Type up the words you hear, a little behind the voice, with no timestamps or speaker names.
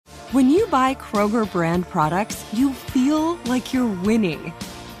When you buy Kroger brand products, you feel like you're winning.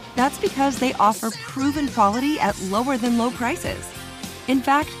 That's because they offer proven quality at lower than low prices. In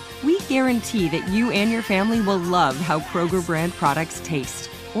fact, we guarantee that you and your family will love how Kroger brand products taste,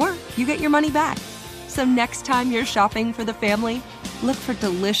 or you get your money back. So next time you're shopping for the family, look for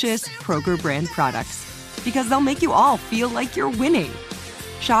delicious Kroger brand products, because they'll make you all feel like you're winning.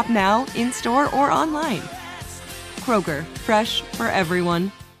 Shop now, in-store, or online. Kroger, fresh for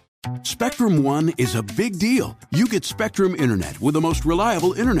everyone. Spectrum One is a big deal. You get Spectrum Internet with the most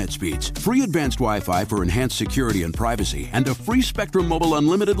reliable internet speeds, free advanced Wi-Fi for enhanced security and privacy, and a free Spectrum Mobile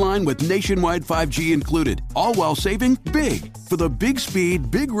Unlimited line with nationwide 5G included, all while saving big. For the big speed,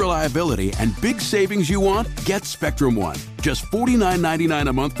 big reliability, and big savings you want, get Spectrum One. Just $49.99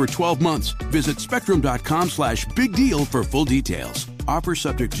 a month for 12 months. Visit spectrum.com/big deal for full details. Offer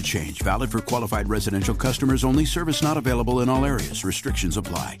subject to change. Valid for qualified residential customers only. Service not available in all areas. Restrictions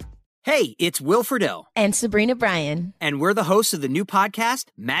apply. Hey, it's Will Friedle. And Sabrina Bryan. And we're the hosts of the new podcast,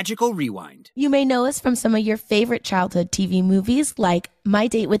 Magical Rewind. You may know us from some of your favorite childhood TV movies like My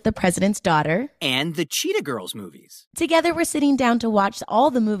Date with the President's Daughter. And the Cheetah Girls movies. Together, we're sitting down to watch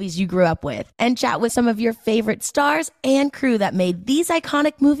all the movies you grew up with and chat with some of your favorite stars and crew that made these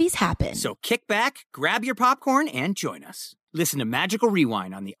iconic movies happen. So kick back, grab your popcorn, and join us. Listen to Magical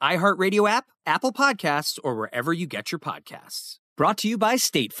Rewind on the iHeartRadio app, Apple Podcasts, or wherever you get your podcasts. Brought to you by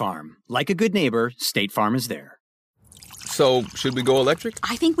State Farm. Like a good neighbor, State Farm is there. So, should we go electric?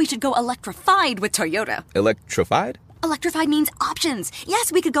 I think we should go electrified with Toyota. Electrified? Electrified means options.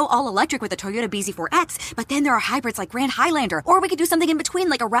 Yes, we could go all electric with the Toyota BZ4X, but then there are hybrids like Grand Highlander, or we could do something in between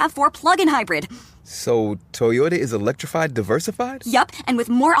like a RAV4 plug-in hybrid. So, Toyota is electrified diversified? Yup, and with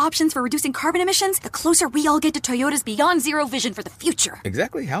more options for reducing carbon emissions, the closer we all get to Toyota's Beyond Zero vision for the future.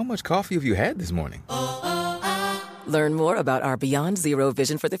 Exactly how much coffee have you had this morning? Learn more about our Beyond Zero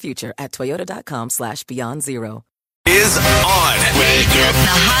vision for the future at toyota.com/Beyond Zero. Is on. Wake up.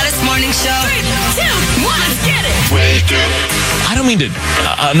 The hottest morning show. 3, 2, 1, let's get it. Wake up. I don't mean to,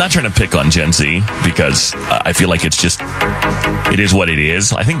 I'm not trying to pick on Gen Z because I feel like it's just, it is what it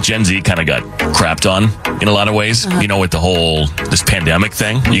is. I think Gen Z kind of got crapped on in a lot of ways, you know, with the whole, this pandemic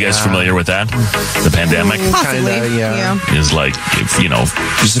thing. You guys familiar with that? The pandemic? Possibly, yeah. Is like, if, you know,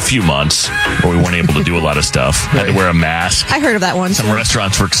 just a few months where we weren't able to do a lot of stuff. Had to wear a mask. I heard of that one. Some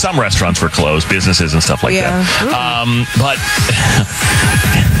restaurants were closed, businesses and stuff like that. But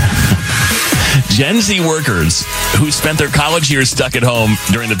Gen Z workers who spent their college years stuck at home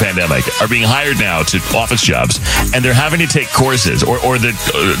during the pandemic are being hired now to office jobs, and they're having to take courses, or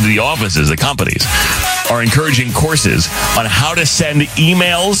the offices, the companies, are encouraging courses on how to send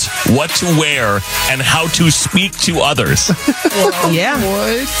emails, what to wear, and how to speak to others. Yeah.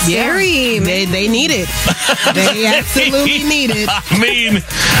 Scary. They need it. They absolutely need it. I mean,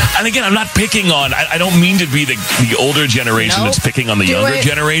 and again, I'm not picking on, I don't mean to be the older generation that's picking on the younger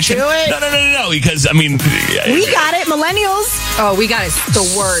generation. Do it. No, because, I mean... We got it, millennials. Oh, we got it. The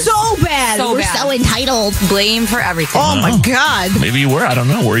worst. So bad. We're so entitled. Blame for everything. Oh, my God. Maybe you were. I don't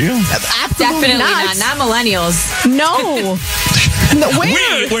know. Were you? Absolutely Definitely not millennials. No.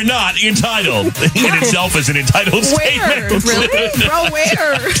 Where? We're not entitled. In itself is an entitled statement. Really? Bro,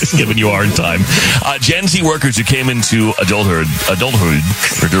 where? Just giving you a hard time. Gen Z workers who came into adulthood,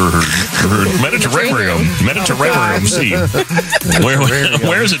 Mediterranean Sea.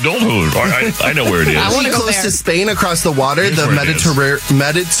 Where's adulthood? I know where it is. I want to go close to Spain across the water. The Mediterranean.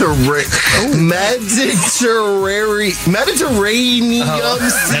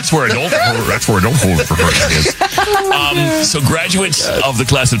 That's where adulthood is. So graduates of the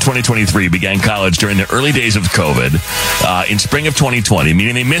class of 2023 began college during the early days of COVID in spring of 2020,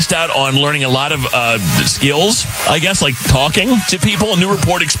 meaning they missed out on learning a lot of skills, I guess, like talking to people. A new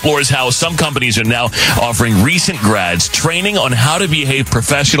report explores how some companies are now offering recent grads training on how to behave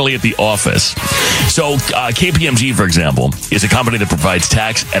professionally at the office. So KPMG, for example, is a company that provides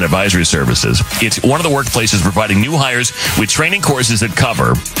tax and advisory services. It's one of the workplaces providing new hires with training courses that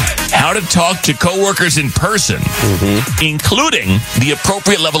cover how to talk to coworkers in person, including the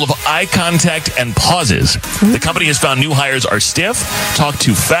appropriate level of eye contact and pauses. The company has found new hires are stiff, talk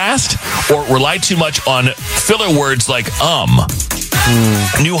too fast, or rely too much on filler words like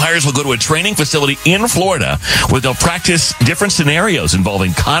New hires will go to a training facility in Florida where they'll practice different scenarios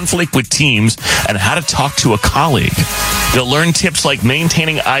involving conflict with teams and how to talk to a colleague. They'll learn tips like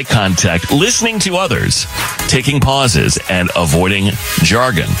maintaining eye contact, listening to others, taking pauses, and avoiding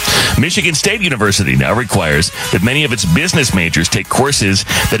jargon. Michigan State University now requires that many of its business majors teachers take courses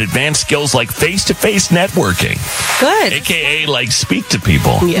that advance skills like face-to-face networking. Good. AKA, like, speak to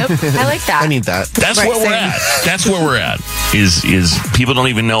people. Yep. I like that. I need that. That's where we're at. That's where we're at. Is people don't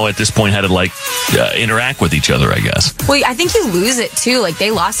even know at this point how to, like, interact with each other, I guess. Well, I think you lose it, too. Like,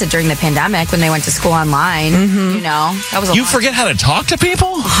 they lost it during the pandemic when they went to school online. You know? That was You forget how to talk to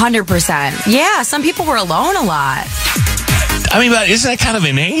people? 100%. Yeah, some people were alone a lot. I mean, but isn't that kind of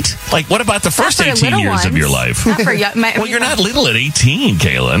innate? Like, what about the first 18 years of your life? Not for well, you're not little at 18,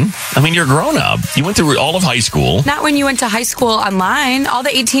 Kaylin. I mean, you're grown up. You went through all of high school. Not when you went to high school online. All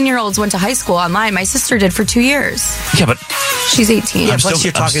the 18-year-olds went to high school online. My sister did for 2 years. Yeah, but she's 18. Yeah, plus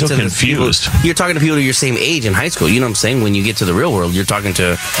you're talking to confused. You're talking to people your same age in high school. You know what I'm saying? When you get to the real world, you're talking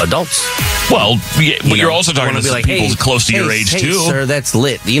to adults. Well, yeah, but you're also talking to like, people close to your age, too. Sir, that's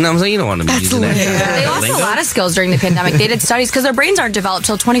lit. You know what I'm saying? You don't want to be using that. They lost a lot of skills during the pandemic. They did studies because their brains aren't developed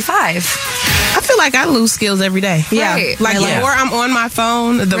till 25. I feel like I lose skills every day. Yeah. Right. Like, the more I'm on my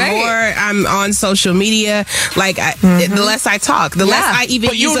phone, the more I'm on social media, like, the less I talk, the less I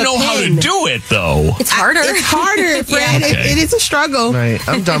even use a pen. But you know how to do it, though. It's harder. It's harder, Fred. Okay. It is a struggle. Right.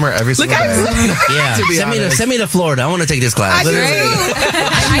 I'm dumber every single day. Yeah. Send me to Florida. I want to take this class.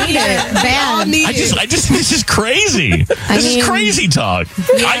 I need it. Bad. I just this is crazy. This is crazy talk.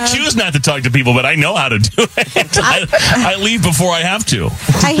 Yeah. I choose not to talk to people, but I know how to do it. I leave before I have to.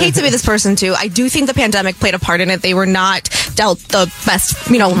 I hate to be this person, too. I do think the pandemic played a part in it. They were not dealt the best,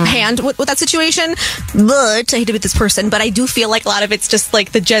 hand with that situation. But I hate to be this person, but I do feel like a lot of it's just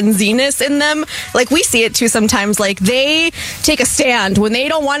like the Gen Z-ness in them. Like, we see it, too, sometimes. Like, they take a stand. When they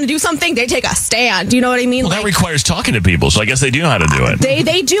don't want to do something, they take a stand. You know what I mean? Well, that requires talking to people, so I guess they do know how to do it.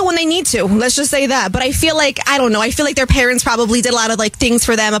 They do when they need to. Let's just say that. But I feel like, I don't know, I feel like their parents probably did a lot of, like, things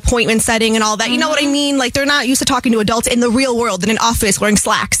for them, appointment setting and all that. You know what I mean? Like, they're not used to talking to adults in the real world in an office wearing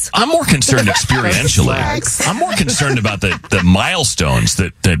slacks. I'm more concerned experientially. I'm more concerned about the milestones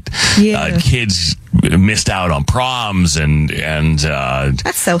that kids missed out on, proms and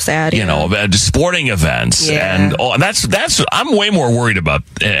that's so sad. Sporting events and that's I'm way more worried about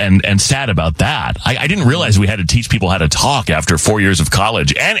and sad about that. I didn't realize we had to teach people how to talk after 4 years of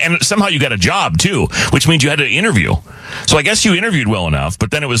college, and somehow you got a job too, which means you had to interview. So I guess you interviewed well enough,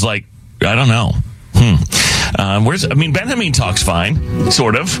 but then it was like, I don't know. Benjamin talks fine,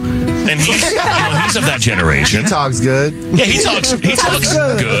 sort of, and he's of that generation. He talks good. Yeah, he talks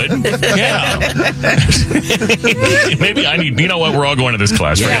good. Yeah. Maybe I need. You know what? We're all going to this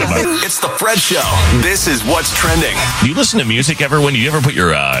class. Forget about it. It's the Fred Show. This is what's trending. Do you listen to music ever? When you ever put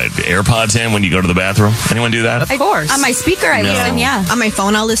your AirPods in when you go to the bathroom? Anyone do that? Of course. On my speaker, I listen. Yeah. On my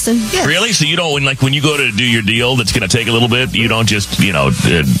phone, I'll listen. Yes. Really? So you don't when you go to do your deal that's going to take a little bit, you don't just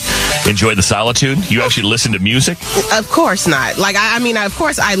enjoy the solitude. You actually listen to music? Of course not. Like, of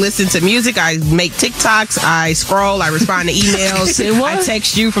course I listen to music. I make TikToks. I scroll. I respond to emails. I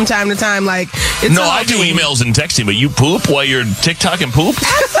text you from time to time. Like, it's I do emails and texting, but you poop while you're TikTok and poop?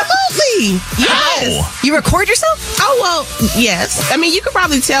 Absolutely. Yes. How? You record yourself? Oh, well, yes. I mean, you could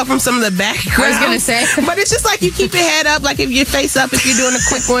probably tell from some of the background. I was going to say. But it's just like you keep your head up, like if your face up, if you're doing a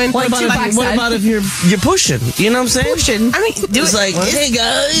quick one. What about if you're pushing? You know what I'm saying? Pushing. I mean, it's like, hey,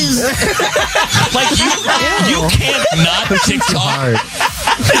 guys. Like, you can't not TikTok.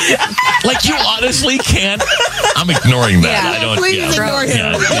 Like, you honestly can't. I'm ignoring that. Yeah, I don't. Please ignore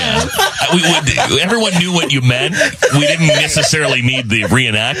him. Yeah. Everyone knew what you meant. We didn't necessarily need the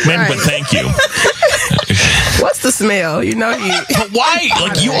reenactment, but thank you. What's the smell? But why?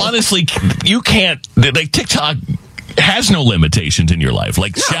 Like, you honestly, you can't. Like, TikTok has no limitations in your life.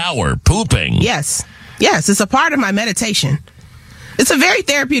 Like, shower, pooping. Yes, it's a part of my meditation. It's a very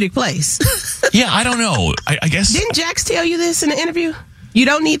therapeutic place. Yeah, I don't know. I guess. Didn't Jax tell you this in the interview? You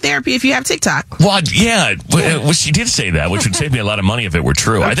don't need therapy if you have TikTok. Well, yeah. Well, she did say that, which would save me a lot of money if it were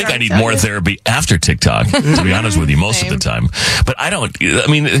true. I think I need more therapy after TikTok, to be honest with you, most of the time. But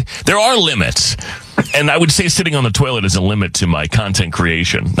there are limits. And I would say sitting on the toilet is a limit to my content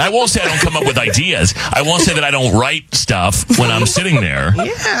creation. I won't say I don't come up with ideas. I won't say that I don't write stuff when I'm sitting there.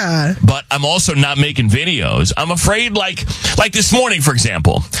 Yeah. But I'm also not making videos. I'm afraid, like this morning, for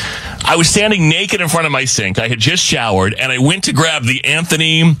example, I was standing naked in front of my sink. I had just showered, and I went to grab the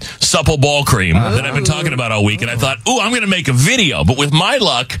Anthony Supple Ball Cream that I've been talking about all week. And I thought, I'm going to make a video. But with my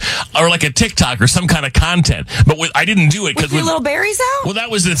luck, or like a TikTok or some kind of content. But I didn't do it. With your little berries out? Well, that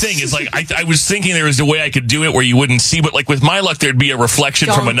was the thing. Is like I was thinking there was a way I could do it where you wouldn't see, but like with my luck, there'd be a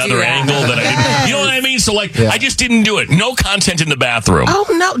reflection from another angle that I didn't. You know what I mean? So I just didn't do it. No content in the bathroom. Oh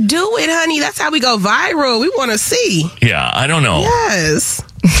no, do it, honey. That's how we go viral. We want to see. Yeah, I don't know. Yes.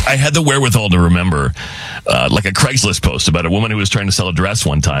 I had the wherewithal to remember like a Craigslist post about a woman who was trying to sell a dress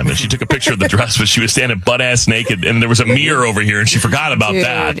one time, and she took a picture of the dress, but she was standing butt-ass naked, and there was a mirror over here, and she forgot about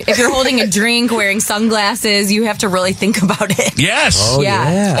that. If you're holding a drink, wearing sunglasses, you have to really think about it. Yes. Oh,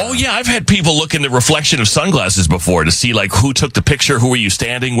 yeah. Oh, yeah. I've had people look in the reflection of sunglasses before to see, like, who took the picture, who were you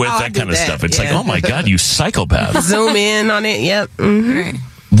standing with, that kind of stuff. It's like, oh, my God, you psychopath. Zoom in on it. Yep. Mm-hmm. Right.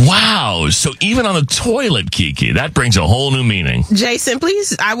 Wow. So even on the toilet, Keke, that brings a whole new meaning. Jason,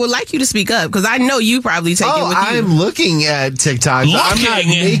 please, I would like you to speak up because I know you probably take it with you. I'm looking at TikTok. But I'm not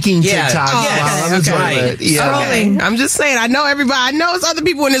making TikTok while on the toilet. Okay. I'm just saying, I know everybody. I know it's other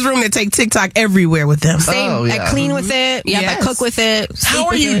people in this room that take TikTok everywhere with them. Same. I clean with it. Yeah, I cook with it. How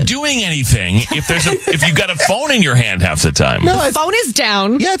are you doing anything if you got a phone in your hand half the time? No, the phone is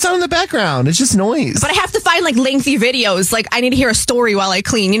down. Yeah, it's on in the background. It's just noise. But I have to find like lengthy videos. Like I need to hear a story while I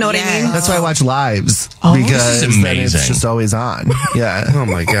clean. You know what I mean? That's why I watch lives because this is then it's amazing. just always on. Yeah. Oh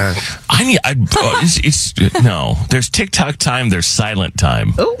my God. There's TikTok time. There's silent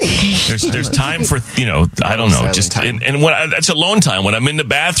time. Ooh. There's time for I don't know. Just and when that's alone time. When I'm in the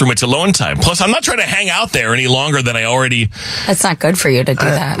bathroom, it's alone time. Plus, I'm not trying to hang out there any longer than I already. That's not good for you to do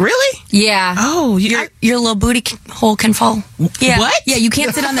that. Really? Yeah. Oh, your little booty hole can fall. Yeah. What? Yeah, you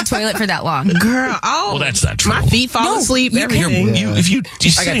can't sit on the toilet for that long. Girl, Well, that's not true. my feet fall asleep. Everything. If you're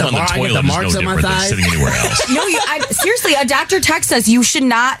sitting on the toilet, is no different than sitting anywhere else. No, seriously, a doctor texts us you should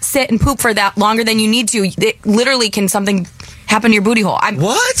not sit and poop for that longer than you need to. It literally can something happen to your booty hole.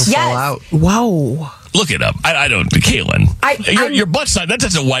 What? Yes. Fall out. Whoa. Look it up. I don't, Caitlin. Your butt's not.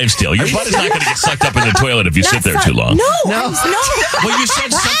 That's a wives' tale. Your butt is not going to get sucked up in the toilet if you sit there too long. No. Well, you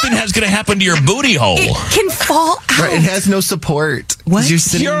said something has going to happen to your booty hole. It can fall out. Right, it has no support. What? You're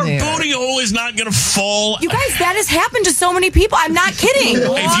sitting Your there. booty hole is not going to fall. You guys, that has happened to so many people. I'm not kidding.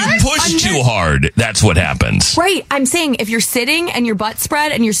 If you push too hard, that's what happens. Right. I'm saying if you're sitting and your butt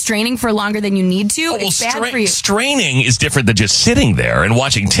spread and you're straining for longer than you need to, it's bad for you. Straining is different than just sitting there and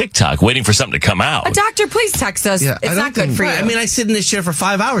watching TikTok, waiting for something to come out. A doctor, please text us. Yeah, it's not good for you. I mean, I sit in this chair for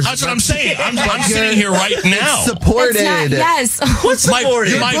 5 hours. That's what I'm saying. I'm sitting here right now. It's supported. Yes. What's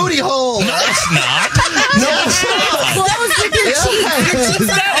supported? Your booty hole. No, it's not. No, it's not. Close with your cheeks.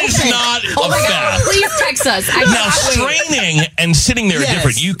 That is not Oh a my God, fact. please text us. Now, straining and sitting there are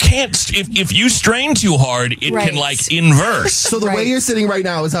different. You can't, if you strain too hard, it can like inverse. So the way you're sitting right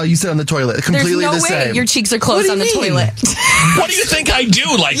now is how you sit on the toilet. Completely There's no the way same. your cheeks are closed on the toilet. What do you think I do?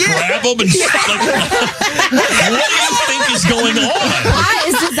 Like grab them and what do you think is going on? That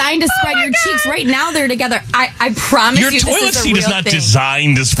is designed to spread your cheeks. Right now they're together. I promise Your you toilet this is a seat real is not thing.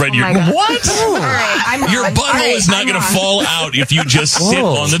 designed to spread your... my God. What? All right, I'm wrong. Your All butthole right, is not I'm going to wrong. fall out if you just sit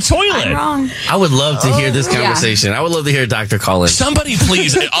on the toilet. I'm wrong. I would love to hear this conversation. I would love to hear a doctor call in. Somebody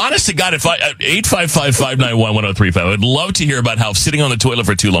please, honest to God, if 855-591-1035, I would love to hear about how sitting on the toilet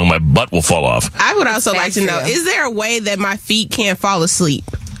for too long, my butt will fall off. I would also like to know, is there a way that my feet can't fall asleep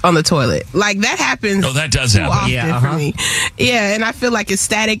on the toilet? Like that happens. Oh, that does too happen. often for me. Yeah, and I feel like it's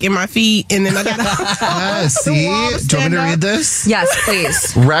static in my feet, and then I gotta See? Do you want me to read this? Yes,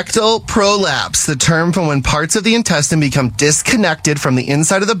 please. Rectal prolapse, the term from when parts of the intestine become disconnected from the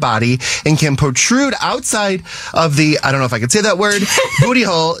inside of the body and can protrude outside of the, I don't know if I could say that word, booty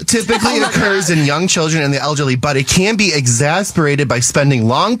hole, typically occurs in young children and the elderly, but it can be exacerbated by spending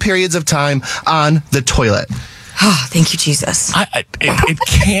long periods of time on the toilet. Oh, thank you, Jesus. It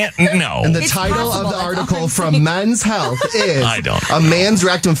can't, no. And the title of the article from Men's Health is A man's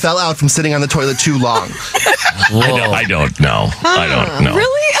rectum fell out from sitting on the toilet too long. I don't know. I don't know.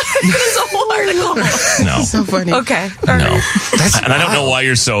 Really? There's a whole article. No. So funny. Okay. No. And I don't know why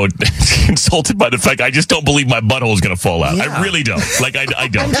you're so insulted by the fact I just don't believe my butthole is going to fall out. Yeah. I really don't. Like, I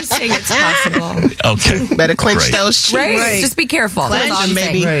don't. I'm just saying it's possible. Okay. Better clench Great. those cheeks. Right. Just be careful. Clench That's all I'm them,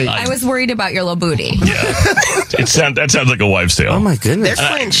 saying. baby. I was worried about your little booty. Yeah. That sounds like a wife's tale. Oh my goodness. They're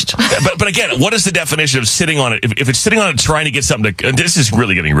clenched. But again, what is the definition of sitting on it? If it's sitting on it trying to get something to, this is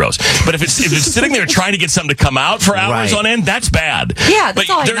really getting gross. But if it's sitting there trying to get something to come out for hours on end, that's bad. Yeah, that's but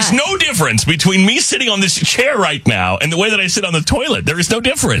all I there's meant. no difference between me sitting on this chair right now and the way that I sit on the toilet. There is no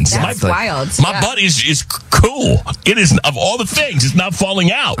difference. That's wild. My butt is cool. It is, of all the things, it's not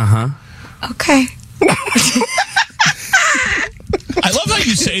falling out. Okay. I love how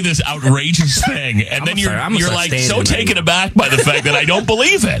you say this outrageous thing, and then you're like so taken aback by the fact that I don't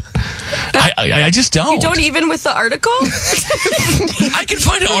believe it. I just don't. You don't even with the article? I can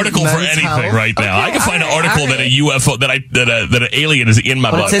find an article for anything right now. Okay, I can find an article that a UFO, that an alien is in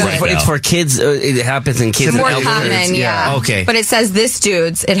my butt right now. It's for kids. It happens in kids. It's more and common, yeah. Okay. But it says this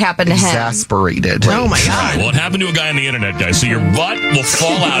dude's, it happened to him. Exasperated. Oh my God. Well, it happened to a guy on the internet, guys. So your butt will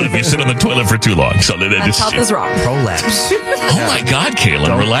fall out if you sit on the toilet for too long. So That health is wrong. Prolapse. Oh my God,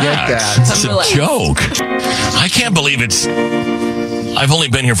 Caitlin, relax. It's a joke. I can't believe it's. I've only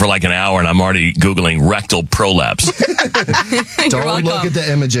been here for like an hour and I'm already Googling rectal prolapse. Don't look at the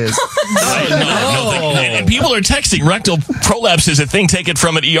images. No. And people are texting rectal prolapse is a thing. Take it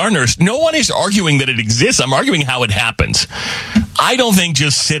from an ER nurse. No one is arguing that it exists. I'm arguing how it happens. I don't think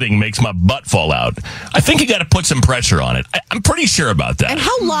just sitting makes my butt fall out. I think you got to put some pressure on it. I'm pretty sure about that. And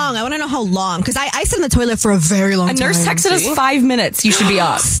how long? I want to know how long. Because I sit in the toilet for a very long time. A nurse texted us 5 minutes. You should be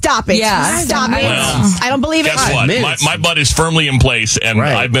up. Stop it. Yeah. Stop it. Well, I don't believe it. Guess what? My butt is firmly in place, and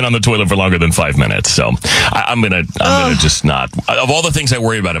I've been on the toilet for longer than 5 minutes. So I'm gonna just not. Of all the things I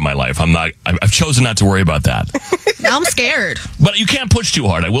worry about in my life, I've chosen not to worry about that. Now I'm scared. But you can't push too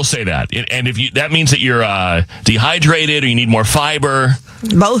hard. I will say that. And if that means that you're dehydrated or you need more fiber.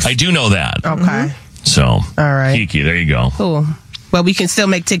 Both. I do know that. Okay. So, all right. Keke, there you go. Cool. Well, we can still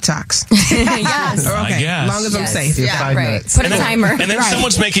make TikToks. Yes. Okay. I guess. As long as I'm safe. Yeah, right. Put a timer. And then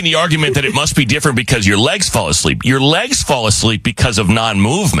someone's making the argument that it must be different because your legs fall asleep. Your legs fall asleep because of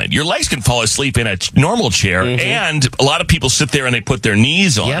non-movement. Your legs can fall asleep in a normal chair, and a lot of people sit there and they put their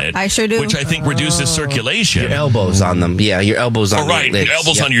knees on it. I sure do. Which I think reduces circulation. Your elbows on them. Yeah, your elbows on right. your legs. Your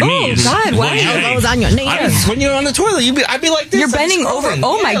elbows on your Oh, knees. God. Why? Elbows on your knees. When you're on the toilet, I'd be like this. You're bending over.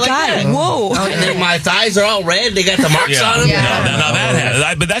 Oh, my God. Whoa. And then my thighs are all red. They got the marks on them. Yeah.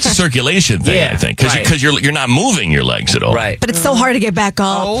 But that's a circulation thing, I think, because you're not moving your legs at all. Right. But it's so hard to get back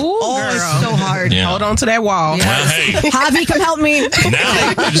up. Oh, girl. It's so hard. Yeah. Hold on to that wall. Well, hey. Javi, come help me.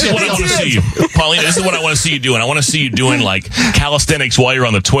 Now, this is what I want to see you. Paulina, this is what I want to see you doing. I want to see you doing like calisthenics while you're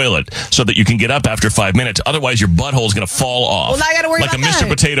on the toilet so that you can get up after 5 minutes. Otherwise, your butthole is going to fall off. Well, now I got to worry like about a Mr.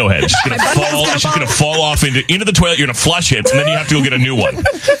 Potato Head. It's going to fall. It's just going to fall off into the toilet. You're going to flush it, and then you have to go get a new one. And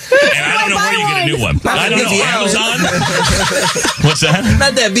I don't know where you get a new one. I don't know. Amazon? What's that?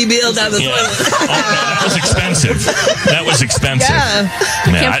 Not that BBL down the toilet. Oh, no, that was expensive.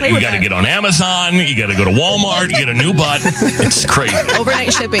 Yeah. You got to get on Amazon. You got to go to Walmart. You get a new butt. It's crazy.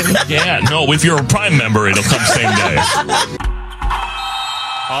 Overnight shipping. Yeah, no, if you're a Prime member, it'll come same day.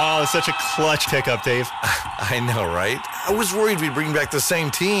 Oh, such a clutch pickup, Dave. I know, right? I was worried we'd bring back the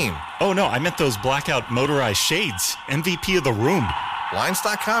same team. Oh, no, I meant those blackout motorized shades. MVP of the room.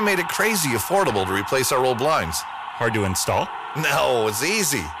 Blinds.com made it crazy affordable to replace our old blinds. Hard to install? No, it's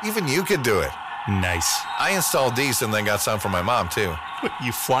easy. Even you could do it. Nice. I installed these and then got some for my mom, too. What,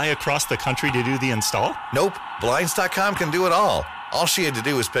 you fly across the country to do the install? Nope. Blinds.com can do it all. All she had to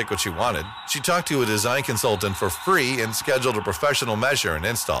do was pick what she wanted. She talked to a design consultant for free and scheduled a professional measure and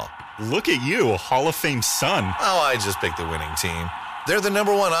install. Look at you, a Hall of Fame son. Oh, I just picked the winning team. They're the #1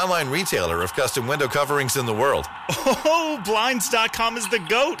 online retailer of custom window coverings in the world. Oh, Blinds.com is the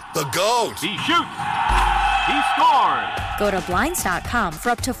GOAT. The GOAT. He shoots. He scores. Go to Blinds.com for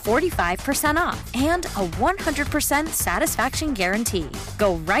up to 45% off and a 100% satisfaction guarantee.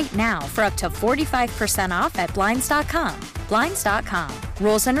 Go right now for up to 45% off at Blinds.com. Blinds.com.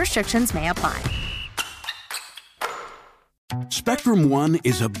 Rules and restrictions may apply. Spectrum One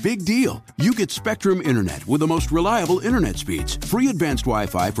is a big deal. You get Spectrum Internet with the most reliable internet speeds, free advanced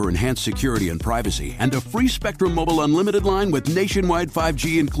Wi-Fi for enhanced security and privacy, and a free Spectrum Mobile unlimited line with nationwide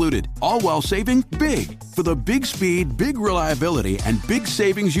 5G included, all while saving big. For the big speed, big reliability, and big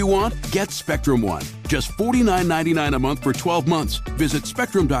savings you want, get Spectrum One. Just $49.99 a month for 12 months. Visit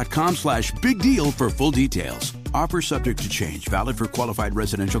spectrum.com/big deal for full details. Offer subject to change. Valid for qualified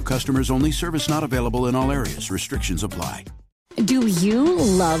residential customers only. Service not available in all areas. Restrictions apply. Do you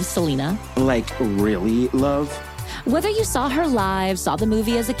love Selena? Like, really love? Whether you saw her live, saw the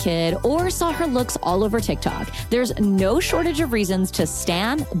movie as a kid, or saw her looks all over TikTok, there's no shortage of reasons to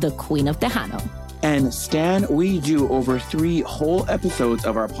stan the Queen of Tejano. And Stan, we do over 3 whole episodes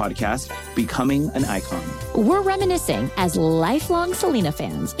of our podcast, Becoming an Icon. We're reminiscing as lifelong Selena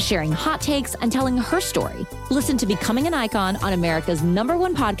fans, sharing hot takes and telling her story. Listen to Becoming an Icon on America's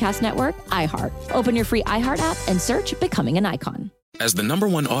 #1 podcast network, iHeart. Open your free iHeart app and search Becoming an Icon. As the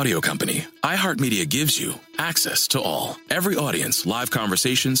 #1 audio company, iHeartMedia gives you access to all. Every audience, live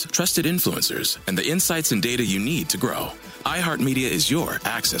conversations, trusted influencers, and the insights and data you need to grow. iHeartMedia is your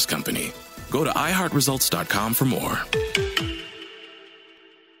access company. Go to iHeartResults.com for more.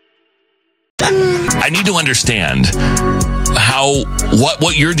 I need to understand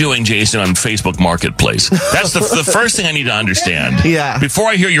what you're doing, Jason, on Facebook Marketplace. That's the first thing I need to understand. Yeah. Before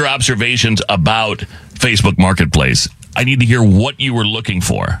I hear your observations about Facebook Marketplace, I need to hear what you were looking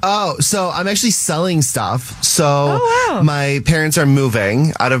for. Oh, so I'm actually selling stuff. So my parents are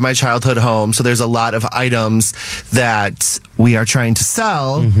moving out of my childhood home. So there's a lot of items that we are trying to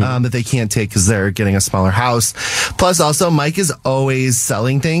sell that they can't take because they're getting a smaller house. Plus, also, Mike is always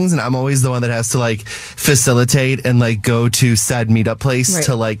selling things, and I'm always the one that has to like facilitate and like go to said meetup place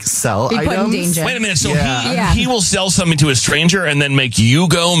to like sell items. Wait a minute. So he will sell something to a stranger and then make you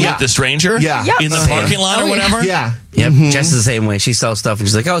go meet the stranger in the parking lot or whatever? Yeah. Yep, Jess is the same way. She sells stuff and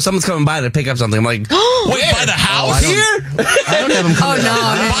she's like, "Oh, someone's coming by to pick up something." I'm like, "Wait, by the house here? I don't have them coming by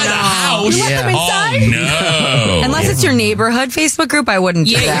the house? You let them inside? Oh no! Unless it's your neighborhood Facebook group, I wouldn't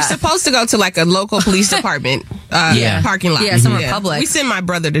do that. You're supposed to go to like a local police department parking lot. Yeah, somewhere public. We send my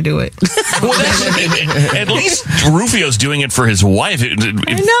brother to do it. At least Rufio's doing it for his wife.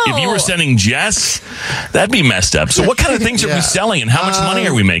 If you were sending Jess, that'd be messed up. So what kind of things are we selling and how much money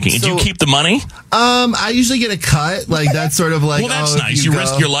are we making? Do you keep the money? I usually get a cut. Like that's sort of like. Well, that's nice. You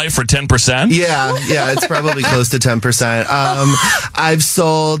risk your life for 10%. Yeah, it's probably close to 10%. I've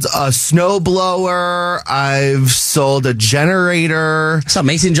sold a snowblower. I've sold a generator. Some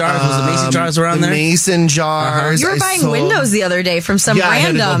mason jars. Was the mason jars around there? Mason jars. You were buying windows the other day from some random. I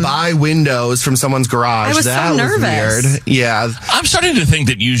had to go buy windows from someone's garage. I was so nervous. Weird. Yeah, I'm starting to think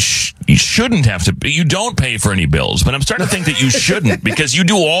that you shouldn't have to. You don't pay for any bills, but I'm starting to think that you shouldn't because you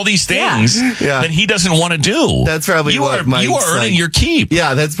do all these things that he doesn't want to do. That's probably you are earning your keep.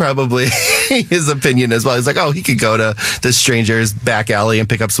 Yeah, that's probably his opinion as well. He's like, oh, he could go to the stranger's back alley and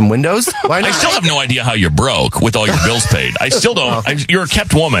pick up some windows. Why not? I still have no idea how you're broke with all your bills paid. I still don't. You're a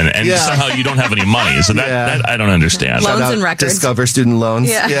kept woman, and somehow you don't have any money. So that I don't understand. Loans and records. Discover student loans.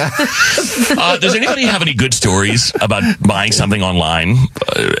 Yeah. Does anybody have any good stories about buying something online?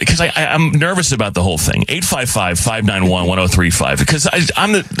 Because I'm nervous about the whole thing. 855-591-1035. Because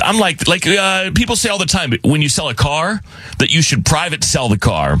I'm like people say all the time, when you sell a car, that you should private sell the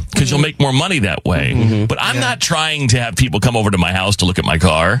car because you'll make more money that way. But I'm not trying to have people come over to my house to look at my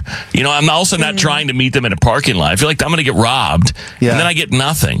car. You know, I'm also not trying to meet them in a parking lot. I feel like I'm going to get robbed and then I get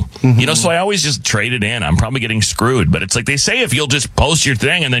nothing. You know, so I always just trade it in. I'm probably getting screwed. But it's like they say, if you'll just post your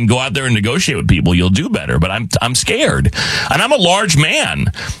thing and then go out there and negotiate with people, you'll do better. But I'm scared. And I'm a large man,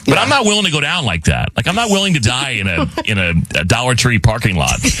 but I'm not willing to go down like that. Like I'm not willing to die in a Dollar Tree parking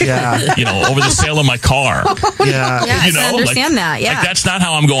lot. You know, over the sale of my car. You know, I understand that. Like that's not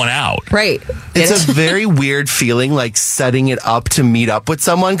how I'm going out. Right. It's a very weird feeling, like setting it up to meet up with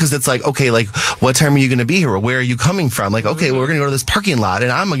someone, because it's like, okay, like what time are you going to be here? Or where are you coming from? Like, okay, well, we're going to go to this parking lot,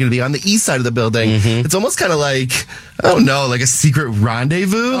 and I'm going to be on the east side of the building. It's almost kind of like, I don't know, like a secret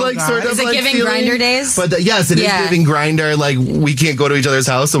rendezvous, sort of. Is it like giving feeling. Grindr days? But yes, it is giving Grindr. Like we can't go to each other's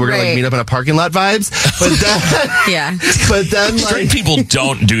house, so we're going to like meet up in a parking lot vibes. But then, but then straight people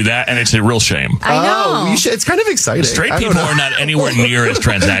don't do that, and it's a real shame. I know. It's kind of exciting. Straight people are not anywhere near as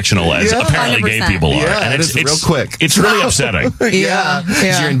transactional as apparently 100%. Gay people are. And it's real quick. It's really upsetting.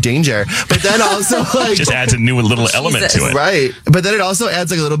 You're in danger. But then also like just adds a new little element to it. Right. But then it also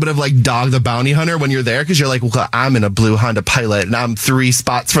adds like a little bit of like Dog the Bounty Hunter when you're there, because you're like, well, I'm in a blue Honda Pilot and I'm 3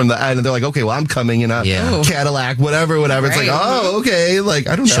 spots from the end, and they're like, okay, well, I'm coming in a Cadillac, whatever. It's like, oh, okay, like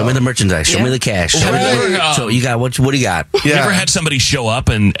I don't know. Show me the merchandise. Show me the cash. So you got what do you got? You ever had somebody show up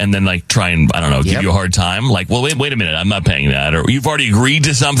and then like try and I don't know give you a hard time? Like, well, wait a minute, I'm not paying that, or you've already agreed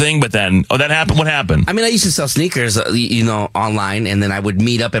to something, but then that happened. What happened? I mean, I used to sell sneakers, online, and then I would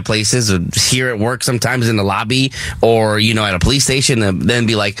meet up at places, or here at work, sometimes in the lobby, or at a police station, and then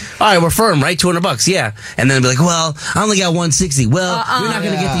be like, all right, we're firm, right? $200, yeah, and then be like, well, I only got $160. Well, you're not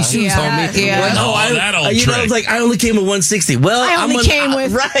gonna get these shoes, homie. Well, that old trick. I was like, I only came with $160. Well, I'm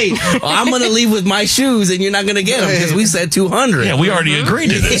gonna leave with my shoes, and you're not gonna get them because we said $200. Yeah, we already agreed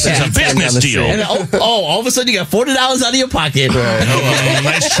to this. It's a business deal. And all of a sudden you got $40 out of your pocket.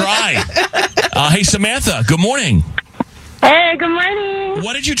 Nice try. Hey, Samantha, good morning. Hey, good morning.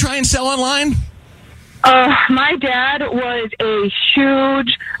 What did you try and sell online? My dad was a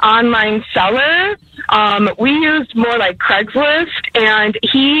huge online seller. We used more like Craigslist, and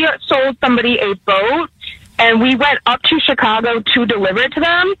he sold somebody a boat, and we went up to Chicago to deliver it to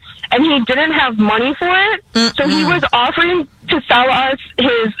them, and he didn't have money for it. So he was offering to sell us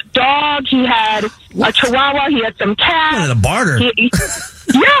his dog. He had a Chihuahua. He had some cats. What, a barter? The dog.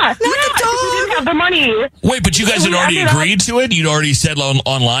 He didn't have the money. Wait, but you guys had already agreed to it? You'd already said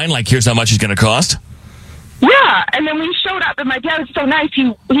online, like, here's how much it's going to cost? Yeah, and then we showed up, and my dad was so nice.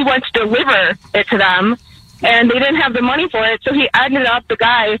 He went to deliver it to them, and they didn't have the money for it. So he ended up, the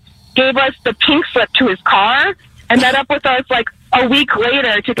guy gave us the pink slip to his car, and met up with us like a week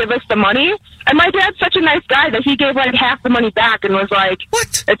later to give us the money. And my dad's such a nice guy that he gave like half the money back and was like,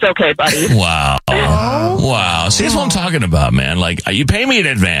 "What? It's okay, buddy." Wow. Wow. See, that's what I'm talking about, man. Like, you pay me in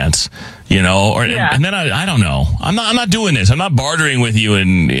advance, you know, and then I don't know. I'm not doing this. I'm not bartering with you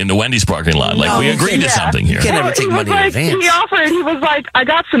in the Wendy's parking lot. Like, we agreed to something here. You can never take money in advance. He offered, he was like, "I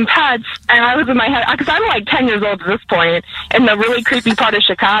got some pets," and I was in my head, because I'm like 10 years old at this point, in the really creepy part of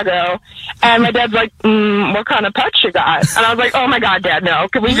Chicago, and my dad's like, "What kind of pets you got?" And I was like, "Oh my God, Dad, no.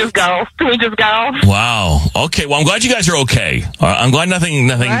 Can we just go? Can we just go?" Wow. Okay. Well, I'm glad you guys are okay. I'm glad nothing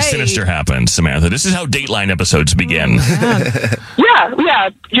sinister happened, Samantha. This is how Dateline episodes begin. Yeah.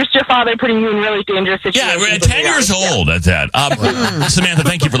 Just your father putting you in really dangerous situations. Yeah, we're 10 years old at that. Samantha,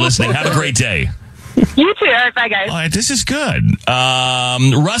 thank you for listening. Have a great day. You too. All right, bye, guys. All right, this is good.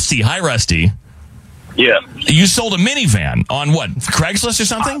 Rusty. Hi, Rusty. Yeah. You sold a minivan on what? Craigslist or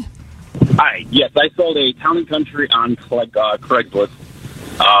something? Hi. Yes, I sold a Town and Country on Craigslist.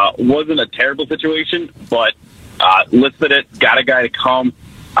 Wasn't a terrible situation, but listed it, got a guy to come.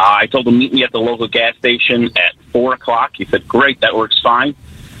 I told him meet me at the local gas station at 4 o'clock. He said, "Great, that works fine."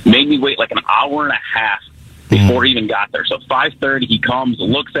 Made me wait like an hour and a half before he even got there. So 5:30, he comes,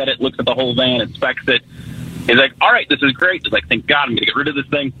 looks at it, looks at the whole van, inspects it. He's like, "All right, this is great." He's like, "Thank God, I'm going to get rid of this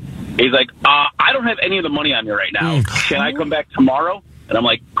thing." He's like, "I don't have any of the money on me right now. Can I come back tomorrow?" And I'm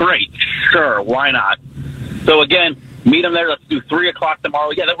like, "Great, sure, why not?" So again, meet him there. Let's do 3 o'clock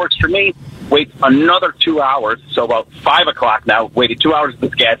tomorrow. Yeah, that works for me. Waits another 2 hours. So about 5 o'clock now. Waited 2 hours at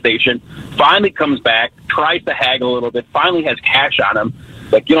this gas station. Finally comes back. Tries to haggle a little bit. Finally has cash on him.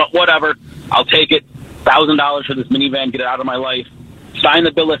 Like, you know, whatever. I'll take it. $1,000 for this minivan. Get it out of my life. Sign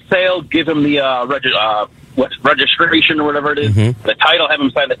the bill of sale. Give him the registration or whatever it is. The title. Have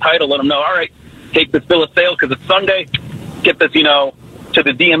him sign the title. Let him know. All right, take this bill of sale because it's Sunday. Get this, you know, to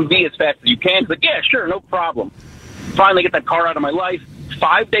the DMV as fast as you can. He's like, "Yeah, sure, no problem." Finally get that car out of my life.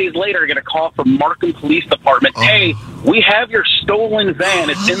 5 days later, I get a call from Markham Police Department. "Hey, we have your stolen van.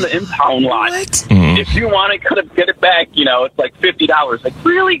 It's in the impound lot. If you want to get it back, you know, it's like $50. Like,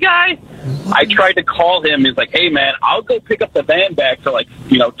 "Really, guy?" I tried to call him. He's like, "Hey, man, I'll go pick up the van back for like,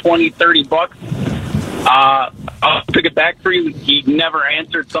 you know, $20-$30. I'll pick it back for you." He never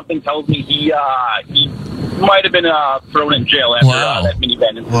answered. Something tells me he might have been thrown in jail after that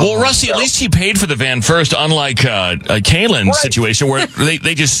minivan. Well, Rusty, at least he paid for the van first, unlike Kaylin's situation where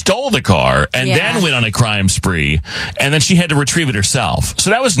they just stole the car and then went on a crime spree, and then she had to retrieve it herself. So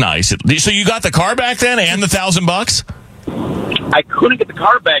that was nice. So you got the car back then and the $1,000? I couldn't get the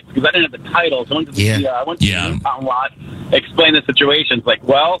car back because I didn't have the title. So I went to the impound lot, explained the situation. It's like,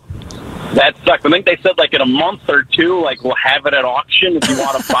 well, that sucks. I think they said like in a month or two, like we'll have it at auction if you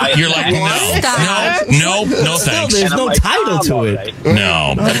want to buy it. You're like, no, thanks. There's no title to it.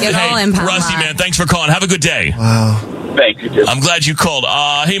 No. Hey, Rusty, man, thanks for calling. Have a good day. Wow. Thanks, you too. I'm glad you called.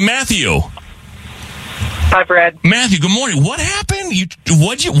 Hey, Matthew. Hi, Fred. Matthew, good morning. What happened?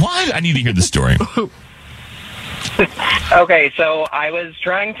 Why? I need to hear the story. Okay, so I was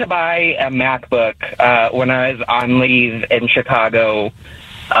trying to buy a MacBook when I was on leave in Chicago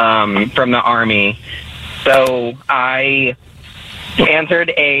from the Army. So I answered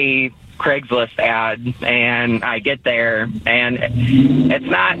a Craigslist ad, and I get there, and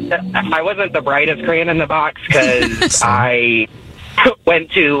I wasn't the brightest crayon in the box because I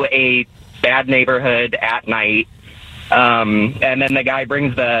went to a bad neighborhood at night. And then the guy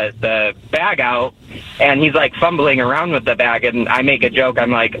brings the bag out, and he's like fumbling around with the bag, and I make a joke.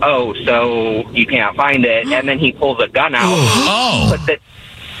 I'm like, "Oh, so you can't find it?" And then he pulls a gun out. But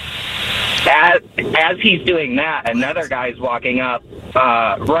as he's doing that, another guy's walking up,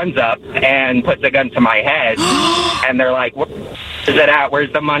 runs up, and puts a gun to my head. And they're like, "Where is it at?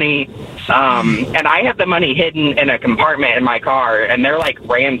 Where's the money?" And I have the money hidden in a compartment in my car, and they're like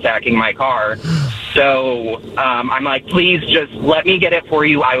ransacking my car. So I'm like, "Please just let me get it for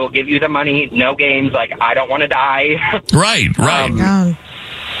you. I will give you the money. No games. Like, I don't want to die." Right.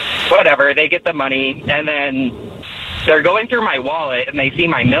 Whatever. They get the money, and then they're going through my wallet, and they see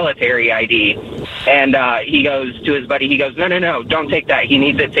my military ID. And he goes to his buddy. He goes, No, don't take that. He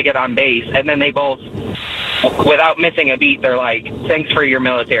needs it to get on base. And then they both, without missing a beat, they're like, "Thanks for your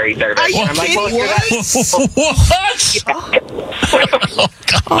military service." And I'm like, What?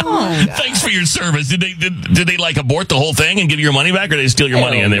 Thanks for your service. Did they like abort the whole thing and give you your money back, or did they steal your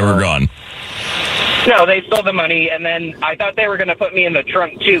money and they were gone? No, they stole the money, and then I thought they were going to put me in the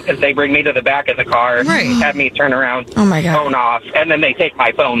trunk, too, because they bring me to the back of the car, have me turn around, phone off, and then they take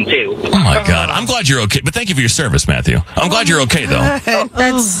my phone, too. Oh, my God. I'm glad you're okay. But thank you for your service, Matthew. I'm glad you're okay, though.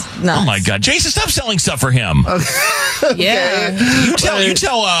 That's nuts. Oh, my God. Jason, stop selling stuff for him. Yeah. You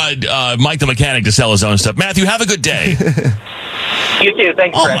tell Mike the mechanic to sell his own stuff. Matthew, have a good day. You too.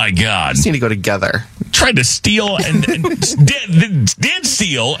 Thanks, Oh, Fred. my God. Just need to go together. Tried to steal and did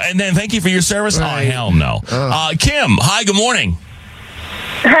steal, and then thank you for your service? Right. Oh, hell no. Kim, hi, good morning.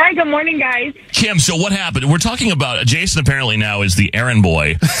 Hi, good morning, guys. Kim, so what happened? We're talking about Jason apparently now is the errand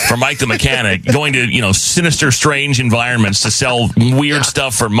boy for Mike the mechanic, going to, sinister, strange environments to sell weird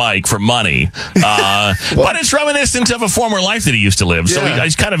stuff for Mike for money. But it's reminiscent of a former life that he used to live, so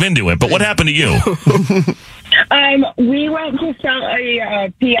he's kind of into it. But what happened to you? We went to sell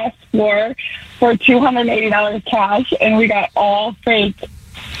a PS4 for $280 cash, and we got all fake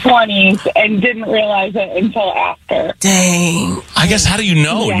 20s and didn't realize it until after. Dang. I guess, how do you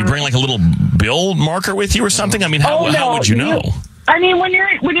know? Yeah. You bring like a little bill marker with you or something? I mean, how would you know? I mean, when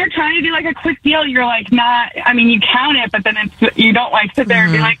you're trying to do like a quick deal, you're like not. I mean, you count it, but then you don't like sit there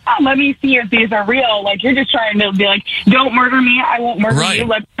and be like, oh, let me see if these are real. Like you're just trying to be like, don't murder me, I won't murder you.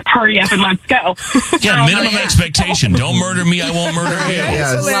 Let's hurry up and let's go. Yeah, minimum expectation. Don't murder me, I won't murder you.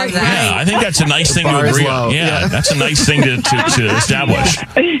 Yeah, I think that's a nice thing to agree on. Yeah, that's a nice thing to establish.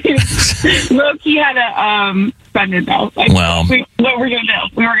 Loki had a spend it though. Like, what we're gonna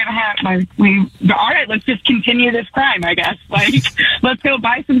do? We were gonna have all right. Let's just continue this crime, I guess. Like, let's go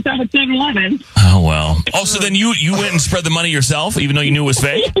buy some stuff at 7-Eleven. Oh well. Oh, so then you went and spread the money yourself, even though you knew it was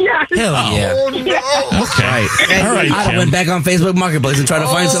fake? Yeah. Hell yeah. Oh, no. Okay. All right. I went back on Facebook Marketplace and tried to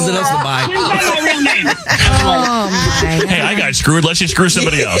find something else to buy. Hey, I got screwed. Let's just screw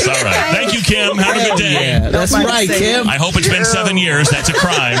somebody else. All right. Thank you, Kim. Have a good day. Yeah, that's right, Kim. I hope it's been 7 years. That's a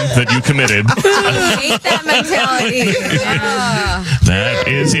crime that you committed. I hate that mentality. That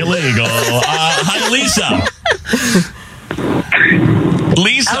is illegal. Hi, Lisa.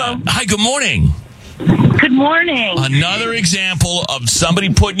 Lisa. Hi, good morning. Good morning. Another example of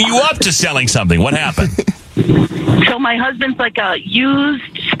somebody putting you up to selling something. What happened? So my husband's like a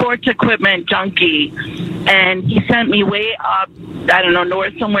used sports equipment junkie, and he sent me way up, I don't know,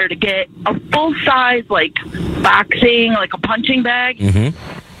 north somewhere to get a full-size, like, boxing, like a punching bag. Mm-hmm.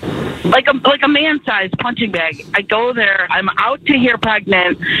 Like a man-sized punching bag. I go there. I'm out to here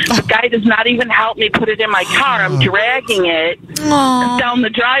pregnant. The guy does not even help me put it in my car. I'm dragging it down the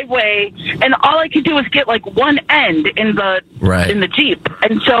driveway, and all I could do was get like one end in the Jeep.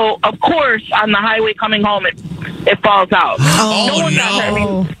 And so, of course, on the highway coming home, it falls out. Oh,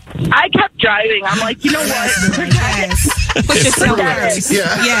 no. I kept driving. I'm like, you know what?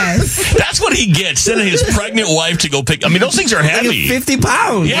 Yes. That's what he gets, sending his pregnant wife to go pick. I mean, those things are heavy. 50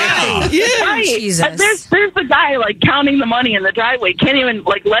 pounds. Yeah. Right. Jesus. There's the guy like counting the money in the driveway. Can't even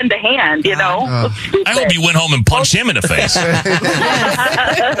like lend a hand, you know? I hope you went home and punched him in the face.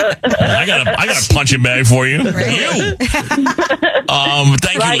 I got a punching bag for you. You.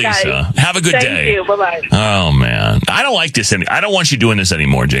 Thank you, Lisa. Guys. Have a good day. Thank you. Bye-bye. Oh, man. I don't like this. I don't want you doing this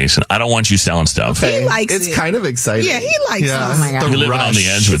anymore, Jason. I don't want you selling stuff. He likes it's it. kind of exciting. Yeah, he likes it. Oh, my God. You're living on the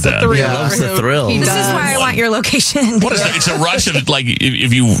edge with that. He loves the thrill. This is why I want your location. What is that? It's a rush of, like,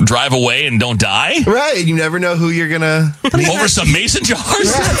 if you drive away and don't die? Right. You never know who you're going to... Over some mason jars?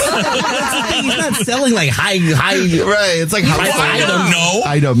 He's not selling like high. Right. It's like I don't know.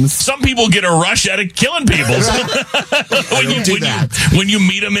 Items. Some people get a rush out of killing people. when you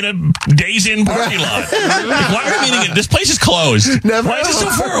meet them in a Days Inn parking lot. Why are we meeting it? This place is closed. Why is it so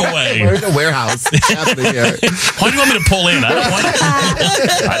far away? We're in a warehouse. What's happening here? Why do you want me to pull in? I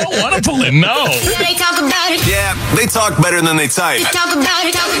don't want to pull in. No. They talk about it. Yeah, they talk better than they type. They talk about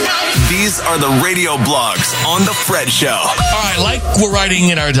it. These are the radio blogs on The Fred Show. All right, like we're writing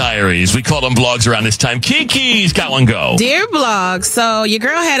in our diaries. We call them blogs around this time. Keke's got one go. Dear blog, so your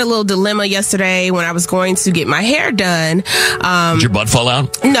girl had a little dilemma yesterday when I was going to get my hair done. Did your butt fall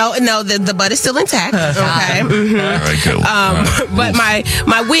out? No, the butt is still intact. Okay. Mm-hmm. All right, cool. But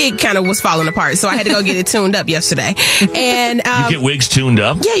my wig kind of was falling apart, so I had to go get it tuned up yesterday. And you get wigs tuned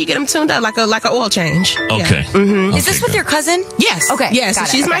up? Yeah, you get them tuned up like an oil change. Okay. Yeah. Mm-hmm. Is this with your cousin? Yes. Okay. Yes. So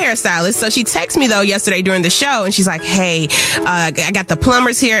she's my hairstylist. So she texted me though yesterday during the show, and she's like, "Hey, I got the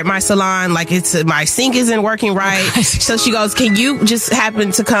plumbers here at my salon. Like, my sink isn't working right." So she goes, "Can you just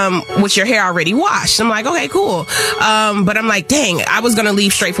happen to come with your hair already washed?" I'm like, "Okay, cool." But I'm like, "Dang, I was gonna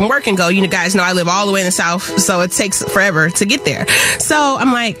leave straight from work and go. You guys know I live all the way in the South, so it takes forever to get there." So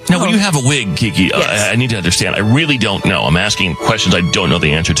I'm like, now when you have a wig, Keke, yes. I need to understand. I really don't don't know. I'm asking questions I don't know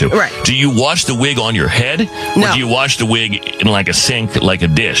the answer to. Right. Do you wash the wig on your head? No. Or do you wash the wig in like a sink, like a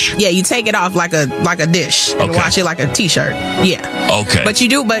dish? Yeah, you take it off like a dish and wash it like a t-shirt. Yeah. Okay. But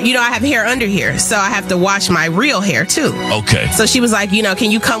I have hair under here, so I have to wash my real hair too. Okay. So she was like,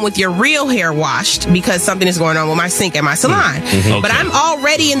 can you come with your real hair washed because something is going on with my sink at my salon? Okay. But I'm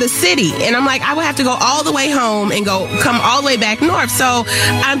already in the city, and I'm like, I would have to go all the way home and come all the way back north. So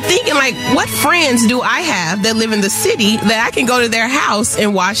I'm thinking, like, what friends do I have that live in the city that I can go to their house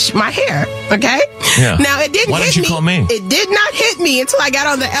and wash my hair? Okay. Yeah. Now it didn't. Why hit didn't you me. call me? It did not hit me until I got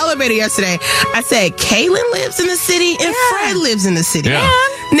on the elevator yesterday. I said, Kaylin lives in the city and Fred lives in the city. Yeah.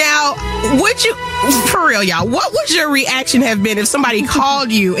 Now, for real, y'all, what would your reaction have been if somebody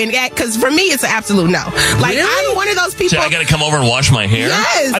called you and because for me it's an absolute no. Like, really? I'm one of those people. So I got to come over and wash my hair?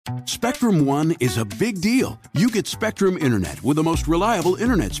 Yes. Spectrum One is a big deal. You get Spectrum Internet with the most reliable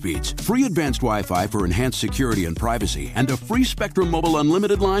internet speeds, free advanced Wi-Fi for enhanced security and privacy, and a free Spectrum Mobile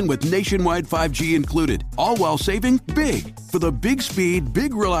Unlimited line with nationwide 5G included, all while saving big. For the big speed,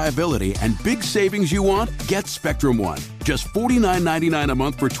 big reliability, and big savings you want, get Spectrum One. Just $49.99 a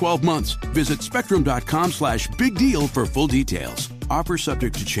month for 12 months. Visit spectrum.com/big deal for full details. Offer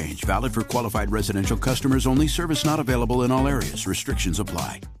subject to change. Valid for qualified residential customers only. Service not available in all areas. Restrictions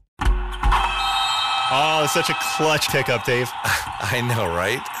apply. Oh, such a clutch pickup, Dave. I know,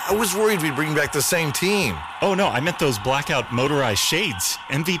 right? I was worried we'd bring back the same team. Oh, no, I meant those blackout motorized shades.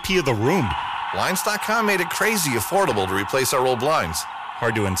 MVP of the room. Blinds.com made it crazy affordable to replace our old blinds.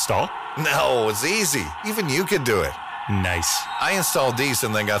 Hard to install? No, it's easy. Even you could do it. Nice. I installed these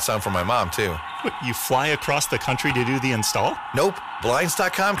and then got some for my mom, too. What, you fly across the country to do the install? Nope.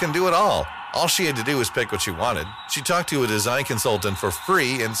 Blinds.com can do it all. All she had to do was pick what she wanted. She talked to a design consultant for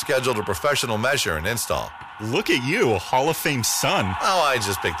free and scheduled a professional measure and install. Look at you, a Hall of Fame son. Oh, I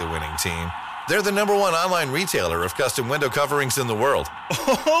just picked the winning team. They're the #1 online retailer of custom window coverings in the world.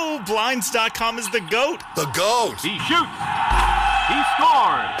 Oh, Blinds.com is the GOAT. The GOAT. He shoots. He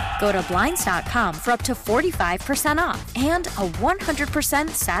scores. Go to Blinds.com for up to 45% off and a 100%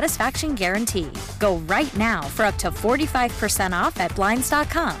 satisfaction guarantee. Go right now for up to 45% off at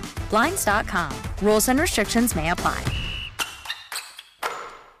Blinds.com. Blinds.com. Rules and restrictions may apply.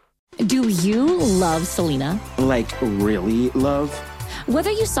 Do you love Selena? Like, really love?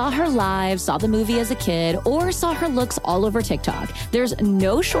 Whether you saw her live, saw the movie as a kid, or saw her looks all over TikTok, there's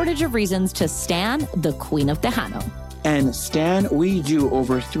no shortage of reasons to stan the Queen of Tejano. And Stan, we do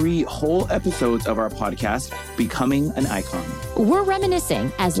over 3 whole episodes of our podcast, Becoming an Icon. We're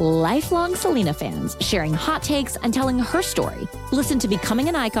reminiscing as lifelong Selena fans, sharing hot takes and telling her story. Listen to Becoming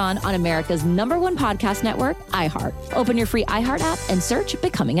an Icon on America's #1 podcast network, iHeart. Open your free iHeart app and search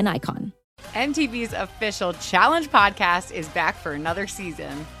Becoming an Icon. MTV's official Challenge podcast is back for another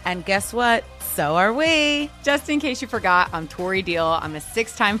season. And guess what? So are we. Just in case you forgot, I'm Tori Deal. I'm a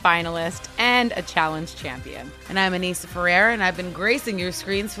 6-time finalist and a challenge champion. And I'm Anissa Ferrer, and I've been gracing your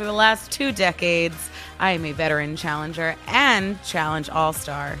screens for the last 2 decades. I am a veteran challenger and challenge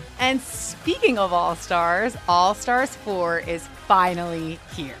all-star. And speaking of all-stars, All-Stars 4 is finally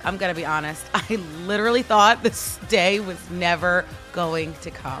here. I'm going to be honest. I literally thought this day was never going to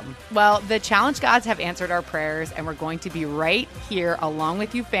come. Well, the challenge gods have answered our prayers, and we're going to be right here along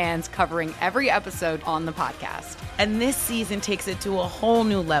with you fans covering every episode on the podcast. And this season takes it to a whole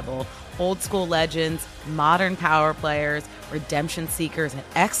new level. Old school legends, modern power players, redemption seekers, and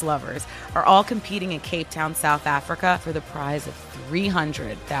ex-lovers are all competing in Cape Town, South Africa for the prize of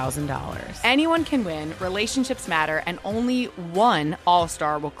 $300,000. Anyone can win, relationships matter, and only one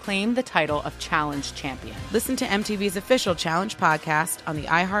All-Star will claim the title of Challenge Champion. Listen to MTV's official Challenge podcast on the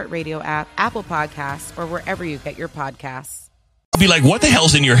iHeartRadio app, Apple Podcasts, or wherever you get your podcasts. Be like, what the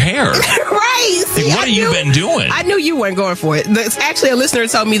hell's in your hair? Right. See, like, what have you been doing? I knew you weren't going for it. Actually, a listener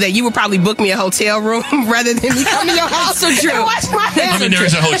told me that you would probably book me a hotel room rather than me come to your house. So true. Watch my hair. I mean, there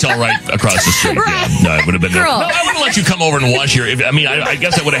is a hotel right across the street. Right. Yeah. No, it would have been. No, I wouldn't let you come over and wash your. I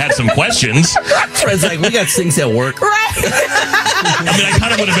guess I would have had some questions. Fred's like, we got things at work. Right. I mean, I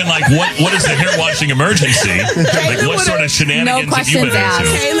kind of would have been like, what is the hair washing emergency? Like, what sort of shenanigans have you been into?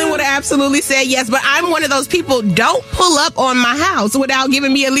 Kaylin would have absolutely said yes, but I'm one of those people, don't pull up on my house without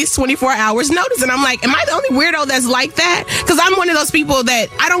giving me at least 24 hours notice. And I'm like, am I the only weirdo that's like that? Because I'm one of those people that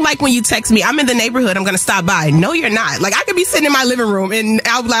I don't like when you text me, I'm in the neighborhood, I'm going to stop by. No, you're not. Like, I could be sitting in my living room and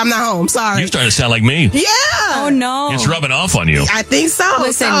I'm not home. Sorry. You're starting to sound like me. Yeah. Oh, no. It's rubbing off on you. I think so.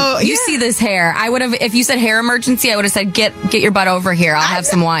 Listen, you see this hair. I would have, if you said hair emergency, I would have said, get your butt over here. I'll have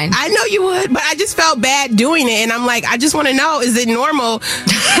some wine. I know you would, but I just felt bad doing it. And I'm like, I just want to know, is it normal?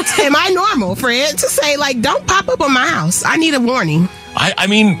 Am I normal, Fred, to say, like, don't pop up on my house? I need a warning. I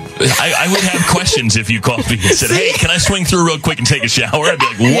mean, I would have questions if you called me and said, "Hey, can I swing through real quick and take a shower?" I'd be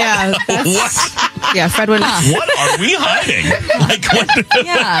like, "What? Yeah, What? Yeah, Fred would. What are we hiding?" Like, what?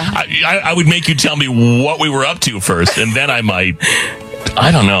 Yeah. I would make you tell me what we were up to first, and then I might.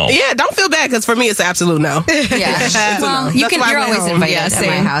 I don't know. Yeah, don't feel bad because for me it's an absolute no. Yeah. Well, you're always invited at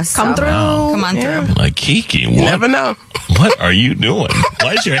my house. Come through. Come on through. Like, Keke, what? You never know. What are you doing?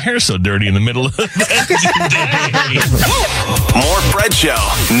 Why is your hair so dirty in the middle of the day? More Fred Show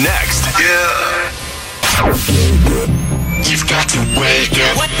next. You've got to wake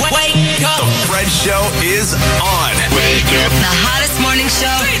up. Wake up. The Fred Show is on. Wake up. The hottest morning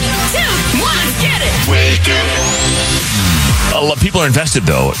show. 3, 2, 1, get it. Wake up. A lot of people are invested,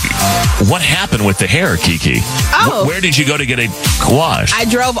 though. What happened with the hair, Keke? Oh. Where did you go to get it washed? I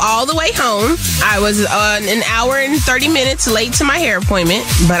drove all the way home. I was an hour and 30 minutes late to my hair appointment,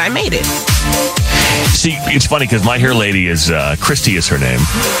 but I made it. See, it's funny because my hair lady is, Christy is her name.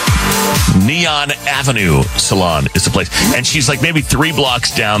 Neon Avenue Salon is the place. And she's like maybe 3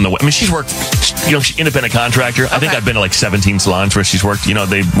 blocks down the way. I mean, she's worked, she's independent contractor. I think I've been to like 17 salons where she's worked.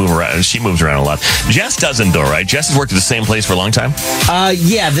 They move around. She moves around a lot. Jess doesn't, though, right? Jess has worked at the same place for a long time?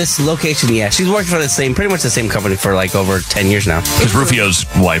 Yeah, this location, yeah. She's worked for pretty much the same company for like over 10 years now. Because Rufio's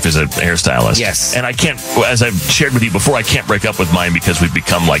wife is a hairstylist. Yes. And I can't, as I've shared with you before, I can't break up with mine because we've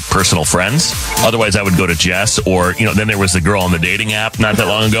become like personal friends. Otherwise, I would go to Jess or, then there was the girl on the dating app not that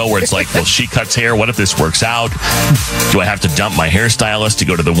long ago where it's like, well, she cuts hair. What if this works out? Do I have to dump my hairstylist to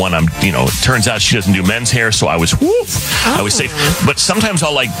go to the one it turns out she doesn't do men's hair, so I was I was safe. But sometimes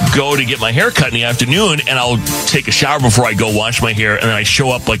I'll like go to get my hair cut in the afternoon and I'll take a shower before I go wash my hair, and then I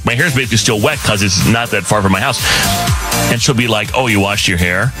show up like my hair's basically still wet because it's not that far from my house. And she'll be like, "Oh, you washed your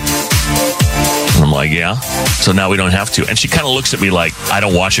hair?" And I'm like, "Yeah." So now we don't have to. And she kind of looks at me like I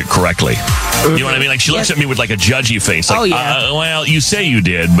don't wash it correctly. You know what I mean? Like she looks at me with like a judgy face. Like, well, you say you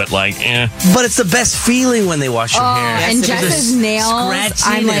did, but like, eh. But it's the best feeling when they wash your hair. And Jess's nails,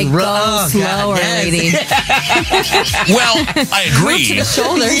 I'm like, go slower, lady. Well, I agree. Move to the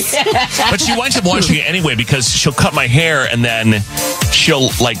shoulders. But she winds up washing it anyway because she'll cut my hair and then she'll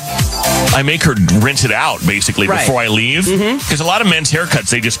like, I make her rinse it out basically before I leave. Because a lot of men's haircuts,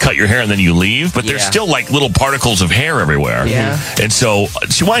 they just cut your hair and then you leave, but there's still like little particles of hair everywhere. Yeah. And so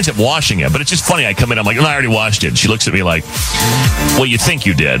she winds up washing it, but it's just funny. I come in, I'm like, "No, I already washed it." She looks at me like, "Well, you think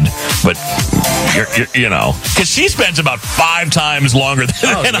you did, but you're because she spends about 5 times longer than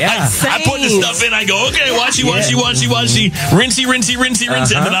I put the stuff in. I go, "Okay, washy, rinsey,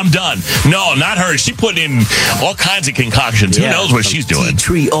 and then I'm done." No, not her. She put in all kinds of concoctions. Who knows what she's doing? Tea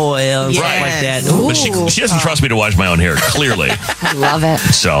tree oil and stuff like that. But she doesn't trust me to wash my own hair, clearly. I love it.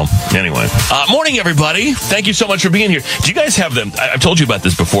 So, anyway. Morning, everybody. Thank you so much for being here. Do you guys have I've told you about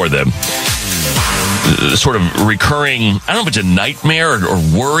this before, the sort of recurring, I don't know if it's a nightmare or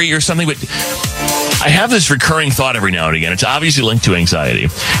worry or something, but I have this recurring thought every now and again. It's obviously linked to anxiety,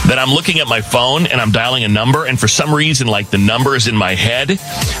 that I'm looking at my phone and I'm dialing a number, and for some reason, like the number is in my head,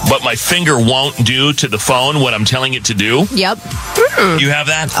 but my finger won't do to the phone what I'm telling it to do. Yep. You have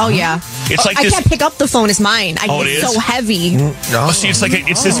that? Oh, yeah. It's like I this. can't pick up the phone. It's mine. It's so heavy. Oh, see, it's like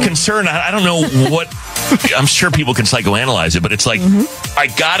it's this concern. I don't know what. I'm sure people can psychoanalyze it, but it's like I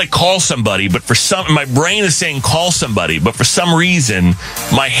gotta call somebody, but my brain is saying call somebody, but for some reason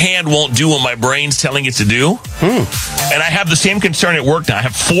my hand won't do what my brain's telling it to do. And I have the same concern at work now. I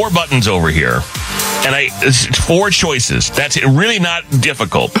have 4 buttons over here, and it's 4 choices. That's really not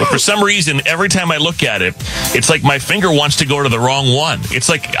difficult, but for some reason every time I look at it, it's like my finger wants to go to the wrong one. It's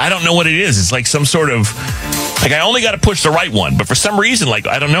like I don't know what it is. It's like some sort of like I only got to push the right one, but for some reason, like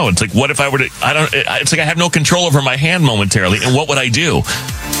I don't know. It's like what if I were to? It's like I have no control over my hand momentarily, and what would I do?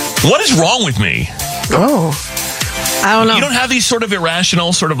 What is wrong with me? I don't know. You don't have these sort of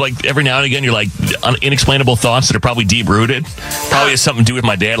irrational, sort of like every now and again, you're like inexplainable thoughts that are probably deep rooted. Probably has something to do with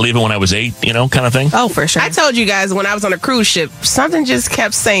my dad leaving when I was 8, kind of thing. Oh, for sure. I told you guys when I was on a cruise ship, something just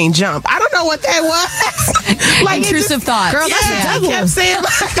kept saying jump. I don't know what that was. Like intrusive thoughts. Girl, that's the kept saying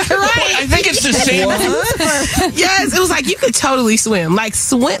right. I think it's the same. Yes, it was like you could totally swim. Like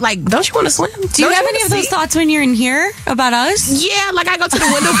swim. Like, don't you want to swim? Do you have any of those thoughts when you're in here about us? Yeah, like I go to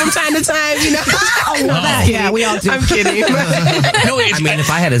the window from time to time. Yeah, we all do. I'm kidding. I mean, if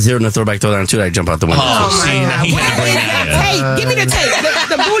I had a 0 and a throwback throw down too, I'd jump out the window. He had to bring that in. Tape. Give me the tape.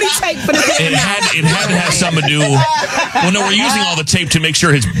 The booty tape for the It had to have something to do. Well, no, we're using all the tape to make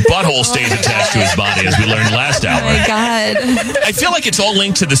sure his butthole stays attached to his body, as we learned last hour. Oh my God. I feel like it's all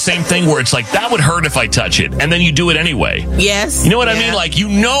linked to the same thing where it's like, that would hurt if I touch it, and then you do it anyway. Yes. You know what I mean? Like,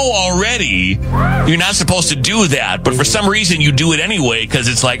 already you're not supposed to do that, but for some reason you do it anyway because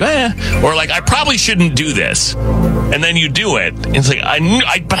it's like, or like, I probably shouldn't do this. And then you do it. It's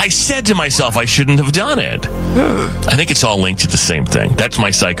like, but I said to myself I shouldn't have done it. I think it's all linked to the same thing. That's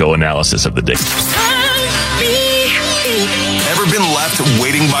my psychoanalysis of the day. Ever been left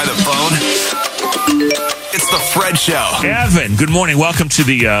waiting by the phone? It's the Fred Show. Evan, good morning. Welcome to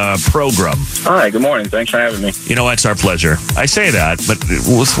the program. Hi, good morning. Thanks for having me. You know, it's our pleasure. I say that, but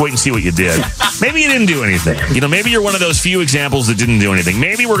let's wait and see what you did. Maybe you didn't do anything. You know, maybe you're one of those few examples that didn't do anything.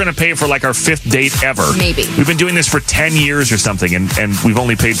 Maybe we're going to pay for like our 5th date ever. Maybe. We've been doing this for 10 years or something, and we've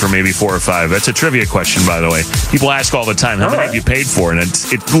only paid for maybe 4 or 5. That's a trivia question, by the way. People ask all the time, how many have you paid for? And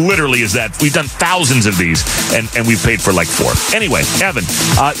it literally is that. We've done thousands of these, and we've paid for like 4. Anyway, Evan,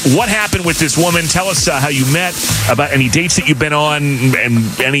 what happened with this woman? Tell us how you met, about any dates that you've been on,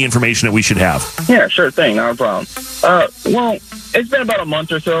 and any information that we should have. Yeah, sure thing. Not a problem. Well, it's been about a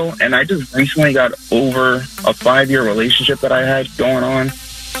month or so, and I just recently got over a 5-year relationship that I had going on,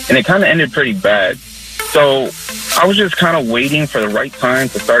 and it kind of ended pretty bad. So I was just kind of waiting for the right time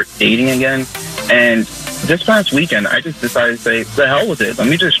to start dating again, and this past weekend, I just decided to say, the hell with it. Let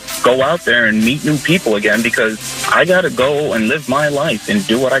me just go out there and meet new people again, because I got to go and live my life and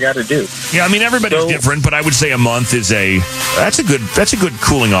do what I got to do. Yeah, I mean, everybody's different, but I would say a month is that's a good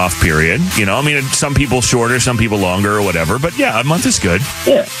cooling off period. You know, I mean, some people shorter, some people longer or whatever, but yeah, a month is good.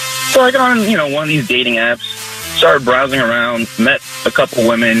 Yeah. So I got on, one of these dating apps, started browsing around, met a couple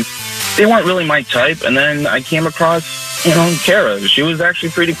women. They weren't really my type, and then I came across, Kara. She was actually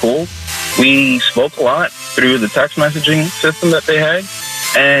pretty cool. We spoke a lot through the text messaging system that they had.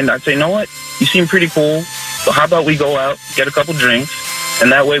 And I'd say, you know what? You seem pretty cool. So how about we go out, get a couple drinks, and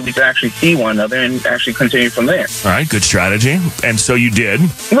that way we can actually see one another and actually continue from there. All right, good strategy. And so you did.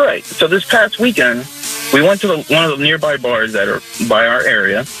 Right. So this past weekend, we went to one of the nearby bars that are by our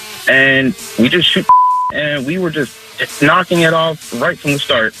area, and we just shoot, and we were just knocking it off right from the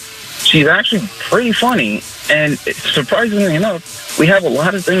start. She's actually pretty funny, and surprisingly enough, we have a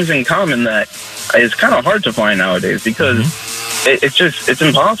lot of things in common that is kind of hard to find nowadays, because it's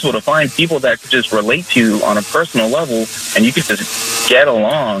impossible to find people that could just relate to you on a personal level, and you could just get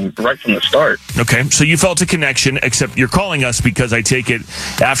along right from the start. Okay, so you felt a connection, except you're calling us because I take it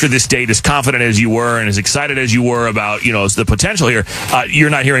after this date, as confident as you were and as excited as you were about, the potential here,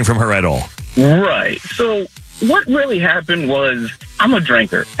 you're not hearing from her at all. Right. So what really happened was, I'm a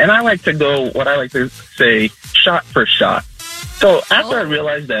drinker, and I like to go, what I like to say, shot for shot. So after I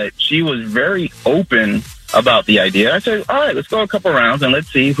realized that she was very open about the idea, I said, all right, let's go a couple rounds and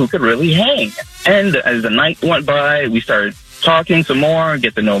let's see who could really hang. And as the night went by, we started talking some more,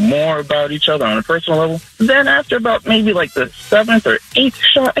 get to know more about each other on a personal level. Then after about maybe like the 7th or 8th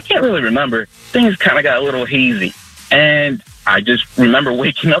shot, I can't really remember, things kind of got a little hazy. And I just remember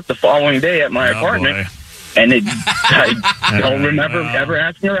waking up the following day at my apartment. Boy. And I don't remember ever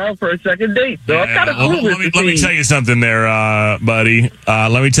asking her out for a second date. So I've got to prove it. Let me tell you something there, buddy.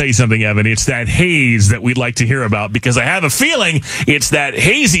 Let me tell you something, Evan. It's that haze that we'd like to hear about, because I have a feeling it's that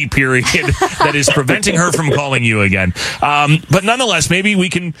hazy period that is preventing her from calling you again. But nonetheless, maybe we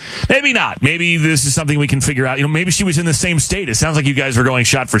can, maybe not. Maybe this is something we can figure out. Maybe she was in the same state. It sounds like you guys were going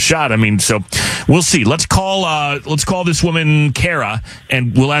shot for shot. I mean, so we'll see. Let's call this woman, Kara,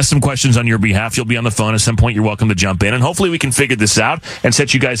 and we'll ask some questions on your behalf. You'll be on the phone at some point. You're welcome to jump in, and hopefully we can figure this out and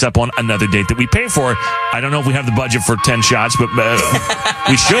set you guys up on another date that we pay for. I don't know if we have the budget for 10 shots, but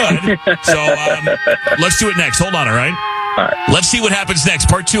we should. So let's do it next. Hold on, all right? All right. Let's see what happens next.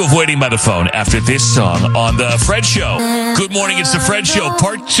 Part 2 of Waiting by the Phone after this song on The Fred Show. Good morning. It's The Fred Show.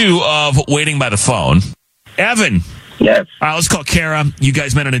 Part 2 of Waiting by the Phone. Evan. Yes. All right, let's call Kara. You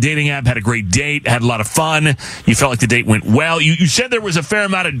guys met on a dating app, had a great date, had a lot of fun. You felt like the date went well. You said there was a fair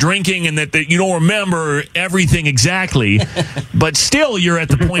amount of drinking and that you don't remember everything exactly, but still you're at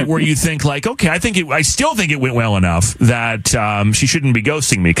the point where you think like, okay, I still think it went well enough that she shouldn't be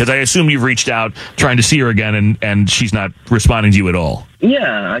ghosting me, because I assume you've reached out trying to see her again and she's not responding to you at all.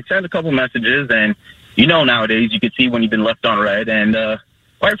 Yeah, I sent a couple messages, and nowadays you can see when you've been left on red, and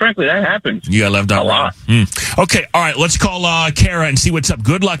quite frankly, that happens. You got left out a lot. Okay, all right, let's call Kara and see what's up.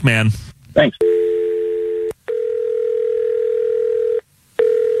 Good luck, man. Thanks.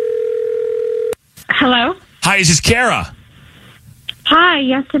 Hello? Hi, is this Kara? Hi,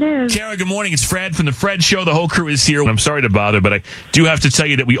 yes it is. Kara, good morning. It's Fred from The Fred Show. The whole crew is here. I'm sorry to bother, but I do have to tell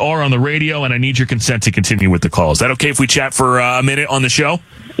you that we are on the radio, and I need your consent to continue with the call. Is that okay if we chat for a minute on the show?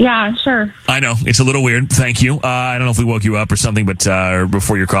 Yeah, sure. I know. It's a little weird. Thank you. I don't know if we woke you up or something, but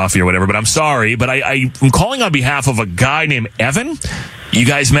before your coffee or whatever, but I'm sorry. But I'm calling on behalf of a guy named Evan. You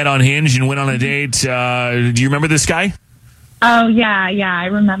guys met on Hinge and went on a date. Do you remember this guy? Oh, yeah, I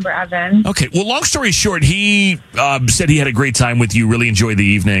remember Evan. Okay, well, long story short, he said he had a great time with you, really enjoyed the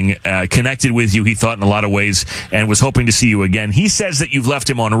evening, connected with you, he thought, in a lot of ways, and was hoping to see you again. He says that you've left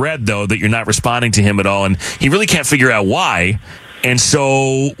him on red, though, that you're not responding to him at all, and he really can't figure out why. And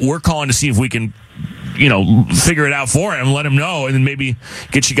so we're calling to see if we can, figure it out for him, let him know, and then maybe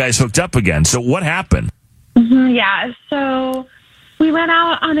get you guys hooked up again. So what happened? Yeah, so we went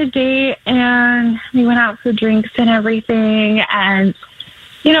out on a date and we went out for drinks and everything. And,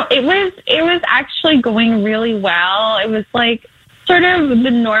 it was actually going really well. It was like sort of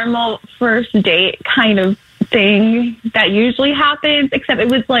the normal first date kind of thing that usually happens, except it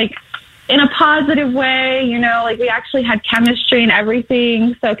was like in a positive way, like we actually had chemistry and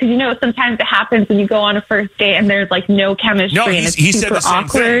everything. So, because sometimes it happens when you go on a first date and there's like no chemistry and it's he super said the same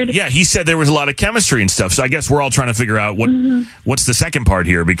awkward. thing. Yeah, he said there was a lot of chemistry and stuff. So I guess we're all trying to figure out what's the second part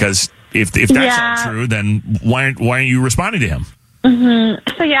here, because if that's not true, then why aren't you responding to him?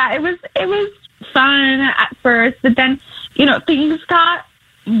 So yeah, it was fun at first, but then things got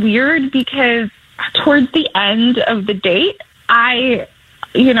weird because towards the end of the date, I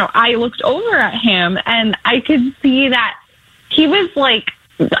looked over at him and I could see that he was like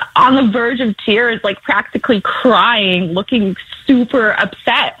on the verge of tears, like practically crying, looking super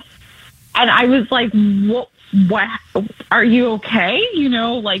upset. And I was like, what, are you okay?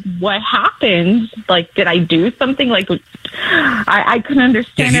 Like, what happened? Like, did I do something? Like, I couldn't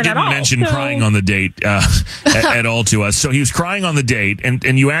understand it at all. He didn't mention crying on the date at all to us. So he was crying on the date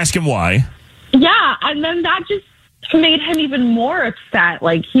and you asked him why. Yeah. And then that just made him even more upset.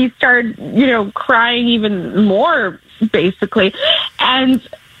 Like he started, crying even more, basically. And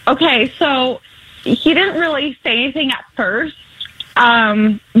okay, so he didn't really say anything at first.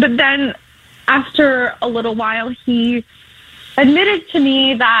 But then after a little while, he admitted to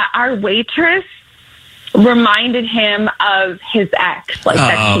me that our waitress reminded him of his ex. Like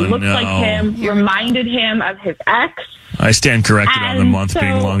that she looked like him, reminded him of his ex. I stand corrected on the month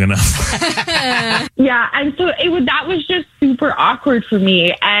being long enough. Yeah, and so that was just super awkward for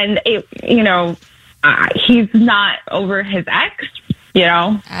me. And he's not over his ex.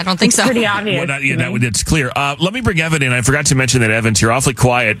 I don't think so. Pretty obvious. Well, that's clear. Let me bring Evan in. I forgot to mention that, Evans, you're awfully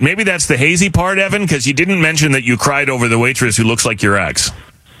quiet. Maybe that's the hazy part, Evan, because you didn't mention that you cried over the waitress who looks like your ex.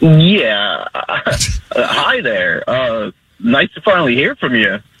 Yeah. Hi there. Nice to finally hear from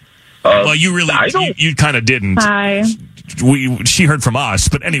you. Well, you really, you kind of didn't. Hi. She heard from us,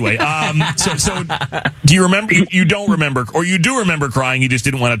 but anyway. So do you remember? You don't remember, or you do remember crying? You just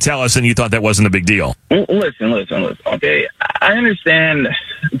didn't want to tell us, and you thought that wasn't a big deal. Listen. Okay, I understand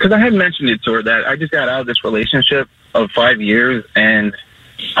because I had mentioned it to her that I just got out of this relationship of 5 years, and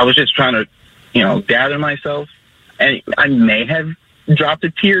I was just trying to, gather myself, and I may have dropped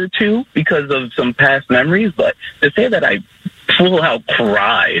a tear or two because of some past memories, but to say that I full out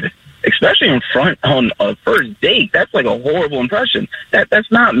cried, especially in front on a first date, that's like a horrible impression.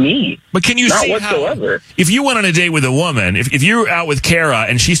 That's not me. But can you not see whatsoever? How, if you went on a date with a woman, if you're out with Kara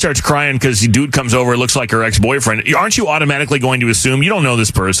and she starts crying because the dude comes over, looks like her ex-boyfriend, aren't you automatically going to assume, you don't know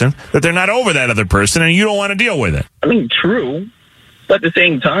this person, that they're not over that other person and you don't want to deal with it? I mean, true. But at the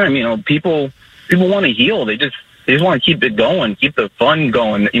same time, people want to heal. They just want to keep it going, keep the fun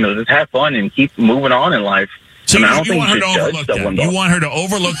going, just have fun and keep moving on in life. So you want her to overlook that. You want her to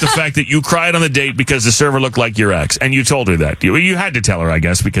overlook the fact that you cried on the date because the server looked like your ex, and you told her that. You had to tell her, I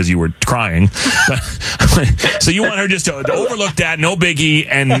guess, because you were crying. So you want her just to overlook that, no biggie,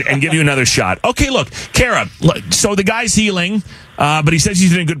 and give you another shot. Okay, look, Kara, so the guy's healing, but he says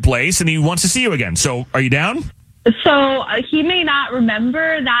he's in a good place, and he wants to see you again. So are you down? So he may not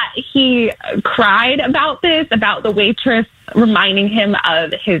remember that he cried about the waitress reminding him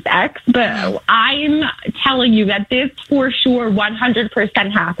of his ex, but I'm telling you that this for sure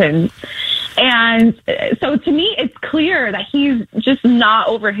 100% happened. And so to me, it's clear that he's just not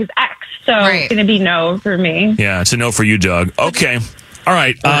over his ex. So It's going to be no for me. Yeah, it's a no for you, Doug. Okay. All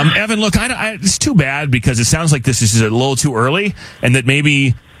right. Evan, look, it's too bad because it sounds like this is a little too early and that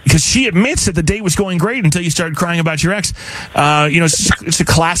maybe... Because she admits that the date was going great until you started crying about your ex. It's a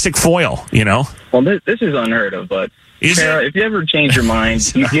classic foil, Well, this is unheard of, but Sarah, if you ever change your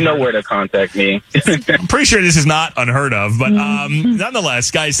mind, you know where to contact me. I'm pretty sure this is not unheard of, but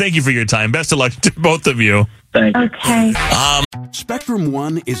nonetheless, guys, thank you for your time. Best of luck to both of you. Thank you. Okay. Spectrum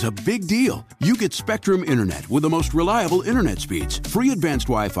One is a big deal. You get Spectrum Internet with the most reliable internet speeds, free advanced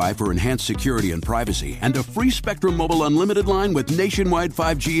Wi-Fi for enhanced security and privacy, and a free Spectrum Mobile Unlimited line with nationwide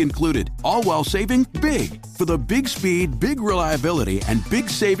 5G included, all while saving big. For the big speed, big reliability, and big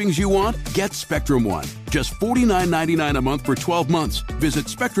savings you want, get Spectrum One. Just $49.99 a month for 12 months. Visit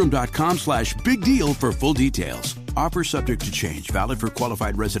spectrum.com/big deal for full details. Offer subject to change. Valid for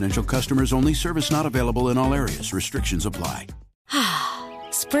qualified residential customers only. Service not available in all areas. Restrictions apply.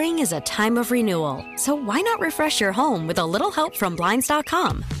 Spring is a time of renewal, so why not refresh your home with a little help from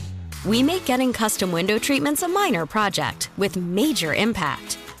Blinds.com? We make getting custom window treatments a minor project with major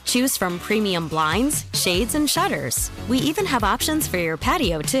impact. Choose from premium blinds, shades, and shutters. We even have options for your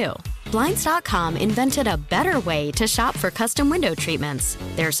patio, too. Blinds.com invented a better way to shop for custom window treatments.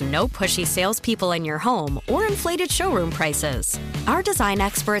 There's no pushy salespeople in your home or inflated showroom prices. Our design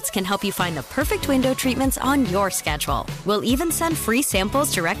experts can help you find the perfect window treatments on your schedule. We'll even send free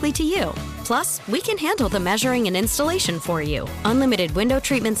samples directly to you. Plus, we can handle the measuring and installation for you. Unlimited window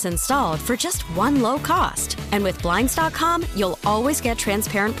treatments installed for just one low cost. And with Blinds.com, you'll always get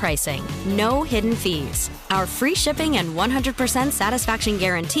transparent pricing. No hidden fees. Our free shipping and 100% satisfaction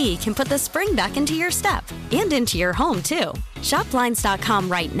guarantee can put the spring back into your step and into your home, too. Shop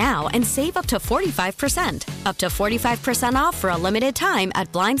Blinds.com right now and save up to 45%. Up to 45% off for a limited time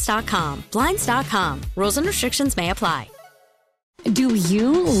at Blinds.com. Blinds.com. Rules and restrictions may apply. Do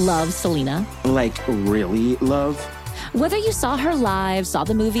you love Selena? Like, really love? Whether you saw her live, saw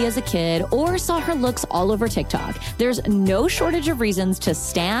the movie as a kid, or saw her looks all over TikTok, there's no shortage of reasons to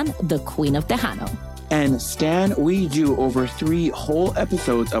stan the Queen of Tejano. And Stan, we do over 3 whole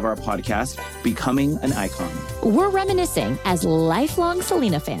episodes of our podcast, Becoming an Icon. We're reminiscing as lifelong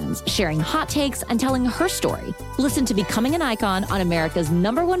Selena fans, sharing hot takes and telling her story. Listen to Becoming an Icon on America's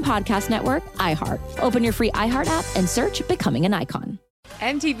 #1 podcast network, iHeart. Open your free iHeart app and search Becoming an Icon.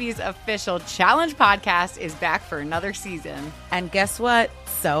 MTV's official Challenge podcast is back for another season. And guess what?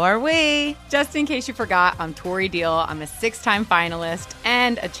 So are we. Just in case you forgot, I'm Tori Deal. I'm a 6-time finalist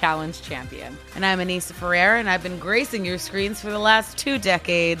and a challenge champion. And I'm Anissa Ferreira, and I've been gracing your screens for the last 2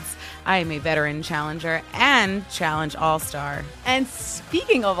 decades. I am a veteran challenger and challenge all-star. And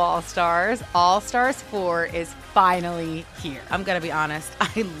speaking of all-stars, All-Stars 4 is finally here. I'm going to be honest.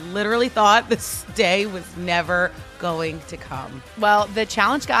 I literally thought this day was never going to come. Well, the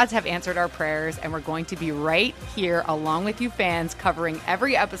challenge gods have answered our prayers, and we're going to be right here along with you fans covering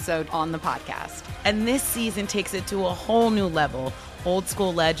every episode on the podcast. And this season takes it to a whole new level. Old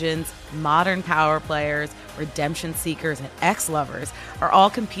school legends, modern power players, redemption seekers, and ex-lovers are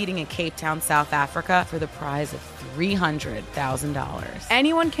all competing in Cape Town, South Africa for the prize of $300,000.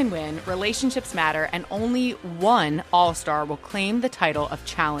 Anyone can win, relationships matter, and only one All-Star will claim the title of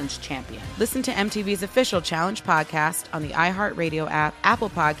Challenge Champion. Listen to MTV's official Challenge podcast on the iHeartRadio app, Apple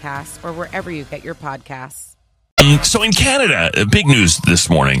Podcasts, or wherever you get your podcasts. So in Canada, big news this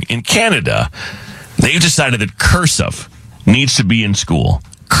morning. In Canada, they've decided that cursive needs to be in school.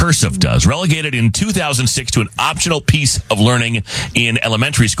 Cursive does. Relegated in 2006 to an optional piece of learning in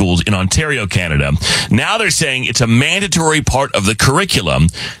elementary schools in Ontario, Canada. Now they're saying it's a mandatory part of the curriculum.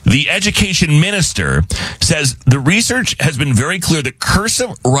 The education minister says the research has been very clear that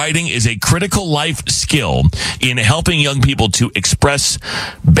cursive writing is a critical life skill in helping young people to express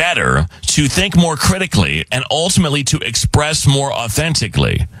better, to think more critically, and ultimately to express more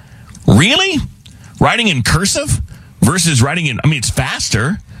authentically. Really? Writing in cursive? Versus writing in, it's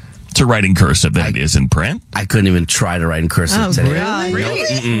faster to write in cursive than it is in print. I couldn't even try to write in cursive today.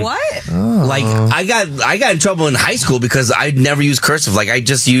 Really? No. What? Like, I got in trouble in high school because I never used cursive. Like, I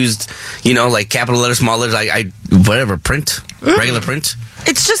just used, like capital letters, small letters, whatever, print, regular print.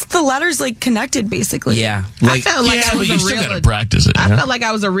 It's just the letters connected, basically. Yeah. I felt like I was but you still got to practice it. I felt like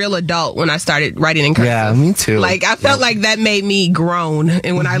I was a real adult when I started writing in cursive. Yeah, me too. Like, I felt like that made me grown,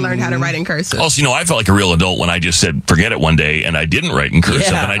 and when I learned how to write in cursive. Also, I felt like a real adult when I just said, forget it one day, and I didn't write in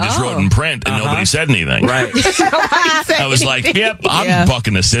cursive, and I just wrote in print, and nobody said anything. Right. I was like, yep, I'm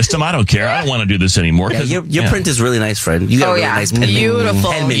bucking the system. I don't care. I don't want to do this anymore. Yeah, your print is really nice, Fred. You got a really nice pen.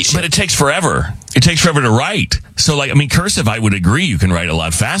 Beautiful. But it takes forever. It takes forever to write. So, cursive, I would agree you can write a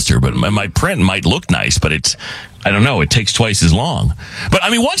lot faster, but my print might look nice, but I don't know, it takes twice as long. But,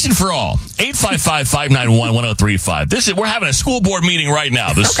 once and for all, 855-591-1035. We're having a school board meeting right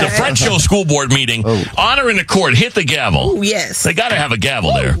now. The Fred Show school board meeting. Honor in the court. Hit the gavel. Oh, yes. They got to have a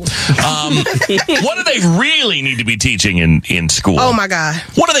gavel there. What do they really need to be teaching in school? Oh, my God.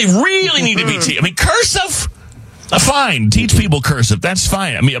 What do they really need to be teaching? Cursive? Fine. Teach people cursive. That's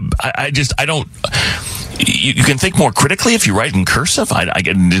fine. I don't... You can think more critically if you write in cursive? I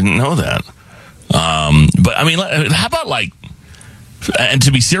didn't know that. But, how about, And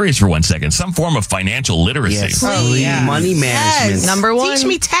to be serious for 1 second, some form of financial literacy. Yes. Money management. Number one. Teach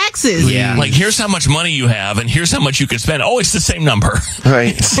me taxes. Yeah. Like, here's how much money you have, and here's how much you can spend. Oh, it's the same number.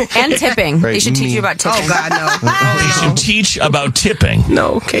 Right. And tipping. They should teach you about tipping. Oh, God, no. They should teach about tipping.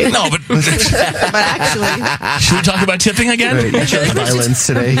 No, okay. No, but But actually, should we talk about tipping again? Right. You chose violence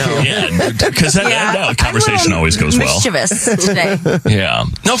today. Yeah, because that conversation always goes well. Mischievous today. Yeah.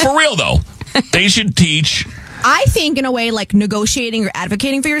 No, for real, though. They should teach. I think in a way like negotiating or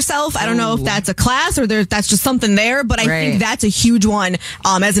advocating for yourself. I don't know if that's a class or that's just something there, but I think that's a huge one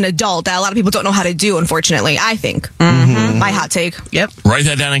as an adult that a lot of people don't know how to do, unfortunately. I think. Mm-hmm. My hot take. Yep. Write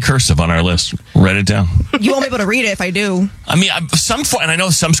that down in cursive on our list. Write it down. You won't be able to read it if I do. I mean, and I know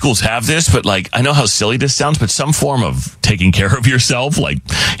some schools have this, but like, I know how silly this sounds, but some form of taking care of yourself, like,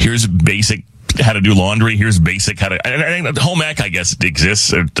 here's basic how to do laundry. Here's basic how to. Home ec, I guess,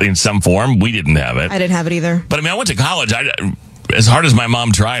 exists in some form. We didn't have it. I didn't have it either. But I mean, I went to college. As hard as my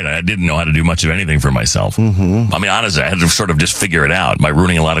mom tried, I didn't know how to do much of anything for myself. Mm-hmm. I mean, honestly, I had to sort of just figure it out by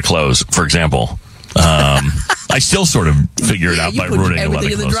ruining a lot of clothes, for example. I still sort of figure it out by ruining a lot of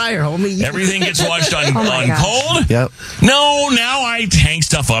clothes. Everything in the dryer, homie. Everything gets washed on cold? Yep. No, now I hang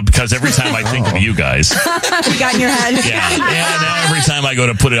stuff up because every time I think of you guys. You got in your head. Yeah, now every time I go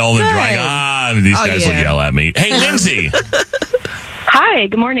to put it all in the dryer, these guys will yell at me. Hey, Lindsay. Hi,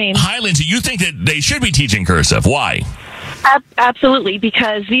 good morning. Hi, Lindsay. You think that they should be teaching cursive. Why? Absolutely,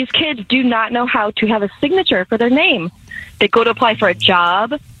 because these kids do not know how to have a signature for their name. They go to apply for a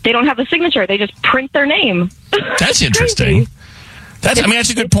job. They don't have a signature. They just print their name. That's interesting. That's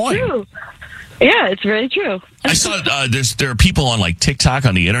a good point. True. Yeah, it's very true. I saw there are people on like TikTok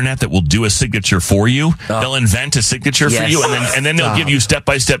on the internet that will do a signature for you. They'll invent a signature for you, and then they'll give you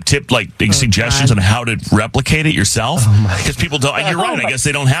step-by-step suggestions on how to replicate it yourself. Because people don't. You're right. I guess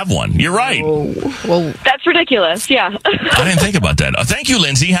they don't have one. You're right. Well, that's ridiculous. Yeah. I didn't think about that. Thank you,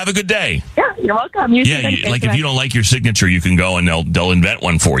 Lindsay. Have a good day. Yeah, you're welcome. If you don't like your signature, you can go and they'll invent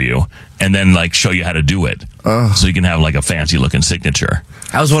one for you, and then like show you how to do it, so you can have like a fancy looking signature.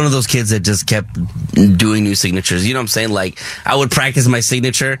 I was one of those kids that just kept doing new signatures. You know what I'm saying? Like, I would practice my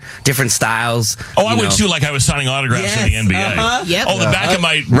signature, different styles. Oh, I would too. Like, I was signing autographs in the NBA. Yep. Oh, the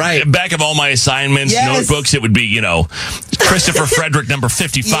back of all my assignments, notebooks, it would be, Christopher Frederick, number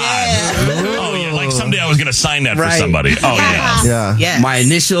 55. Oh, yeah. Like, someday I was going to sign that for somebody. Oh, yeah. Yes. My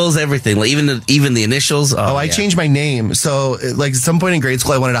initials, everything. Like, even the initials. I changed my name. So, like, at some point in grade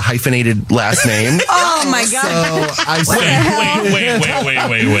school, I wanted a hyphenated last name. Oh, my God. So, I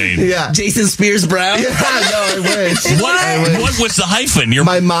Wait. Yeah. Jason Spears Brown? Yeah, no, I wish. What was the hyphen?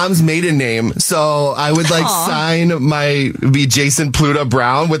 My mom's maiden name. So I would sign be Jason Pluta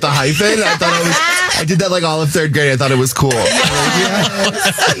Brown with a hyphen. I did that like all of third grade. I thought it was cool. Yeah.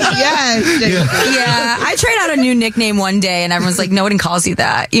 I tried out a new nickname one day and everyone's like, no one calls you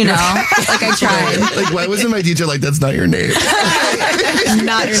that, Like I tried. Like, why wasn't my teacher like, that's not your name?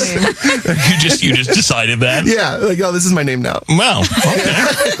 Not your name. You just decided that? Yeah. Like, oh, this is my name now. Well, okay.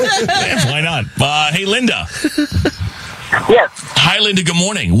 Yeah, why not? Hey, Linda. Yes. Hi, Linda. Good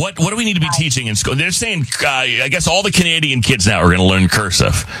morning. What do we need to be teaching in school? They're saying, I guess all the Canadian kids now are going to learn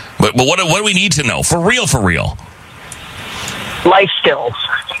cursive. But what do we need to know? For real? Life skills.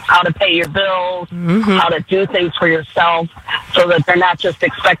 How to pay your bills, how to do things for yourself so that they're not just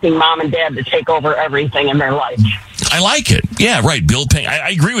expecting mom and dad to take over everything in their life. I like it. Yeah, right. Bill paying. I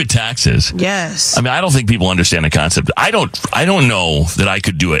agree with taxes. Yes. I mean, I don't think people understand the concept. I don't know that I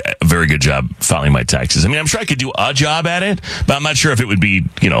could do a very good job filing my taxes. I mean, I'm sure I could do a job at it, but I'm not sure if it would be,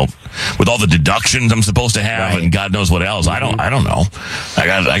 with all the deductions I'm supposed to have and God knows what else. I don't know. I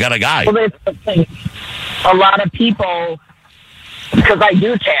got a guy. Well, that's the thing. A lot of people, because I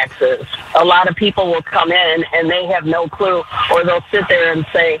do taxes, a lot of people will come in and they have no clue, or they'll sit there and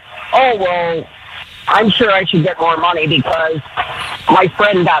say, oh, well, I'm sure I should get more money because my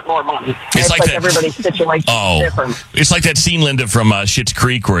friend got more money. It's like everybody's situation is different. It's like that scene, Linda, from Schitt's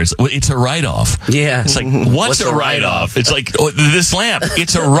Creek where it's a write-off. Yeah. It's like, what's a write-off? It's like, this lamp,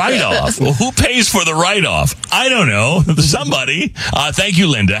 it's a write-off. Well, who pays for the write-off? I don't know. Somebody. Thank you,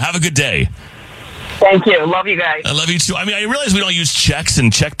 Linda. Have a good day. Thank you. Love you guys. I love you too. I mean, I realize we don't use checks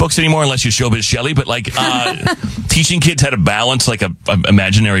and checkbooks anymore unless you Showbiz Shelley, but like teaching kids how to balance like a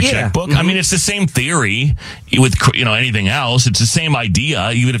imaginary checkbook. I mean, it's the same theory with anything else. It's the same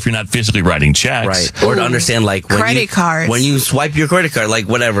idea, even if you're not physically writing checks. Right. Or to understand like credit cards. When you swipe your credit card, like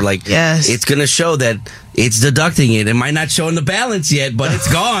whatever, like it's going to show that it's deducting it. It might not show in the balance yet, but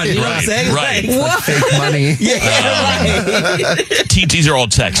it's gone. You know what I'm saying? Right. Like, fake money. These are all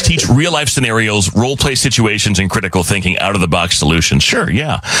texts. Teach real life scenarios, role play situations, and critical thinking, out of the box solutions. Sure,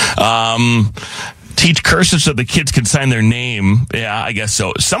 yeah. Teach cursive so the kids can sign their name. Yeah, I guess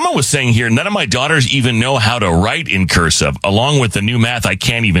so. Someone was saying here, none of my daughters even know how to write in cursive. Along with the new math, I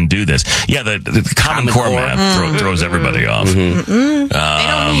can't even do this. Yeah, the Common Core math throws everybody off. They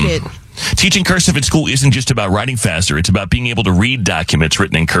don't need it. Teaching cursive in school isn't just about writing faster. It's about being able to read documents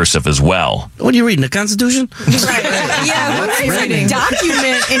written in cursive as well. What are you reading? The Constitution? Yeah, what are you reading?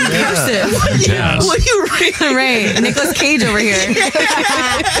 Document in cursive. Yes. What are you reading? Right. Nicolas Cage over here.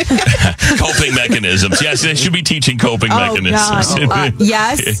 Coping mechanisms. Yes, they should be teaching coping mechanisms.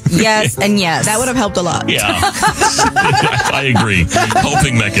 Yes, and yes. That would have helped a lot. Yeah. I agree.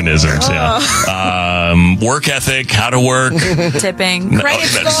 Coping mechanisms, yeah. Work ethic, how to work. Tipping. Credit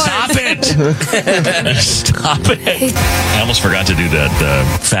scores. Stop it. Stop it. I almost forgot to do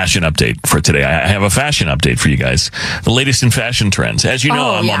that fashion update for today. I have a fashion update for you guys. The latest in fashion trends. As you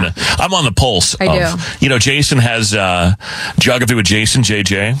know, I'm on the pulse. Jason has Geography with Jason,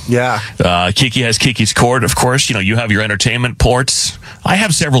 JJ. Yeah. Keke has Keke's Court, of course. You have your entertainment ports. I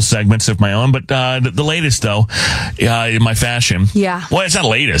have several segments of my own, but the latest, though, in my fashion. Yeah. Well, it's not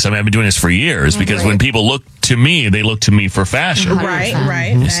latest. I mean, I've been doing this for years because when people look to me, they look to me for fashion.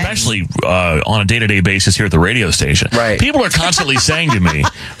 Right. Especially on a day-to-day basis here at the radio station. Right. People are constantly saying to me,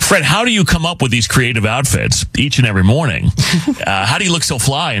 Fred, how do you come up with these creative outfits each and every morning? How do you look so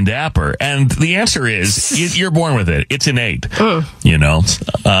fly and dapper? And the answer is, you're born with it. It's innate. You know?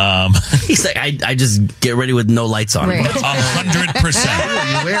 He's like, I just get ready with no lights on. 100%.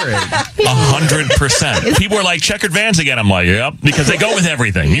 You wear it. 100%. People are like, checkered Vans again. I'm like, yep, because they go with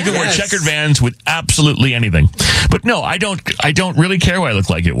everything. You can wear checkered Vans with absolutely anything. But no, I don't really care what I look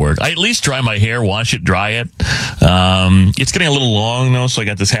like at work. I at least dry my hair, wash it, dry it. It's getting a little long though, so I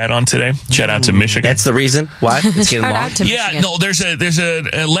got this hat on today. Shout out to Michigan. That's the reason why it's getting long. Yeah, no, there's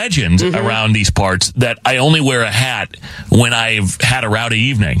a legend around these parts that I only wear a hat when I've had a rowdy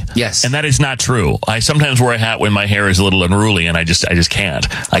evening. Yes, and that is not true. I sometimes wear a hat when my hair is a little unruly, and I just can't.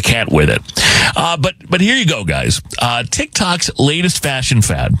 I can't with it. But here you go, guys. TikTok's latest fashion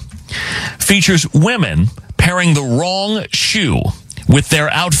fad features women pairing the wrong shoe with their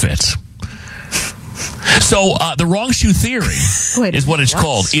outfits. So the wrong shoe theory is what it's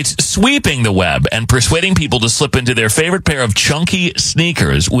called. It's sweeping the web and persuading people to slip into their favorite pair of chunky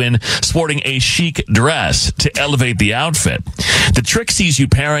sneakers when sporting a chic dress to elevate the outfit. The trick sees you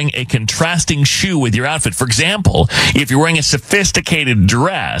pairing a contrasting shoe with your outfit. For example, if you're wearing a sophisticated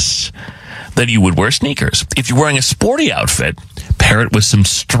dress, then you would wear sneakers. If you're wearing a sporty outfit, pair it with some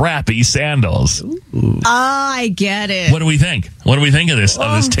strappy sandals. I get it. What do we think? What do we think of this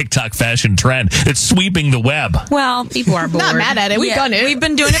TikTok fashion trend? It's sweeping the web. Well, people are bored. Not mad at it. We've done it. We've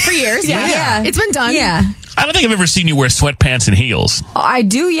been doing it for years. Yeah. It's been done. Yeah. I don't think I've ever seen you wear sweatpants and heels. I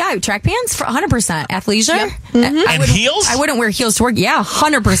do, yeah. Track pants for 100%. Athleisure. Yep. And heels? I wouldn't wear heels to work. Yeah,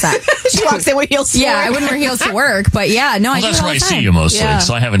 100%. She walks in with heels to work. Yeah, I wouldn't wear heels to work, but yeah, no, I do that's all where the I time. see you mostly,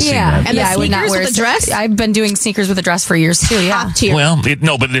 so I haven't seen that. And I would not wear with a dress? I've been doing sneakers with a dress for years too, yeah. Well,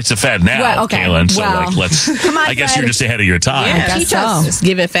 but it's a fad now, Well, okay. Kaylin, so Well. let's, Come on, I guess Fred. you're just ahead of your time. Yeah, guess so. Just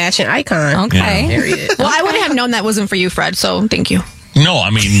give it fashion icon. Okay. Period. Well, I wouldn't have known that wasn't for you, Fred, so thank you. No, I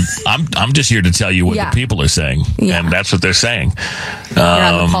mean, I'm just here to tell you what the people are saying, and that's what they're saying. You're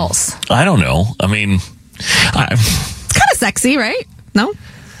on the pulse. I don't know. I mean, It's kind of sexy, right? No?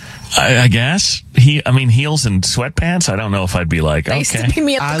 I guess heels and sweatpants. I don't know if I'd be like, Nice okay. to be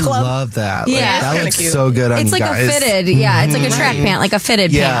me at the club. I love that. Yeah. Like, that looks so good on It's you like guys. a fitted, it's like a track pant, like a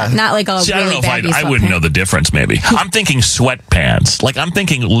fitted pant, not like a See, I don't really know baggy if I wouldn't sweatpant. know the difference. Maybe I'm thinking sweatpants. Like I'm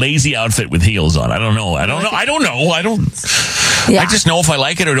thinking lazy outfit with heels on. I don't know. I just know if I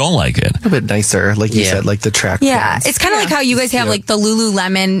like it or don't like it. A bit nicer, like you said, like the track pants. It's kind of like how you guys have like the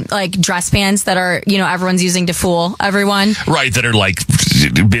Lululemon like dress pants that are everyone's using to fool everyone. Right, that are like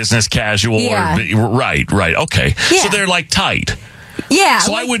business casual. Yeah. Right. Okay. Yeah. So they're like tight. Yeah.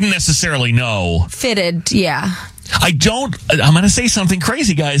 So I wouldn't necessarily know. Fitted, yeah. I'm going to say something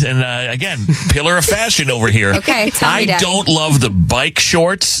crazy, guys. And again, pillar of fashion over here. Okay, tell me, I Daddy. don't love the bike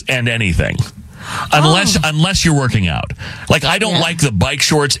shorts and anything. Unless you're working out. Like, I don't like the bike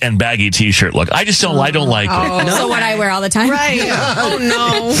shorts and baggy t-shirt look. I just don't, I don't like it. So what I wear all the time. Right. Oh,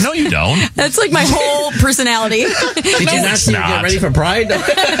 no. No, you don't. That's like my whole personality. Did you not see you get ready for Pride?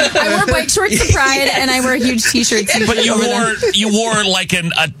 I wear bike shorts to Pride and I wear huge t-shirts. But you wore like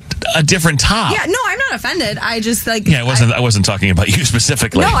a different top. Yeah, no, I'm not offended. I just like. Yeah, I wasn't talking about you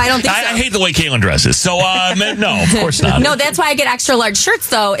specifically. No, I don't think so. I hate the way Caitlin dresses. So, no, of course not. No, that's why I get extra large shirts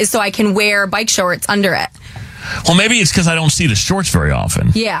though, is so I can wear bike shorts under it. Well, maybe it's because I don't see the shorts very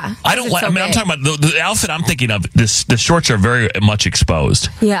often. Yeah. I don't like. I'm talking about the outfit I'm thinking of. The shorts are very much exposed.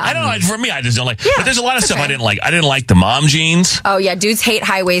 Yeah. I don't know. For me, I just don't like. But there's a lot of stuff I didn't like. I didn't like the mom jeans. Oh yeah, dudes hate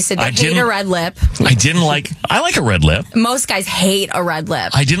high waisted. They hate a red lip. I didn't like. I like a red lip. Most guys hate a red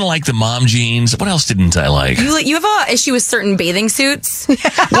lip. I didn't like the mom jeans. What else didn't I like? You have an issue with certain bathing suits.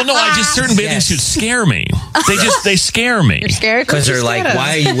 Well, no, certain bathing suits scare me. They scare me. You're scared because they're like,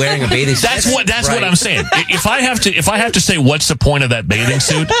 why are you wearing a bathing suit? That's what I'm saying. If I have to say what's the point of that bathing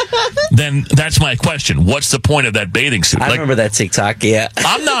suit, then that's my question. What's the point of that bathing suit? I remember that TikTok. Yeah,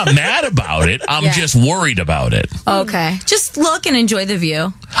 I'm not mad about it. I'm just worried about it. Okay, just look and enjoy the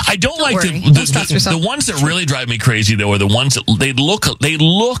view. I don't like the ones that really drive me crazy though are the ones that they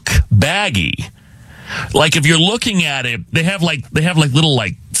look baggy. Like if you're looking at it, they have like little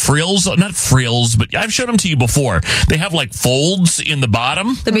like frills, not frills, but I've showed them to you before. They have like folds in the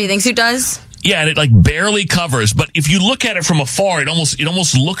bottom. The bathing suit does? Yeah, and it like barely covers, but if you look at it from afar, it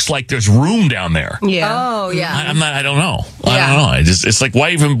almost looks like there's room down there. Yeah. Oh, yeah. I don't know. Yeah. I don't know. It's like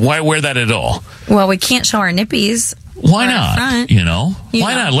why wear that at all? Well, we can't show our nippies. Why not?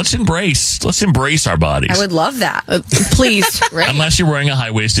 Why not? Let's embrace our bodies. I would love that. Please. Right? Unless you're wearing a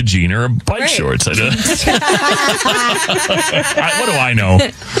high-waisted jean or a bike shorts. What do I know?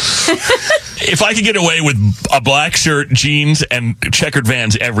 If I could get away with a black shirt, jeans, and checkered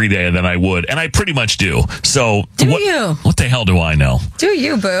Vans every day, then I would. And I pretty much do. So what the hell do I know? Do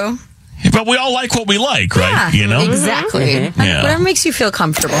you, boo? But we all like what we like, right? Yeah, exactly. Mm-hmm. Yeah. Whatever makes you feel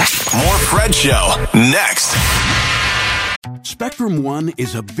comfortable. More Fred Show next. Spectrum One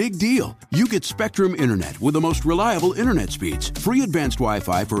is a big deal. You get Spectrum Internet with the most reliable internet speeds, free advanced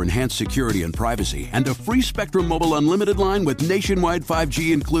Wi-Fi for enhanced security and privacy, and a free Spectrum Mobile Unlimited line with nationwide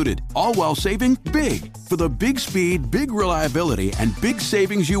 5G included, all while saving big. For the big speed, big reliability, and big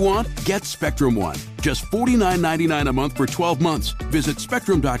savings you want, get Spectrum One. Just $49.99 a month for 12 months. Visit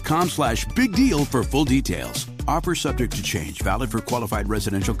spectrum.com/big deal for full details. Offer subject to change. Valid for qualified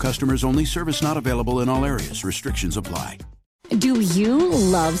residential customers only. Service not available in all areas. Restrictions apply. Do you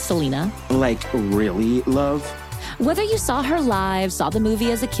love Selena? Like, really love? Whether you saw her live, saw the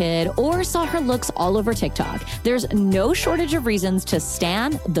movie as a kid, or saw her looks all over TikTok, there's no shortage of reasons to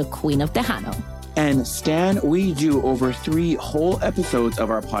stan the Queen of Tejano. And Stan, we do over 3 whole episodes of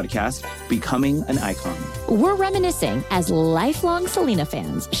our podcast, Becoming an Icon. We're reminiscing as lifelong Selena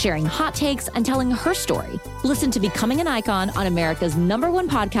fans, sharing hot takes and telling her story. Listen to Becoming an Icon on America's #1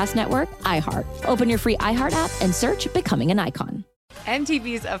 podcast network, iHeart. Open your free iHeart app and search Becoming an Icon.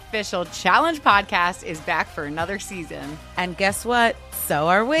 MTV's official Challenge podcast is back for another season. And guess what? So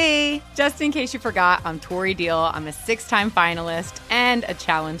are we. Just in case you forgot, I'm Tori Deal. I'm a 6-time finalist and a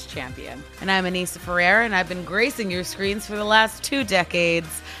challenge champion. And I'm Anissa Ferrer, and I've been gracing your screens for the last 2 decades.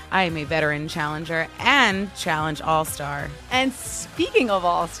 I am a veteran challenger and challenge all-star. And speaking of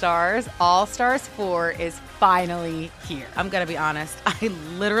all-stars, All-Stars 4 is finally here. I'm going to be honest. I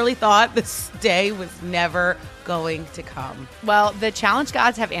literally thought this day was never going to come. Well, the challenge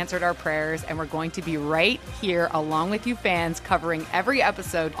gods have answered our prayers, and we're going to be right here along with you fans covering every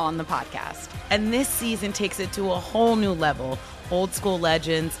episode on the podcast. And this season takes it to a whole new level. Old school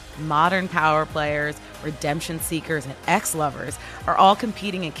legends, modern power players, redemption seekers, and ex-lovers are all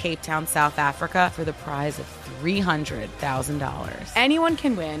competing in Cape Town, South Africa for the prize of $300,000. Anyone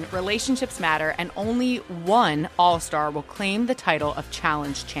can win, relationships matter, and only one All-Star will claim the title of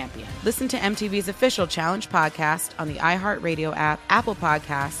Challenge Champion. Listen to MTV's official Challenge podcast on the iHeartRadio app, Apple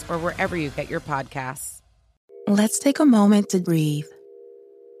Podcasts, or wherever you get your podcasts. Let's take a moment to breathe.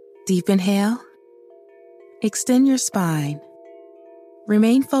 Deep inhale. Extend your spine.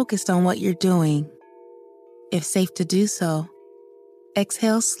 Remain focused on what you're doing. If safe to do so,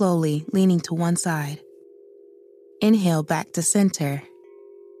 exhale slowly, leaning to one side. Inhale back to center.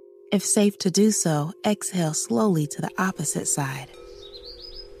 If safe to do so, exhale slowly to the opposite side.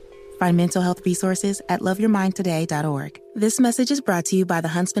 Find mental health resources at loveyourmindtoday.org. This message is brought to you by the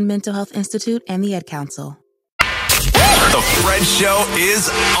Huntsman Mental Health Institute and the Ad Council. The Fred Show is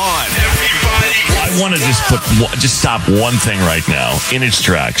on. Everybody. I want to just stop one thing right now in its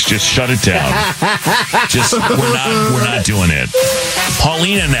tracks. Just shut it down. We're not doing it.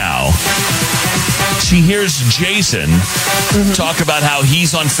 Paulina now. She hears Jason talk about how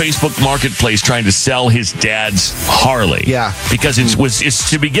he's on Facebook Marketplace trying to sell his dad's Harley. Yeah. Because it's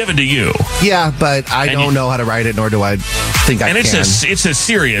to be given to you. Yeah, but I don't know how to ride it, nor do I think I can. And it's a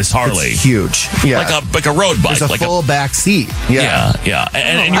serious Harley. It's huge. Yeah. Like a road bike. There's a full back seat. Yeah.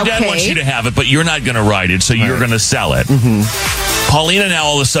 And your dad wants you to have it, but you're not going to ride it, so you're going to sell it. Paulina now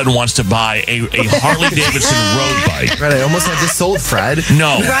all of a sudden wants to buy a Harley Davidson road bike. Right, I almost had this sold, Fred.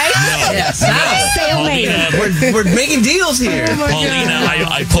 No. Right? No. Yes. Paulina, We're making deals here. Paulina,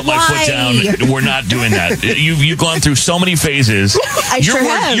 I put my foot down. We're not doing that. You've gone through so many phases.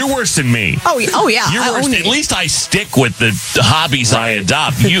 You're worse than me. Oh yeah. You're worse. At least I stick with the hobbies I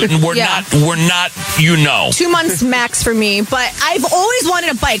adopt. We're not. 2 months max for me, but I've always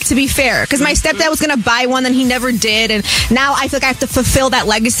wanted a bike, to be fair, because my stepdad was going to buy one, then he never did, and now I feel like I have to fulfill that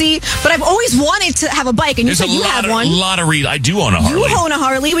legacy. But I've always wanted to have a bike, and you said you have one. A lot of reasons. I do own a Harley. You own a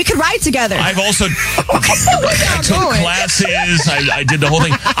Harley. We could ride together. I've also I took classes. I did the whole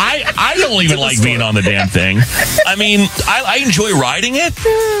thing. I don't even like being on the damn thing. I mean, I enjoy riding it,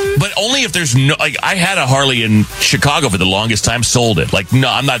 but only if there's no. Like, I had a Harley in Chicago for the longest time. Sold it. Like, no,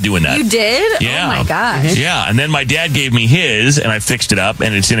 I'm not doing that. You did? Yeah. Oh my gosh. Yeah, and then my dad gave me his, and I fixed it up,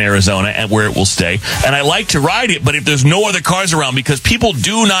 and it's in Arizona, and where it will stay. And I like to ride it, but if there's no other cars around, because people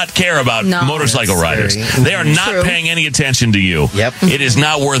do not care about motorcycle riders, they are not paying any attention to you. Yep. It is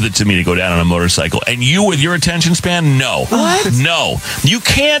not worth it to me to go down on a motorcycle. And you, with your attention span, no. What? No. You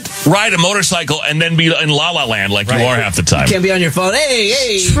can't ride a motorcycle and then be in La La Land like you are half the time. You can't be on your phone.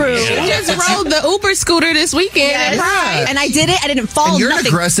 Hey. True. You just rode the Uber scooter this weekend. Yes. And I did it. I didn't fall. And you're an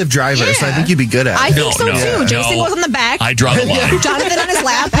aggressive driver, so I think you'd be good at it. I think so too. Jason goes on the back. I draw the line. Jonathan on his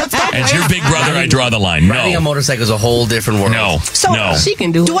lap. As your big brother, I draw the line. No. Riding a motorcycle is a whole different world. No. So she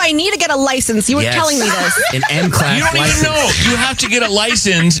can do it. Do I need to get a license? You were telling me this. An M-class You don't license. even know. You have to get a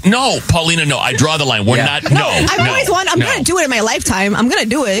license. No, Paulina, no. I draw the line. We're not. No. I've always wanted. I'm going to do it in my lifetime. I'm going to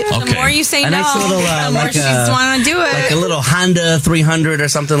do it. Okay. The more you say A nice no, little, the more like she just want to do it. Like a little Honda 300 or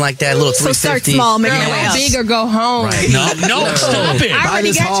something like that. A little 350. So start small, make my way up. Big or go home. Right. No, stop it. I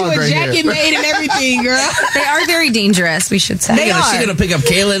already got you a jacket made and everything, girl. They are very dangerous, we should say. She's going to pick up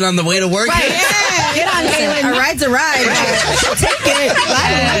Kaylin on the way to work. Right. Yeah. Get on, Kaylin. A ride's a ride. She'll take it.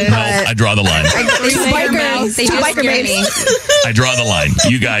 No, I draw the line. They do scare me. I draw the line.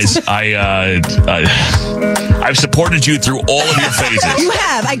 You guys, I've supported you through all of your phases. You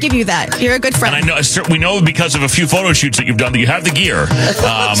have. I give you that. You're a good friend. And I know we know because of a few photo shoots that you've done that you have the gear.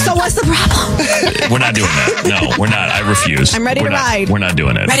 So what's the problem? We're not doing that. No, we're not. I refuse. I'm ready to ride. We're not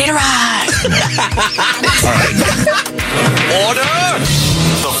doing it. Ready to ride. All right. Order!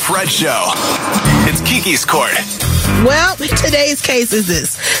 The Fred Show. It's Keke's Court. Well, today's case is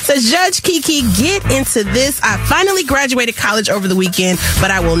this. Says Judge Keke, get into this. I finally graduated college over the weekend,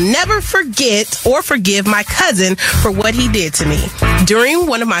 but I will never forget or forgive my cousin for what he did to me. During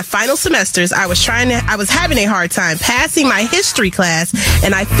one of my final semesters, I was having a hard time passing my history class,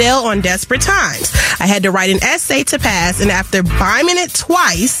 and I fell on desperate times. I had to write an essay to pass, and after bombing it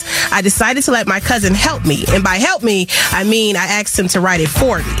twice, I decided to let my cousin help me. And by help me, I mean I asked him to write it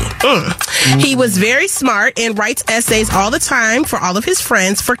for me. He was very smart and writes essays all the time for all of his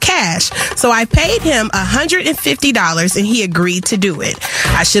friends for cash. So I paid him $150 and he agreed to do it.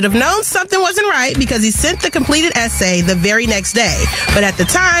 I should have known something wasn't right because he sent the completed essay the very next day. But at the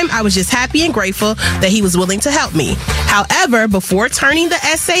time, I was just happy and grateful that he was willing to help me. However, before turning the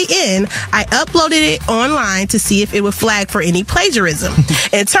essay in, I uploaded it online to see if it would flag for any plagiarism.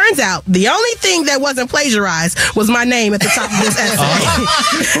 And it turns out the only thing that wasn't plagiarized was my name at the top of this essay.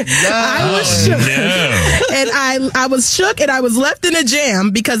 I was shook. And I was shook and I was left in a jam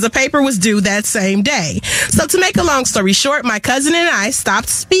because the paper was due that same day. So to make a long story short, my cousin and I stopped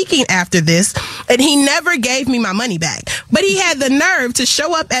speaking after this, and he never gave me my money back. But he had the nerve to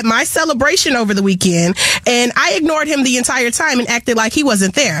show up at my celebration over the weekend, and I ignored him the entire time and acted like he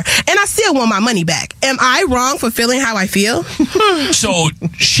wasn't there. And I still want my money back. Am I wrong for feeling how I feel? So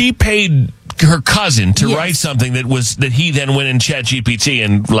she paid her cousin to write something that he then went in ChatGPT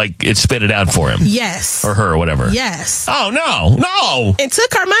and it spit it out for him. Yes. Or her or whatever. Yes. Oh no. And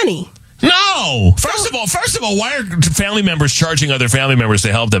took her money. No. First of all, why are family members charging other family members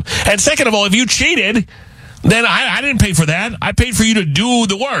to help them? And second of all, if you cheated, then I didn't pay for that. I paid for you to do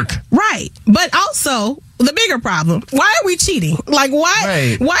the work. Right. But also, the bigger problem, why are we cheating? Like,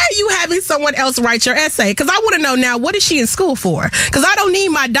 why are you having someone else write your essay? Because I want to know now, what is she in school for? Because I don't need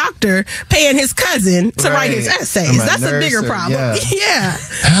my doctor paying his cousin to write his essays. That's a bigger problem. Yeah.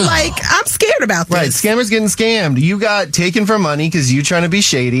 Like, I'm scared about this. Right. Scammers getting scammed. You got taken for money because you trying to be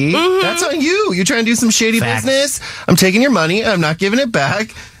shady. Mm-hmm. That's on you. You trying to do some shady business. I'm taking your money. I'm not giving it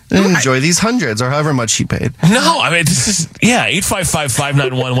back. And enjoy these hundreds or however much she paid. No, I mean, this is,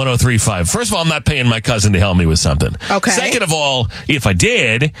 855-591-1035. First of all, I'm not paying my cousin to help me with something. Okay. Second of all, if I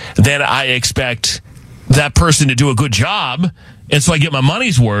did, then I expect that person to do a good job, and so I get my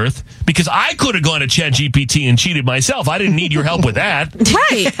money's worth, because I could have gone to ChatGPT and cheated myself. I didn't need your help with that.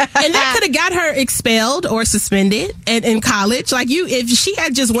 Right. And that could have got her expelled or suspended in college. Like, if she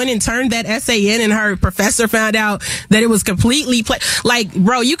had just went and turned that essay in and her professor found out that it was completely like,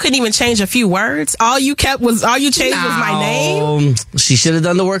 bro, you couldn't even change a few words. All you changed was my name. She should have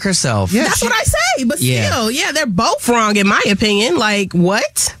done the work herself. Yeah, that's what I say. But still, they're both wrong in my opinion. Like,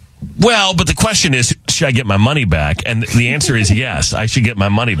 what? Well, but the question is, should I get my money back? And the answer is yes, I should get my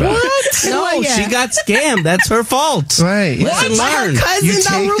money back. What? No, she got scammed. That's her fault. Right. Listen, learn. You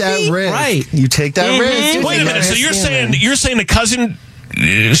take that risk. Right. You take that risk. Wait a minute. So you're saying the cousin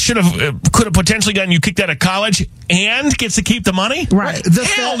could have potentially gotten you kicked out of college and gets to keep the money? Right.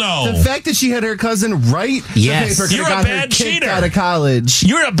 Hell no. The fact that she had her cousin write the paper You're a bad cheater. Out of college.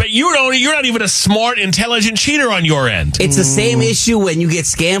 You're not even a smart, intelligent cheater on your end. It's the same issue when you get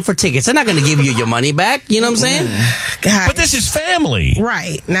scammed for tickets. They're not going to give you your money back. You know what I'm saying? God. But this is family.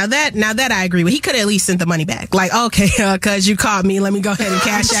 Right. Now that I agree with. He could have at least sent the money back. Like, okay, cuz you called me, let me go ahead and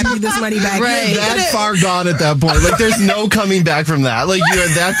cash out you this money back. Right. That far gone at that point. Like, there's no coming back from that. Like, you're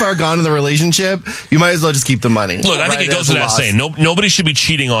that far gone in the relationship, you might as well just keep the money. Look, I think it goes without saying. Nobody should be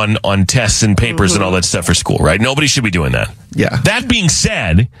cheating on tests and papers and all that stuff for school, right? Nobody should be doing that. Yeah. That being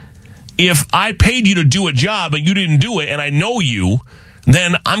said, if I paid you to do a job and you didn't do it and I know you,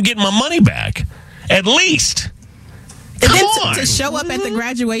 then I'm getting my money back. At least. And then to show up at the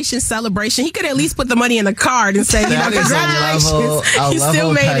graduation celebration, he could at least put the money in the card and say, congratulations. You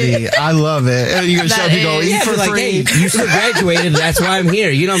still made it. I love it. And you can show up and go, eat for free. Hey, you still graduated. That's why I'm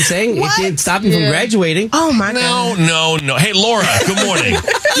here. You know what I'm saying? It didn't stop you from graduating. Oh, my God. No. Hey, Laura, good morning.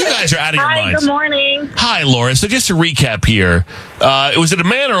 You guys are out of your minds. Hi, good morning. Hi, Laura. So just to recap here, was it a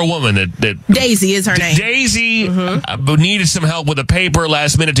man or a woman that Daisy is her name. Daisy needed some help with a paper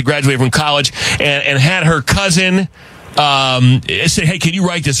last minute to graduate from college and had her cousin said, hey, can you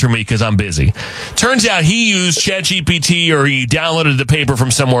write this for me because I'm busy? Turns out he used ChatGPT or he downloaded the paper from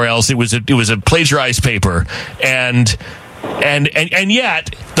somewhere else. It was a plagiarized paper, and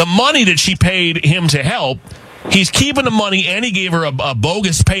yet the money that she paid him to help, he's keeping the money, and he gave her a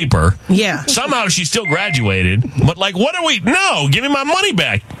bogus paper. Yeah. Somehow she still graduated, but like, what are we? No, give me my money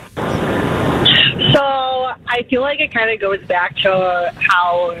back. So I feel like it kind of goes back to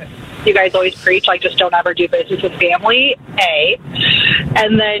how you guys always preach, like, just don't ever do business with family, A.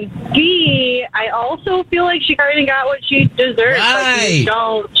 And then B, I also feel like she kind of got what she deserves. Right. Like, you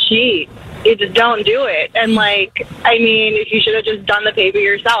don't cheat. You just don't do it. And, like, I mean, if you should have just done the paper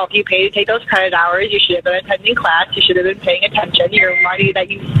yourself, you pay to take those credit hours, you should have been attending class, you should have been paying attention. Your money that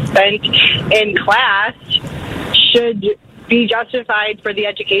you spent in class should be justified for the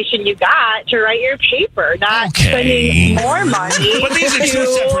education you got to write your paper, not spending more money. But these are two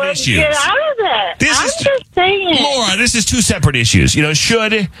separate issues. Get out of it. Just saying. Laura, this is two separate issues. You know,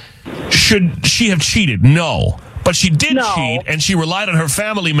 should she have cheated? No. But she did cheat, and she relied on her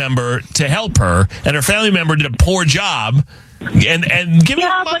family member to help her, and her family member did a poor job and give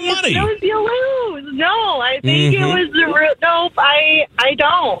her money. Yeah, but you lose. No, I think it was the real. Nope, I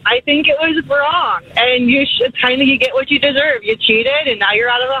don't. I think it was wrong, and you should you get what you deserve. You cheated, and now you're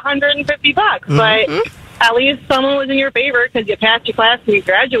out of $150. But at least someone was in your favor because you passed your class and you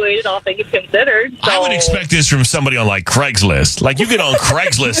graduated, all things considered. So. I would expect this from somebody on, like, Craigslist. Like, you get on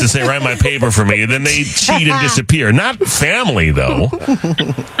Craigslist and say, write my paper for me, and then they cheat and disappear. Not family, though.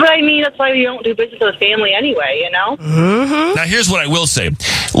 But, I mean, that's why you don't do business with family anyway, you know? Now, here's what I will say,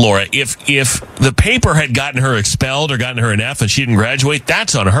 Laura. If the paper had gotten her expelled or gotten her an F and she didn't graduate,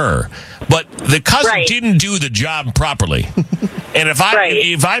 that's on her. But the cousin didn't do the job properly. And if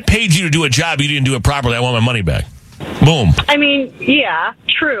I paid you to do a job, you didn't do it properly, I want my money back. Boom. I mean, yeah,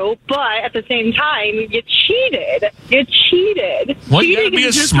 true. But at the same time, you cheated. Well, you gotta be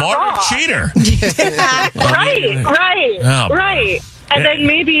a smarter cheater. Right. And then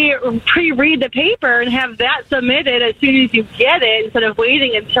maybe pre-read the paper and have that submitted as soon as you get it instead of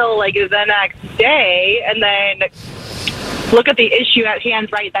waiting until, like, the next day and then look at the issue at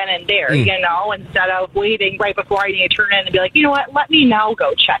hand right then and there, you know, instead of waiting right before I need to turn in and be like, you know what, let me now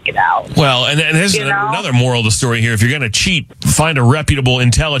go check it out. Well, and here's another moral of the story here. If you're going to cheat, find a reputable,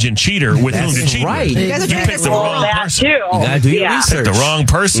 intelligent cheater with whom to cheat. Right. You picked the wrong person. You got to do your research. Picked the wrong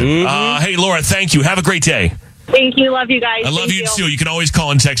person. Hey, Laura, thank you. Have a great day. Thank you. Love you guys. I love you too. You can always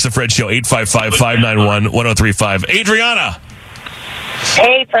call and text the Fred Show, 855-591-1035. Adriana.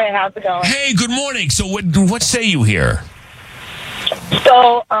 Hey, Fred. How's it going? Hey, good morning. So what say you here?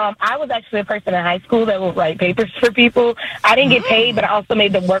 So I was actually a person in high school that would write papers for people. I didn't get paid, but I also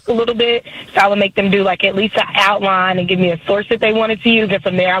made them work a little bit. So I would make them do like at least an outline and give me a source that they wanted to use. And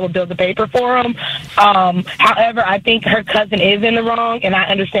from there, I would build the paper for them. However, I think her cousin is in the wrong, and I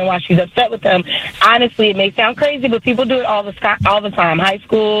understand why she's upset with them. Honestly, it may sound crazy, but people do it all the time. High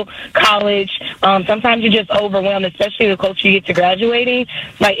school, college. Sometimes you're just overwhelmed, especially the closer you get to graduating.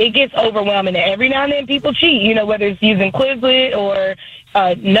 Like, it gets overwhelming. And every now and then people cheat, you know, whether it's using Quizlet or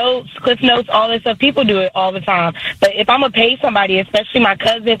notes, Cliff Notes, all this stuff. People do it all the time. But if I'm going to pay somebody, especially my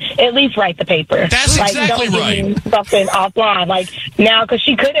cousin, at least write the paper. That's like, exactly don't right. give me something offline. Like, now, because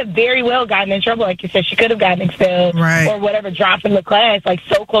she could have very well gotten in trouble. Like you said, she could have gotten expelled or whatever, dropped from the class, like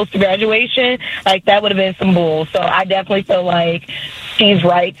so close to graduation. Like, that would have been some bull. So I definitely feel like she's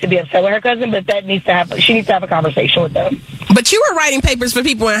right to be upset with her cousin, but she needs to have a conversation with them. But you were writing papers for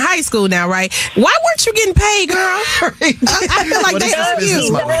people in high school now, right? Why weren't you getting paid, girl? I feel like they owe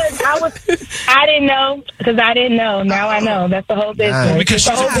you. I didn't know, because I didn't know. Now I know. That's the whole business. Well, because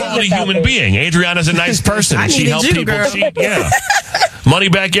she's a quality human being. Adriana's a nice person. I She helped people girl. cheat. Yeah. Money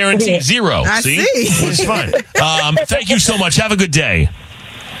back guarantee, 0. I see. It's fine. Thank you so much. Have a good day.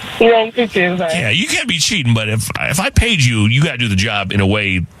 Yeah, you can't be cheating, but if I paid you, you got to do the job in a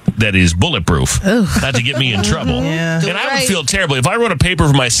way that is bulletproof, not to get me in trouble. Yeah. And I would feel terrible. If I wrote a paper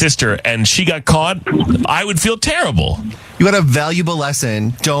for my sister and she got caught, I would feel terrible. You got a valuable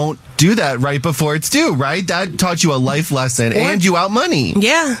lesson. Don't do that right before it's due, right? That taught you a life lesson and you out money.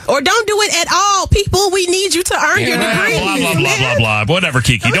 Yeah. Or don't do it at all. People, we need you to earn your degree. Blah, blah, blah, blah, blah. Whatever,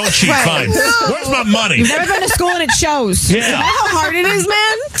 Keke. Don't cheat. Right. Fine. No. Where's my money? You've never been to school and it shows. Yeah. You know how hard it is,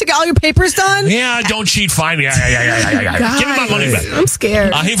 man, to get all your papers done? Yeah, don't cheat. Fine. Yeah. Give me my money back. I'm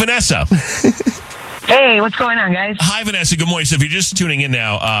scared. Hey, Vanessa. Hey, what's going on, guys? Hi, Vanessa. Good morning. So if you're just tuning in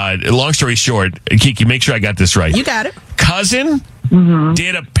now, long story short, Keke, make sure I got this right. You got it. Cousin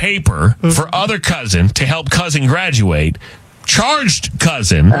did a paper for other cousin to help cousin graduate, charged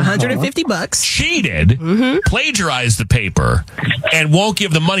cousin $150, cheated, plagiarized the paper, and won't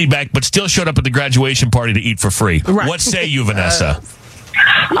give the money back, but still showed up at the graduation party to eat for free. Right. What say you, Vanessa?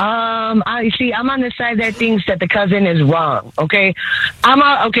 I'm on the side that thinks that the cousin is wrong. Okay,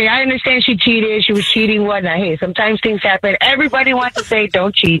 I understand she cheated. She was cheating, whatnot. Hey, sometimes things happen. Everybody wants to say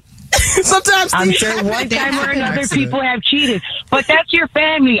don't cheat. Sometimes I'm sure one time or another people have cheated, but that's your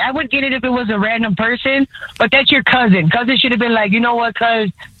family. I would get it if it was a random person, but that's your cousin. Cousin should have been like, you know what,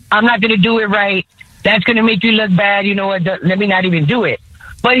 cuz I'm not going to do it right. That's going to make you look bad. You know what? Let me not even do it.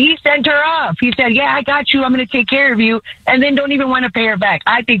 But he sent her off. He said, yeah, I got you. I'm going to take care of you. And then don't even want to pay her back.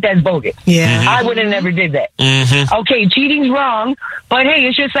 I think that's bogus. Yeah. I would have never did that. Okay, cheating's wrong. But hey,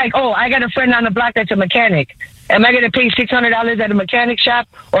 it's just like, I got a friend on the block that's a mechanic. Am I going to pay $600 at a mechanic shop,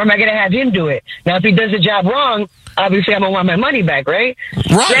 or am I going to have him do it? Now, if he does the job wrong, obviously I'm going to want my money back, right?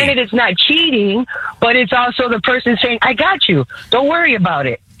 Granted, it's not cheating, but it's also the person saying, I got you. Don't worry about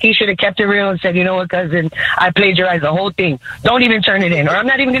it. He should have kept it real and said, you know what, cousin, I plagiarized the whole thing. Don't even turn it in, or I'm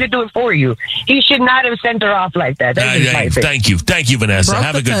not even going to do it for you. He should not have sent her off like that. That's just my thing. Thank you, Vanessa. Broke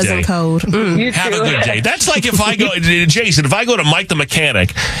have a the good cousin day. code. Have a good day. That's like if I go, Jason, if I go to Mike the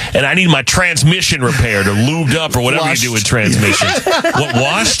mechanic and I need my transmission repaired or lubed up or whatever you do with transmissions. What,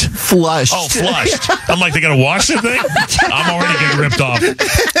 washed? Flushed. Oh, flushed. I'm like, they got to wash the thing? I'm already getting ripped off.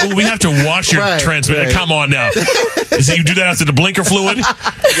 Oh, we have to wash your transmission. Right. Come on now. So you do that after the blinker fluid?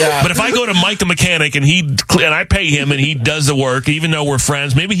 Yeah. But if I go to Mike the mechanic and I pay him and he does the work, even though we're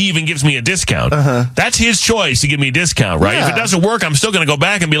friends, maybe he even gives me a discount. That's his choice to give me a discount, right? Yeah. If it doesn't work, I'm still going to go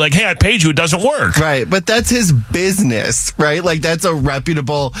back and be like, hey, I paid you. It doesn't work. Right, but that's his business, right? Like, that's a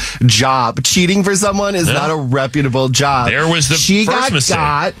reputable job. Cheating for someone is not a reputable job. There was the she first got mistake.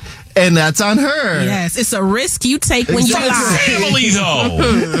 got, and that's on her. Yes, it's a risk you take when you From lie. family,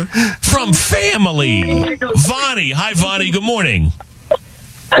 though. From family. Vonnie. Hi, Vonnie. Good morning.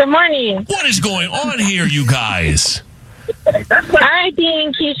 Good morning. What is going on here, you guys? I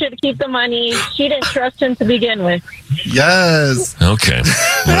think he should keep the money. She didn't trust him to begin with. Yes. Okay. All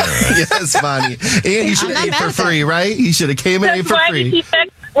right. Yes, Bonnie. And you should have ate for free, right? He should have came and ate for free.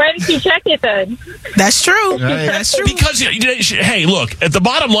 Why did she check it then? That's true. Right. That's true. Because, hey, look, at the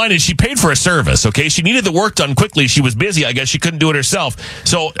bottom line is she paid for a service, okay? She needed the work done quickly. She was busy. I guess she couldn't do it herself.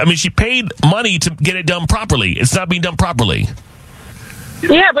 So, I mean, she paid money to get it done properly. It's not being done properly.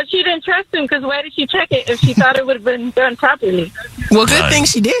 Yeah, but she didn't trust him because why did she check it if she thought it would have been done properly? Well, good thing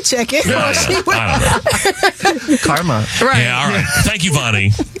she did check it. I don't know. Karma. Right. Yeah, all right. Thank you,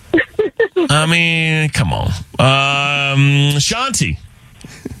 Vonnie. I mean, come on. Shanti.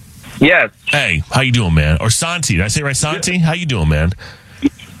 Yes. Hey, how you doing, man? Or Santi. Did I say it right? Santi? How you doing, man?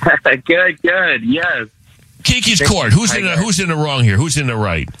 Good. Yes. Keke's court. Who's in the wrong here? Who's in the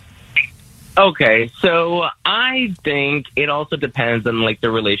right? Okay, so I think it also depends on like the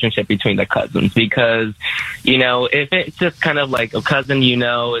relationship between the cousins, because, if it's just kind of like a cousin,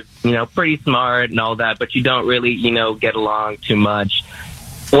 is, pretty smart and all that, but you don't really, get along too much,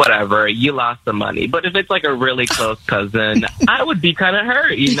 whatever, you lost the money. But if it's like a really close cousin, I would be kind of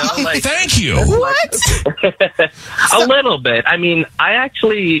hurt, like. Thank you. What? A little bit. I mean, I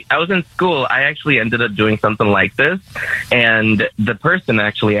was in school. I actually ended up doing something like this, and the person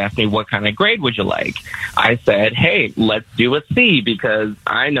actually asked me, what kind of grade would you like? I said, hey, let's do a C, because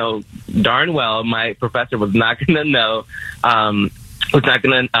I know darn well my professor was not going to know, was not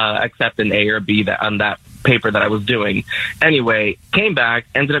going to accept an A or B on that paper that I was doing. Anyway, came back,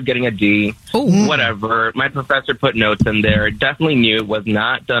 ended up getting a D. Ooh. Whatever. My professor put notes in there. Definitely knew it was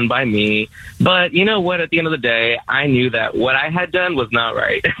not done by me. But you know what? At the end of the day, I knew that what I had done was not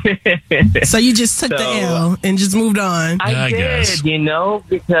right. So you just took the L and just moved on. I did,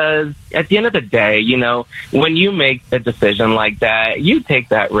 because at the end of the day, when you make a decision like that, you take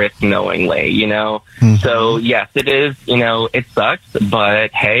that risk knowingly, Mm-hmm. So yes, it is, it sucks,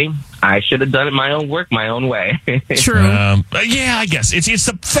 but hey, I should have done it my own work, my own way. True. Yeah, I guess. It's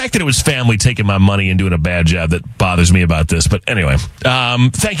the fact that it was family taking my money and doing a bad job that bothers me about this. But anyway,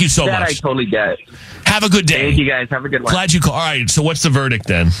 thank you so much. That I totally get. Have a good day. Thank you, guys. Have a good one. Glad you called. All right, so what's the verdict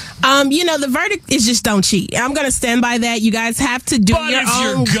then? The verdict is just don't cheat. I'm going to stand by that. You guys have to do your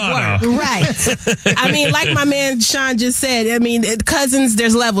own work. Right. I mean, like my man Sean just said, cousins,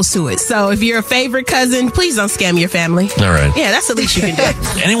 there's levels to it. So if you're a favorite cousin, please don't scam your family. All right. Yeah, that's the least you can do.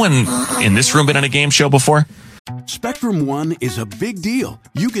 Anyone in this room been on a game show before? Spectrum One is a big deal.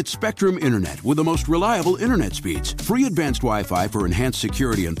 You get Spectrum Internet with the most reliable internet speeds, free advanced Wi-Fi for enhanced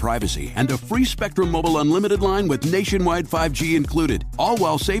security and privacy, and a free Spectrum Mobile Unlimited line with nationwide 5G included, all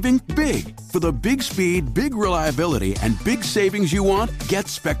while saving big. For the big speed, big reliability, and big savings you want, get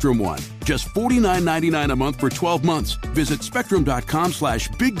Spectrum One. Just $49.99 a month for 12 months. Visit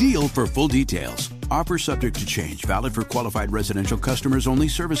spectrum.com/big deal for full details. Offer subject to change. Valid for qualified residential customers only.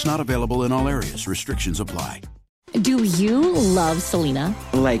 Service not available in all areas. Restrictions apply. Do you love Selena?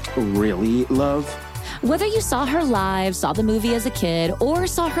 Like, really love? Whether you saw her live, saw the movie as a kid, or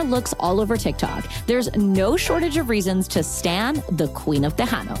saw her looks all over TikTok, there's no shortage of reasons to stan the Queen of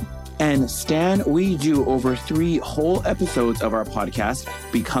Tejano. And Stan, we do over 3 whole episodes of our podcast,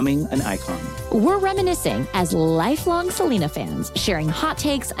 Becoming an Icon. We're reminiscing as lifelong Selena fans, sharing hot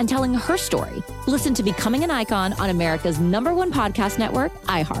takes and telling her story. Listen to Becoming an Icon on America's #1 podcast network,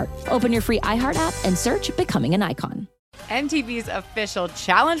 iHeart. Open your free iHeart app and search Becoming an Icon. MTV's official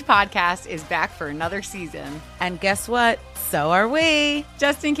Challenge podcast is back for another season. And guess what? So are we.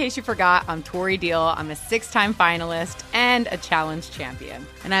 Just in case you forgot, I'm Tori Deal. I'm a 6-time finalist and a challenge champion.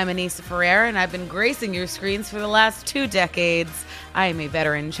 And I'm Anissa Ferreira, and I've been gracing your screens for the last 2 decades. I am a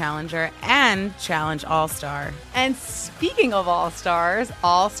veteran challenger and challenge all-star. And speaking of all-stars,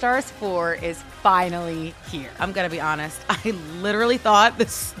 All-Stars 4 is finally here. I'm going to be honest. I literally thought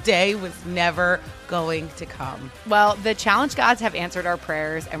this day was never going to come. Well, the challenge gods have answered our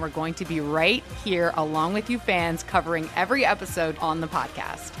prayers, and we're going to be right here along with you fans covering every episode on the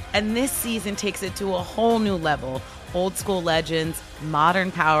podcast. And this season takes it to a whole new level. Old school legends, modern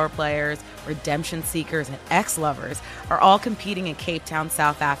power players, redemption seekers, and ex-lovers are all competing in Cape Town,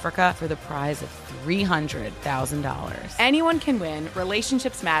 South Africa for the prize of $300,000. Anyone can win,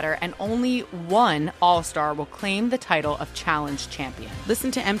 relationships matter, and only one All-Star will claim the title of Challenge Champion.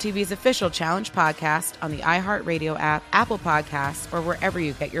 Listen to MTV's official Challenge podcast on the iHeartRadio app, Apple Podcasts, or wherever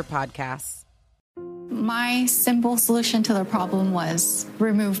you get your podcasts. My simple solution to the problem was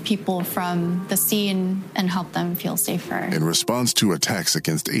remove people from the scene and help them feel safer. In response to attacks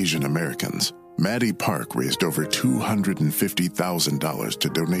against Asian Americans, Maddie Park raised over $250,000 to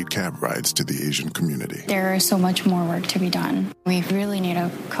donate cab rides to the Asian community. There is so much more work to be done. We really need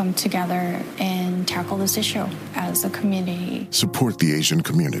to come together and tackle this issue as a community. Support the Asian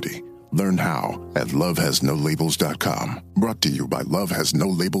community. Learn how at lovehasnolabels.com. Brought to you by Love Has No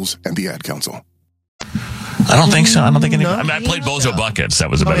Labels and the Ad Council. I don't think so. I don't think anyone. I played Bozo Buckets. That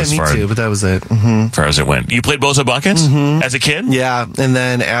was about as far. Me too, but that was it. Far as it went. You played Bozo Buckets as a kid? Yeah, and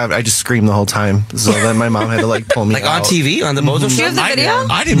then I just screamed the whole time. So then my mom had to pull me out. on TV on the Bozo show. Do you have the video?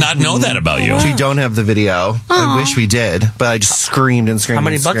 I did not know that about you. We don't have the video. I wish we did, but I just screamed and screamed. How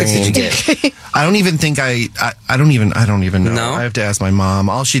many buckets did you get? I don't even think I don't even know. No? I have to ask my mom.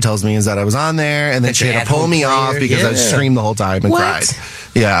 All she tells me is that I was on there, and then she had to pull me off because I screamed the whole time and cried.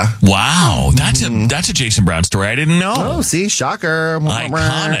 Yeah. Wow. That's a Jason Brown story I didn't know. Oh, see? Shocker.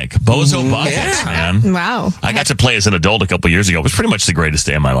 Iconic. Bozo buckets, man. Wow. I got to play as an adult a couple years ago. It was pretty much the greatest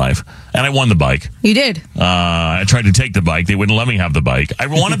day of my life. And I won the bike. You did. I tried to take the bike. They wouldn't let me have the bike. I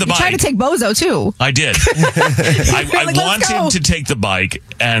wanted the bike. You tried to take Bozo, too. I did. I wanted to take the bike,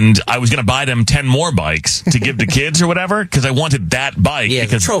 and I was going to buy them 10 more bikes to give to kids or whatever, because I wanted that bike. Yeah,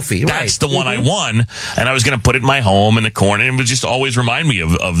 because the trophy. That's the one I won, and I was going to put it in my home in the corner, and it would just always remind me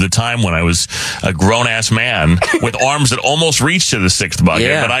of the time when I was a grown-ass man with arms that almost reached to the sixth bucket,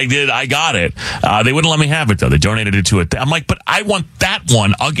 but I got it. They wouldn't let me have it, though. They donated it to it. I'm like, but I want that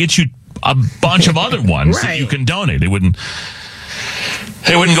one. I'll get you a bunch of other ones that you can donate. They wouldn't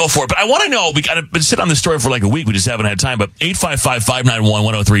go for it. But I want to know, I've been sitting on this story for like a week. We just haven't had time. But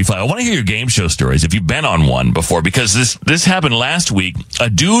 855-591-1035. I want to hear your game show stories if you've been on one before, because this happened last week. A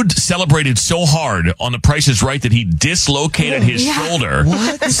dude celebrated so hard on The Price is Right that he dislocated his shoulder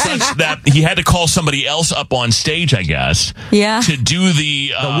such that he had to call somebody else up on stage, I guess, to do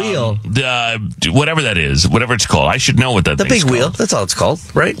the wheel. Whatever that is, whatever it's called. I should know what that The big wheel. That's all it's called,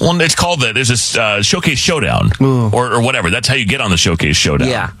 right? Well, it's called there's this Showcase Showdown or whatever. That's how you get on the Showcase Showdown.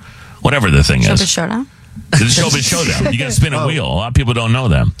 Yeah. Whatever the thing Showbiz is. Showdown? The Showbiz Showdown. You got to spin a wheel. A lot of people don't know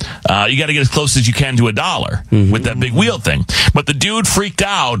them. You got to get as close as you can to $1 with that big wheel thing. But the dude freaked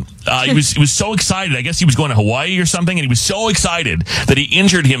out. He was so excited. I guess he was going to Hawaii or something, and he was so excited that he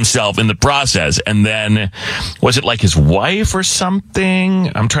injured himself in the process. And then, was it like his wife or something?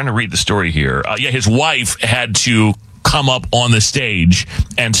 I'm trying to read the story here. His wife had to come up on the stage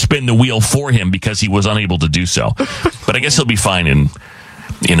and spin the wheel for him because he was unable to do so. But I guess he'll be fine in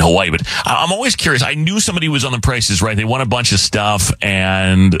Hawaii. But I'm always curious. I knew somebody who was on The Price is Right. They won a bunch of stuff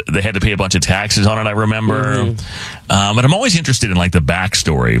and they had to pay a bunch of taxes on it, I remember. But I'm always interested in like the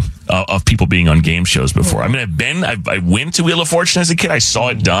backstory of people being on game shows before. I mean, I went to Wheel of Fortune as a kid. I saw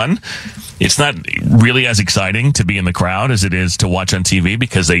it done. It's not really as exciting to be in the crowd as it is to watch on TV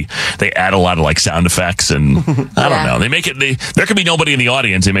because they add a lot of like sound effects and I don't know. They make it. There could be nobody in the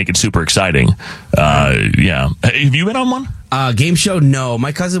audience. They make it super exciting. Have you been on one? Game show? No.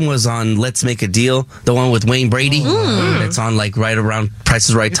 My cousin was on Let's Make a Deal, the one with Wayne Brady. It's on like right around Price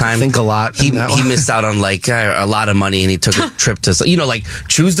is Right time. I think a lot. He missed out on like a lot of money, and he took a trip to like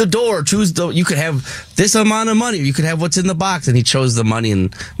choose the door, you could have this amount of money, or you could have what's in the box, and he chose the money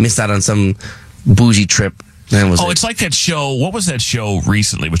and missed out on some bougie trip. It's like that show. What was that show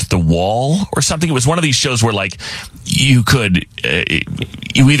recently? Was it The Wall or something? It was one of these shows where like you could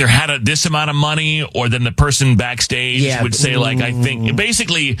you either had this amount of money, or then the person backstage would say like, I think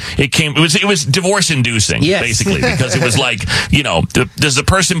basically it was divorce inducing, basically, because it was like, does the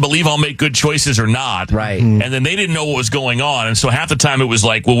person believe I'll make good choices or not? Right. And then they didn't know what was going on, and so half the time it was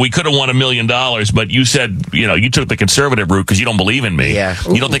like, well, we could have won $1 million, but you said you took the conservative route because you don't believe in me. Yeah.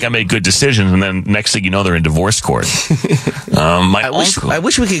 You don't think I make good decisions, and then next thing you know, they're in divorce court. I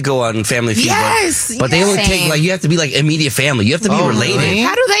wish we could go on Family Feud. But they only take you have to be like immediate family. You have to be related. Really?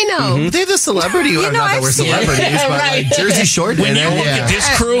 How do they know? They have the celebrity. Not that we're celebrities, but like Jersey Shore. When you look at this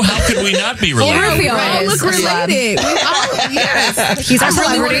crew, how could we not be related? All look related. Yes. He's a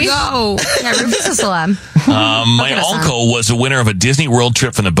celebrity. Go. Yeah, Ruby's a celeb. My uncle was a winner of a Disney World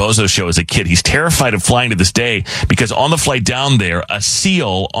trip from the Bozo Show as a kid. He's terrified of flying to this day because on the flight down there, a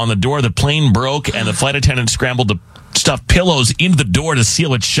seal on the door of the plane broke and the flight attendant scrambled to stuff pillows into the door to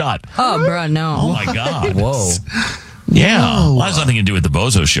seal it shut. Oh, bro, no. Oh, my God. Whoa. Yeah. Well, that has nothing to do with the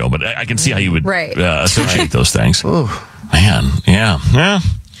Bozo Show, but I can see how you would associate those things. Man, yeah.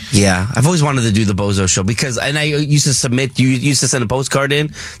 Yeah, I've always wanted to do the Bozo Show I used to submit. You used to send a postcard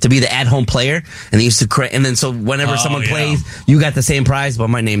in to be the at-home player, and they used to and then so whenever someone plays, you got the same prize, but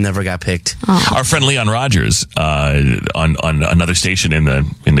my name never got picked. Our friend Leon Rogers on another station in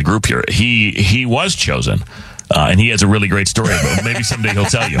the group here, he was chosen. And he has a really great story about it. Maybe someday he'll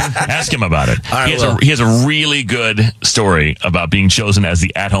tell you. Ask him about it. He has a really good story about being chosen as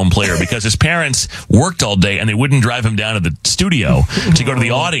the at-home player because his parents worked all day and they wouldn't drive him down to the studio to go to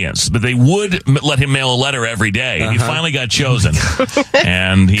the audience, but they would let him mail a letter every day. And he finally got chosen.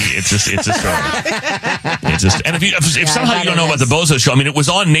 And it's a story. And if somehow you don't know about the Bozo Show, I mean, it was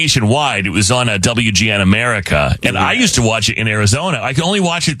on nationwide. It was on WGN America. And I used to watch it in Arizona. I can only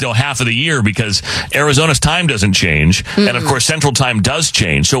watch it though half of the year because Arizona's time doesn't change, and of course Central Time does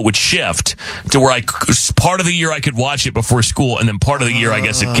change, so it would shift to where part of the year I could watch it before school, and then part of the year I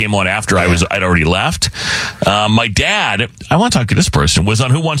guess it came on after I'd already left. My dad, I want to talk to this person, was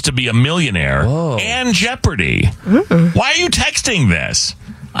on Who Wants to Be a Millionaire and Jeopardy. Why are you texting this?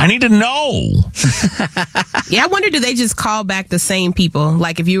 I need to know. Yeah, I wonder, do they just call back the same people?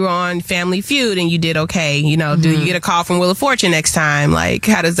 Like, if you were on Family Feud and you did okay, do you get a call from Wheel of Fortune next time? Like,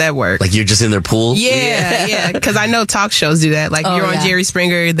 how does that work? Like, you're just in their pool? Yeah. Because I know talk shows do that. Like, you're on Jerry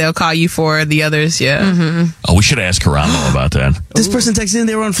Springer, they'll call you for the others. Yeah. Oh, we should ask Karamo about that. This person texted in,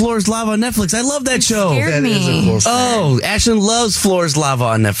 they were on Floor's Lava on Netflix. I love that show. Scared me. Oh, Ashlyn loves Floor's Lava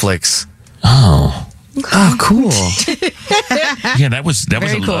on Netflix. Oh. Okay. Oh, cool. Yeah, that was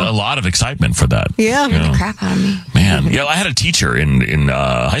a lot of excitement for that. Yeah. The crap out of me. Man, I had a teacher in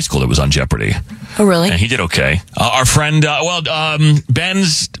high school that was on Jeopardy. Oh, really? And he did okay. Our friend,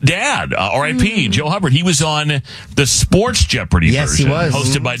 Ben's dad, R.I.P., Joe Hubbard, he was on the Sports Jeopardy version. He was.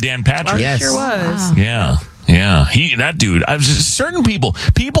 Hosted by Dan Patrick. Yes. Sure was. Yeah. Yeah, that dude. Certain people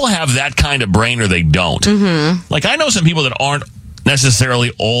have that kind of brain or they don't. Like, I know some people that aren't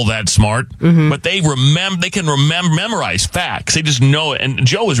necessarily all that smart, but they can memorize facts. They just know it. And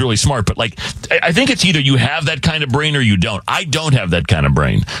Joe is really smart, but like, I think it's either you have that kind of brain or you don't. I don't have that kind of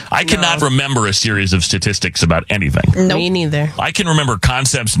brain. I cannot remember a series of statistics about anything. Nope. Me neither. I can remember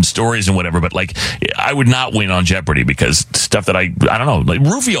concepts and stories and whatever, but like, I would not win on Jeopardy because stuff that I don't know, like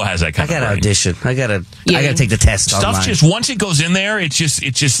Rufio has that kind of brain. I gotta audition. I gotta take the test. Stuff online. just, once it goes in there, it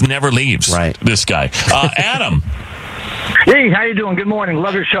just never leaves. Right. This guy. Adam. Hey, how you doing? Good morning.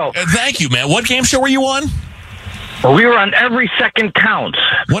 Love your show. Thank you, man. What game show were you on? Well, we were on Every Second Counts.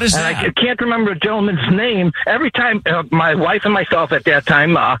 What is and that? I can't remember the gentleman's name. Every time, my wife and myself at that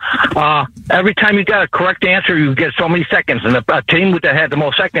time, every time you got a correct answer, you get so many seconds. And the team that had the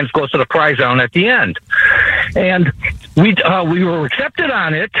most seconds goes to the prize round at the end. And we were accepted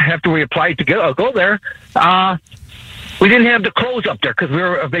on it after we applied to go there. We didn't have the clothes up there because we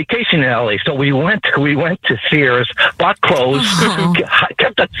were on vacation in LA. So we went to Sears, bought clothes,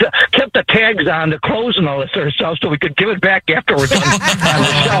 kept the tags on the clothes and all this sort of stuff, so we could give it back after we're done on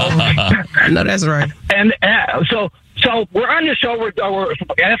the show. No, that's right. And so we're on the show. We're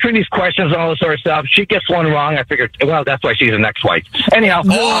answering these questions and all this sort of stuff. She gets one wrong. I figured, well, that's why she's an ex-wife. Anyhow.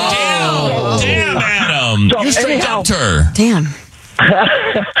 Damn, Adam. You straight dumped her. Damn.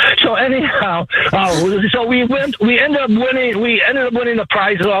 So anyhow, so we ended up winning the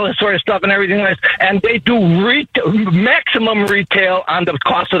prize and all this sort of stuff and everything else. And they do maximum retail on the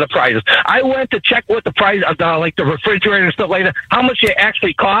cost of the prizes. I went to check what the price of like the refrigerator and stuff like that, how much it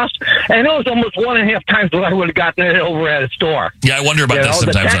actually cost, and it was almost 1.5 times what I would have gotten it over at a store. Yeah, I wonder about that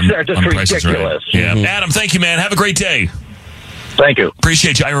sometimes are just on Price is Right. ridiculous. Yeah, Adam, thank you, man. Have a great day. Thank you.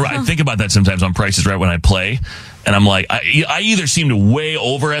 Appreciate you. I think about that sometimes on Price is Right when I play. And I'm like, I either seem to way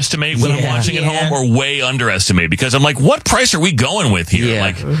overestimate when I'm watching at home or way underestimate because I'm like, what price are we going with here?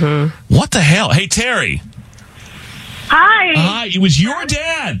 Like, what the hell? Hey, Terry. Hi. Hi. It was your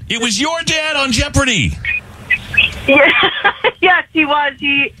dad. It was your dad on Jeopardy. Yes, he was.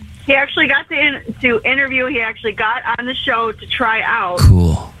 He actually got to interview. He actually got on the show to try out.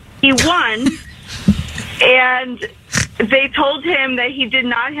 Cool. He won, and they told him that he did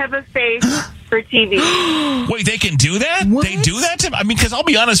not have a face for TV. Wait, they can do that? What? They do that to? I mean, because I'll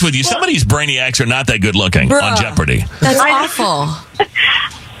be honest with you, some of these brainiacs are not that good looking on Jeopardy. That's awful.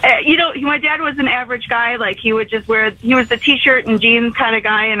 My dad was an average guy. Like, he would just he was the T-shirt and jeans kind of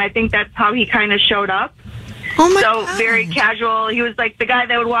guy, and I think that's how he kind of showed up. Oh my God. Very casual. He was like the guy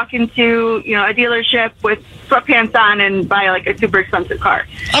that would walk into, a dealership with sweatpants on and buy like a super expensive car.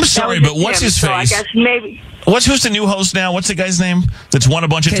 I'm sorry, but what's his face? So I guess maybe. Who's the new host now? What's the guy's name that's won a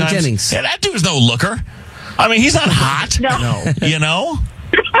bunch of Ken times? Jennings. Yeah, that dude's no looker. I mean, he's not hot. No. You know?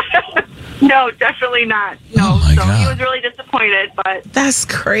 No, definitely not. No. Oh my so God. he was really disappointed, but that's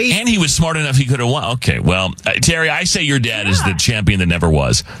crazy. And he was smart enough he could have won. Okay, well, Terry, I say your dad is the champion that never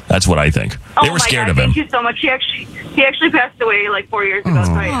was. That's what I think. They were scared of him. Thank you so much. He actually passed away like 4 years ago,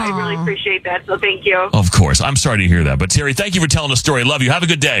 so I really appreciate that. So thank you. Of course. I'm sorry to hear that. But Terry, thank you for telling the story. Love you. Have a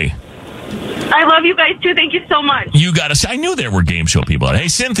good day. I love you guys too. Thank you so much. You got to. I knew there were game show people. Hey,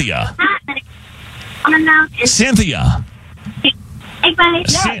 Cynthia. Hi. Cynthia. Hey, buddy.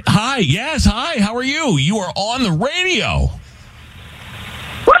 Yes. Hi. Yes. Hi. How are you? You are on the radio.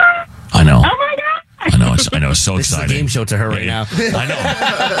 I know. Oh my God. I know. It's so this exciting. Is a game show to her right now.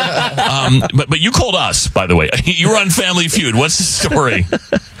 I know. But you called us, by the way. You were on Family Feud. What's the story?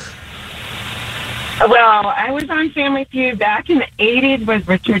 Well, I was on Family Feud back in the 80s with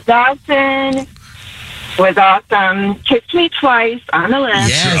Richard Dawson. Was awesome. Kissed me twice on the list.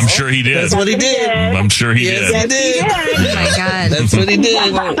 Yes, I'm sure he did. That's what he did. I'm sure he did. Yes, he did. Oh my God. That's what he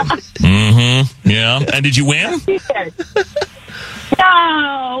did. Mm-hmm. Yeah. And did you win?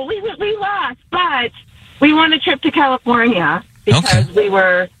 No, we lost, but we won a trip to California because we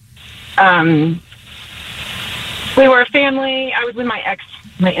were a family. I was with my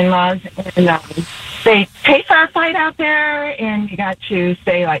my in-laws, and they paid for our flight out there, and you got to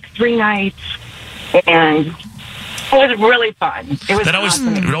stay like 3 nights, and it was really fun. It was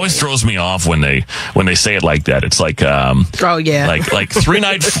awesome. It always throws me off when they say it like that. It's like like 3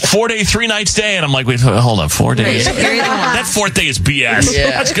 night 4 day 3 night stay, and I'm like, wait, hold on, 4 days. That 4th day is BS.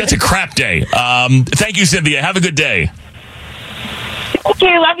 Yeah. That's a crap day. Thank you, Cynthia. Have a good day. Thank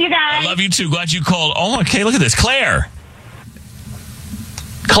you. Love you guys. I love you too. Glad you called. Oh, okay. Look at this, Claire.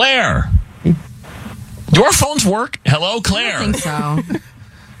 Do our phones work? Hello, Claire. I think so.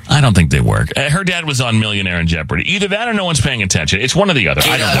 I don't think they work. Her dad was on Millionaire in Jeopardy. Either that or no one's paying attention. It's one or the other.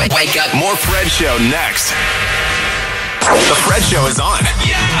 I don't know. Wake up. More Fred Show next. The Fred Show is on.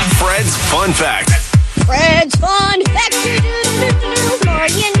 Yeah. Fred's Fun Fact. Fred's Fun Fact. The more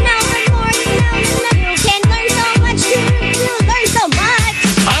you know, the more you know. You can learn so much. You learn so much.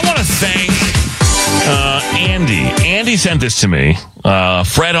 I want to thank Andy. Andy sent this to me.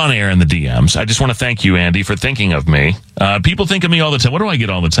 Fred on air in the DMs. I just want to thank you, Andy, for thinking of me. People think of me all the time. What do I get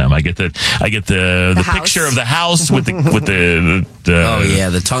all the time? I get the picture of the house with the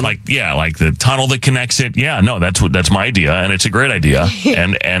the tunnel. like the tunnel that connects it. Yeah, no, that's my idea, and it's a great idea.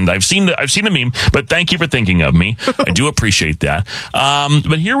 and I've seen the meme. But thank you for thinking of me. I do appreciate that.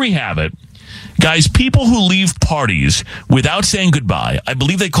 But here we have it. Guys, people who leave parties without saying goodbye, I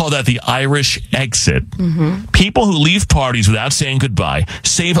believe they call that the Irish exit. Mm-hmm. People who leave parties without saying goodbye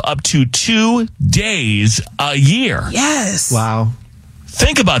save up to 2 days a year. Yes. Wow.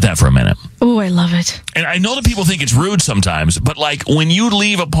 Think about that for a minute. Oh, I love it. And I know that people think it's rude sometimes, but like when you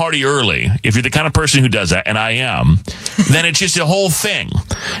leave a party early, if you're the kind of person who does that, and I am, then it's just a whole thing.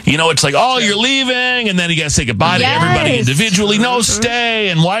 You know, it's like, oh, you're leaving, and then you got to say goodbye to everybody individually. No, stay,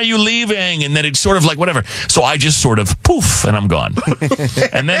 and why are you leaving? And then it's sort of like whatever. So I just sort of poof, and I'm gone.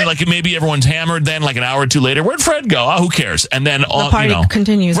 And then like maybe everyone's hammered. Then like an hour or two later, where'd Fred go? Oh, who cares? And then the party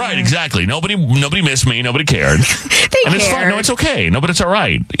continues. Right, exactly. Nobody missed me. Nobody cared. And it's fine. No, it's okay. No, but it's all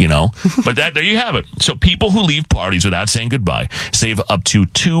right. You know. But there you have it. So people who leave parties without saying goodbye save up to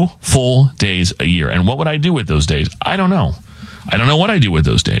 2 full days a year. And what would I do with those days? I don't know. I don't know what I do with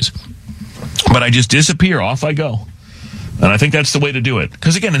those days. But I just disappear. Off I go. And I think that's the way to do it.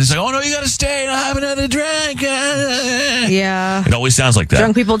 Because again, it's like, oh no, you got to stay and have another drink. Yeah. It always sounds like that.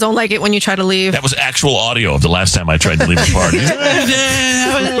 Drunk people don't like it when you try to leave. That was actual audio of the last time I tried to leave a party. Hey,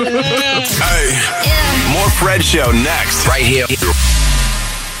 more Fred Show next. Right here.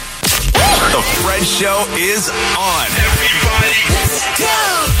 The Fred Show is on. Everybody, let's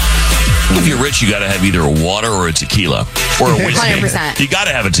go. If you're rich, you got to have either a water or a tequila or a whiskey. 100%. You got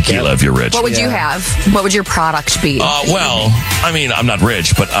to have a tequila if you're rich. What would you have? What would your product be? Well, I mean, I'm not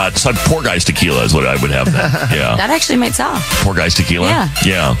rich, but some poor guy's tequila is what I would have then. Yeah. That actually might sell. Poor guy's tequila?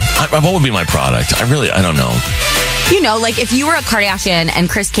 Yeah. What would be my product? I don't know. You know, like if you were a Kardashian and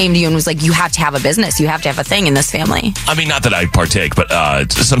Chris came to you and was like, you have to have a business, you have to have a thing in this family. I mean, not that I partake, but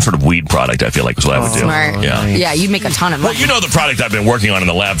some sort of weed product, I feel like is what I would do. Smart. Yeah. Yeah, you'd make a ton of money. Well, you know the product I've been working on in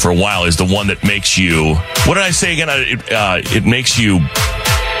the lab for a while is the one that makes you, what did I say again? It makes you,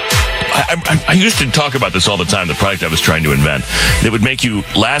 I used to talk about this all the time, the product I was trying to invent. That would make you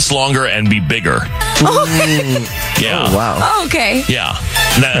last longer and be bigger. Yeah. Oh, wow. Oh, okay. Yeah.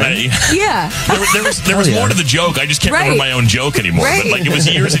 Yeah. There was more to the joke. I just can't remember my own joke anymore. Right. But like it was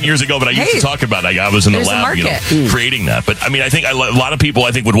years and years ago, but I used to talk about it. I was in the lab, creating that. But I mean, I think a lot of people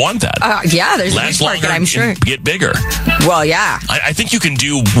would want that. Yeah, there's last a market, I'm sure. Get bigger. Well, yeah. I think you can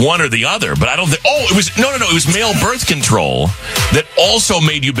do one or the other, but I don't think. Oh, it was it was male birth control that also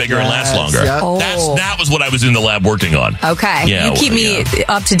made you bigger and last longer. Yep. That was what I was in the lab working on. Okay. Yeah, you keep me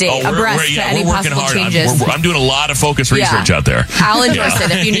up to date, abreast to any possible changes. I'm doing a lot of focus research out there. I'll endorse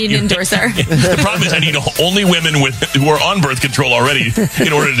it if you need an endorser. The problem is I need only women who are on birth control already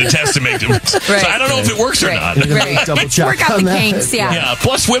in order to test to make them. So I don't know if it works or not. Right. Work out the kinks, yeah.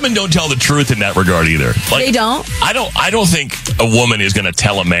 Plus, women don't tell the truth in that regard either. Like, they don't? I don't think a woman is going to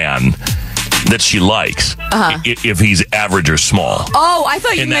tell a man that she likes if he's average or small. Oh, I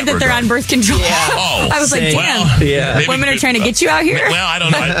thought you meant that they're on birth control. Yeah. Oh, I was like, damn. Women are trying to get you out here? Well, I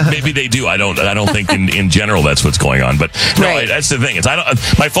don't know. Maybe they do. I don't think in general that's what's going on. But no, that's the thing.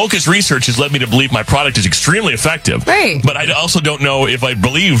 My focus research has led me to believe my product is extremely effective. Right. But I also don't know if I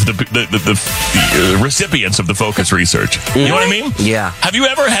believe the recipients of the focus reresearch. You know what I mean? Yeah. Have you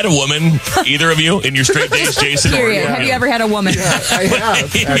ever had a woman, either of you, in your straight days, Jason? Period. Have you ever had a woman? Yeah, I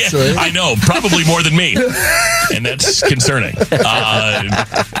have, actually. I know. probably more than me. And that's concerning. I've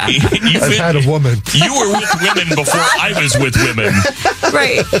had a woman. You were with women before I was with women.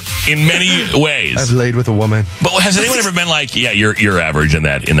 Right. In many ways. I've laid with a woman. But has anyone ever been like, yeah, you're average in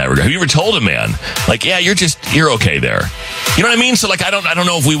that regard? Have you ever told a man, like, yeah, you're okay there? You know what I mean? So, like, I don't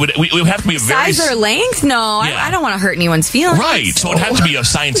know if we would have to be a very... Size or length? No, Yeah. I don't want to hurt anyone's feelings. Right. So it'd have to be a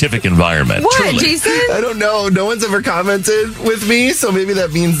scientific environment. What, truly. Jason? I don't know. No one's ever commented with me, so maybe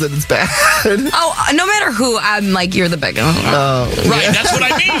that means that it's bad. Oh, no matter who, I'm like, you're the biggest. Right, that's what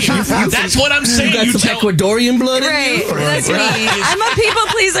I mean. That's what I'm saying. You got some Ecuadorian blood Right, in you? that's me. I'm a people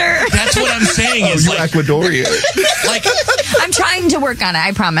pleaser. That's what I'm saying. Oh, is you like, Ecuadorian. like, I'm trying to work on it,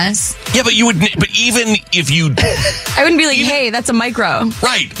 I promise. yeah, but even if you... I wouldn't be like, hey, that's a micro.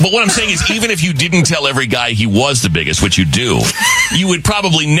 Right, but what I'm saying is even if you didn't tell every guy he was the biggest, which you do, you would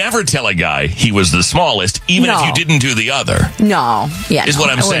probably never tell a guy he was the smallest, even if you didn't do the other. No. Yeah. Is what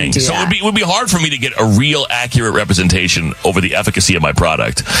I'm saying. So it would be hard for me to get a real accurate representation over the efficacy of my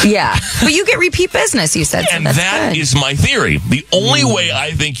product. Yeah. But you get repeat business, you said. So And that's that good. is my theory. The only way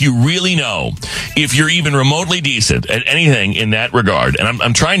I think you really know if you're even remotely decent at anything in that regard, and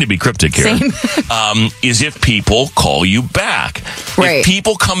I'm trying to be cryptic here, is if people call you back. Right. If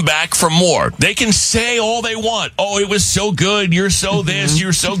people come back for more, they can say all they want. Oh, it was so good. You're so this.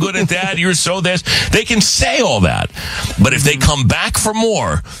 You're so good at that. You're so this. They can say all that. But if they come back for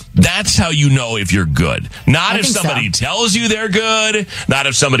more, that's how you know if you're good. Not if somebody tells you they're good. Not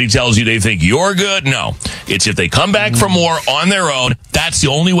if somebody tells you they think you're good. No. It's if they come back for more on their own. That's the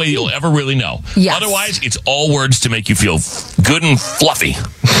only way you'll ever really know. Yes. Otherwise, it's all words to make you feel good and fluffy.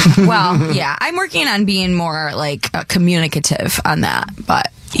 Well, yeah. I'm working on being more, like, communicative on that,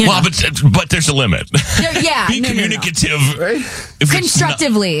 but... You know. But there's a limit. Yeah, Be communicative. Right? If it's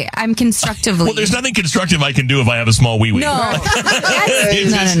constructively. I'm constructively. well, there's nothing constructive I can do if I have a small wee-wee. No.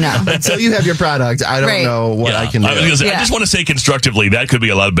 No. Until you have your product, I don't know what I can do. I was gonna say, I just want to say constructively. That could be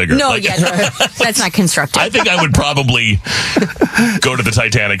a lot bigger. No, that's not constructive. I think I would probably go to the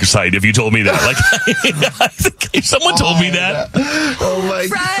Titanic site if you told me that. Like, I think if someone told me that. Oh my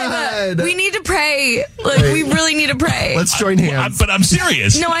God. We need to pray. Like, we really need to pray. Let's join hands. But I'm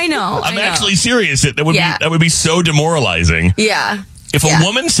serious. No, I know. I'm actually serious. That would be so demoralizing. Yeah. If a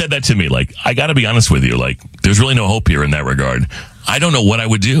woman said that to me, like, I got to be honest with you, like, there's really no hope here in that regard. I don't know what I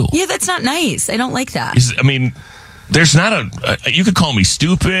would do. Yeah, that's not nice. I don't like that. I mean, there's not you could call me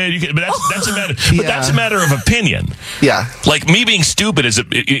stupid, but that's a matter. But that's a matter of opinion. Yeah. Like me being stupid is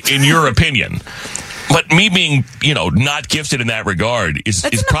in your opinion. But me being, not gifted in that regard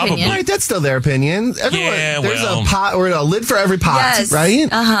is probably... Right, that's still their opinion. Everyone, there's a pot or a lid for every pot, right?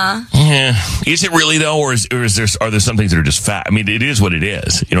 Uh-huh. Yeah. Is it really, though, or are there some things that are just fat? I mean, it is what it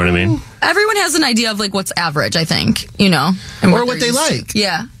is. You know what I mean? Everyone has an idea of, like, what's average, I think, and or what they like.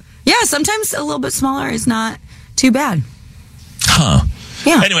 Yeah. Yeah, sometimes a little bit smaller is not too bad. Huh.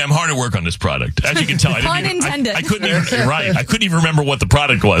 Yeah. Anyway, I'm hard at work on this product. As you can tell, Pun intended. I couldn't even, right. I couldn't even remember what the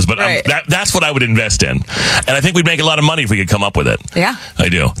product was, but that's what I would invest in. And I think we'd make a lot of money if we could come up with it. Yeah. I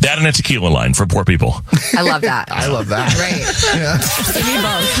do. That and a tequila line for poor people. I love that. I love that. Right. Yeah.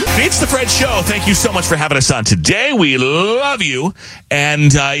 It's the Fred Show. Thank you so much for having us on today. We love you.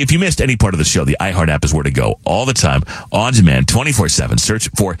 And if you missed any part of the show, the iHeart app is where to go all the time, on demand, 24/7. Search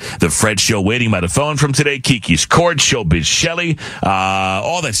for the Fred Show. Waiting by the phone from today, Keke's Court, Showbiz Shelley,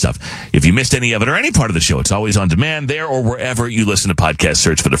 all that stuff. If you missed any of it or any part of the show, it's always on demand there or wherever you listen to podcasts.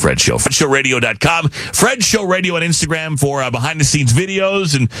 Search for the Fred Show. FredShowRadio.com. Fred Show Radio on Instagram for behind-the-scenes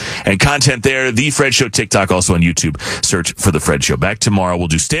videos and content there. The Fred Show TikTok, also on YouTube. Search for the Fred Show. Back tomorrow. We'll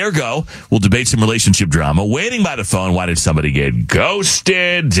do Stay or Go. We'll debate some relationship drama. Waiting by the phone. Why did somebody get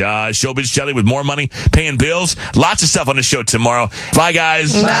ghosted? Showbiz Shelley with more money, paying bills. Lots of stuff on the show tomorrow. Bye,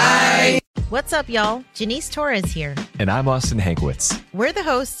 guys. Bye. What's up, y'all? Janice Torres here. And I'm Austin Hankwitz. We're the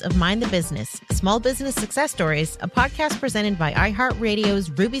hosts of Mind the Business, Small Business Success Stories, a podcast presented by iHeartRadio's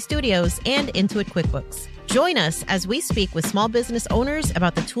Ruby Studios and Intuit QuickBooks. Join us as we speak with small business owners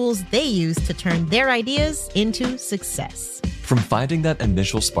about the tools they use to turn their ideas into success. From finding that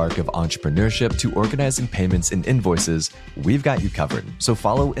initial spark of entrepreneurship to organizing payments and invoices, we've got you covered. So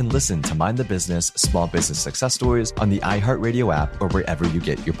follow and listen to Mind the Business, Small Business Success Stories on the iHeartRadio app or wherever you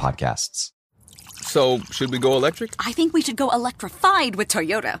get your podcasts. So, should we go electric? I think we should go electrified with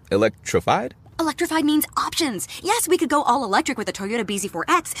Toyota. Electrified? Electrified means options. Yes, we could go all electric with the Toyota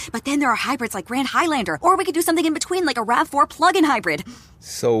BZ4X, but then there are hybrids like Grand Highlander, or we could do something in between like a RAV4 plug-in hybrid.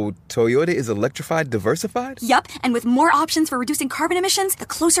 So, Toyota is electrified diversified? Yup, and with more options for reducing carbon emissions, the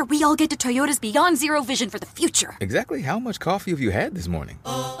closer we all get to Toyota's Beyond Zero vision for the future. Exactly how much coffee have you had this morning?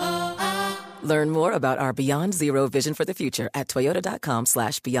 Learn more about our Beyond Zero vision for the future at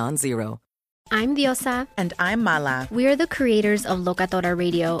toyota.com/beyond zero. I'm Diosa. And I'm Mala. We are the creators of Locatora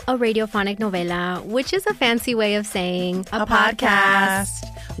Radio, a radiophonic novela, which is a fancy way of saying a podcast.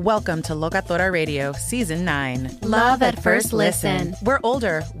 Welcome to Locatora Radio, Season 9. Love at first listen. We're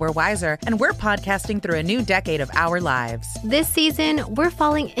older, we're wiser, and we're podcasting through a new decade of our lives. This season, we're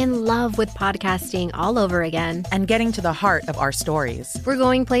falling in love with podcasting all over again. And getting to the heart of our stories. We're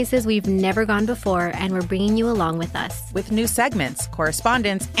going places we've never gone before, and we're bringing you along with us. With new segments,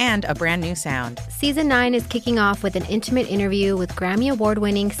 correspondence, and a brand new sound. Season 9 is kicking off with an intimate interview with Grammy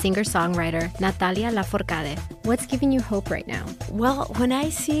Award-winning singer-songwriter Natalia Lafourcade. What's giving you hope right now? Well, when I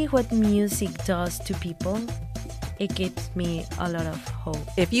see what music does to people, it gives me a lot of hope.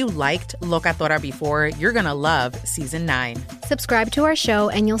 If you liked Locatora before, you're going to love Season 9. Subscribe to our show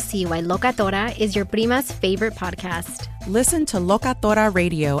and you'll see why Locatora is your prima's favorite podcast. Listen to Locatora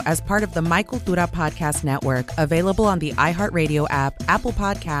Radio as part of the My Cultura Podcast Network, available on the iHeartRadio app, Apple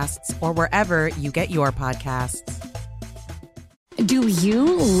Podcasts, or wherever you get your podcasts. Do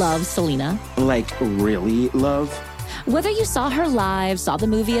you love Selena? Like, really love? Whether you saw her live, saw the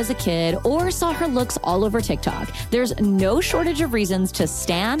movie as a kid, or saw her looks all over TikTok, there's no shortage of reasons to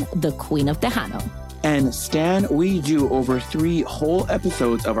stan the Queen of Tejano. And Stan, we do over 3 whole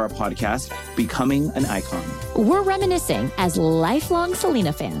episodes of our podcast, Becoming an Icon. We're reminiscing as lifelong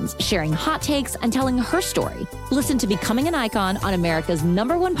Selena fans, sharing hot takes and telling her story. Listen to Becoming an Icon on America's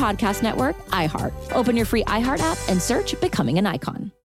 #1 podcast network, iHeart. Open your free iHeart app and search Becoming an Icon.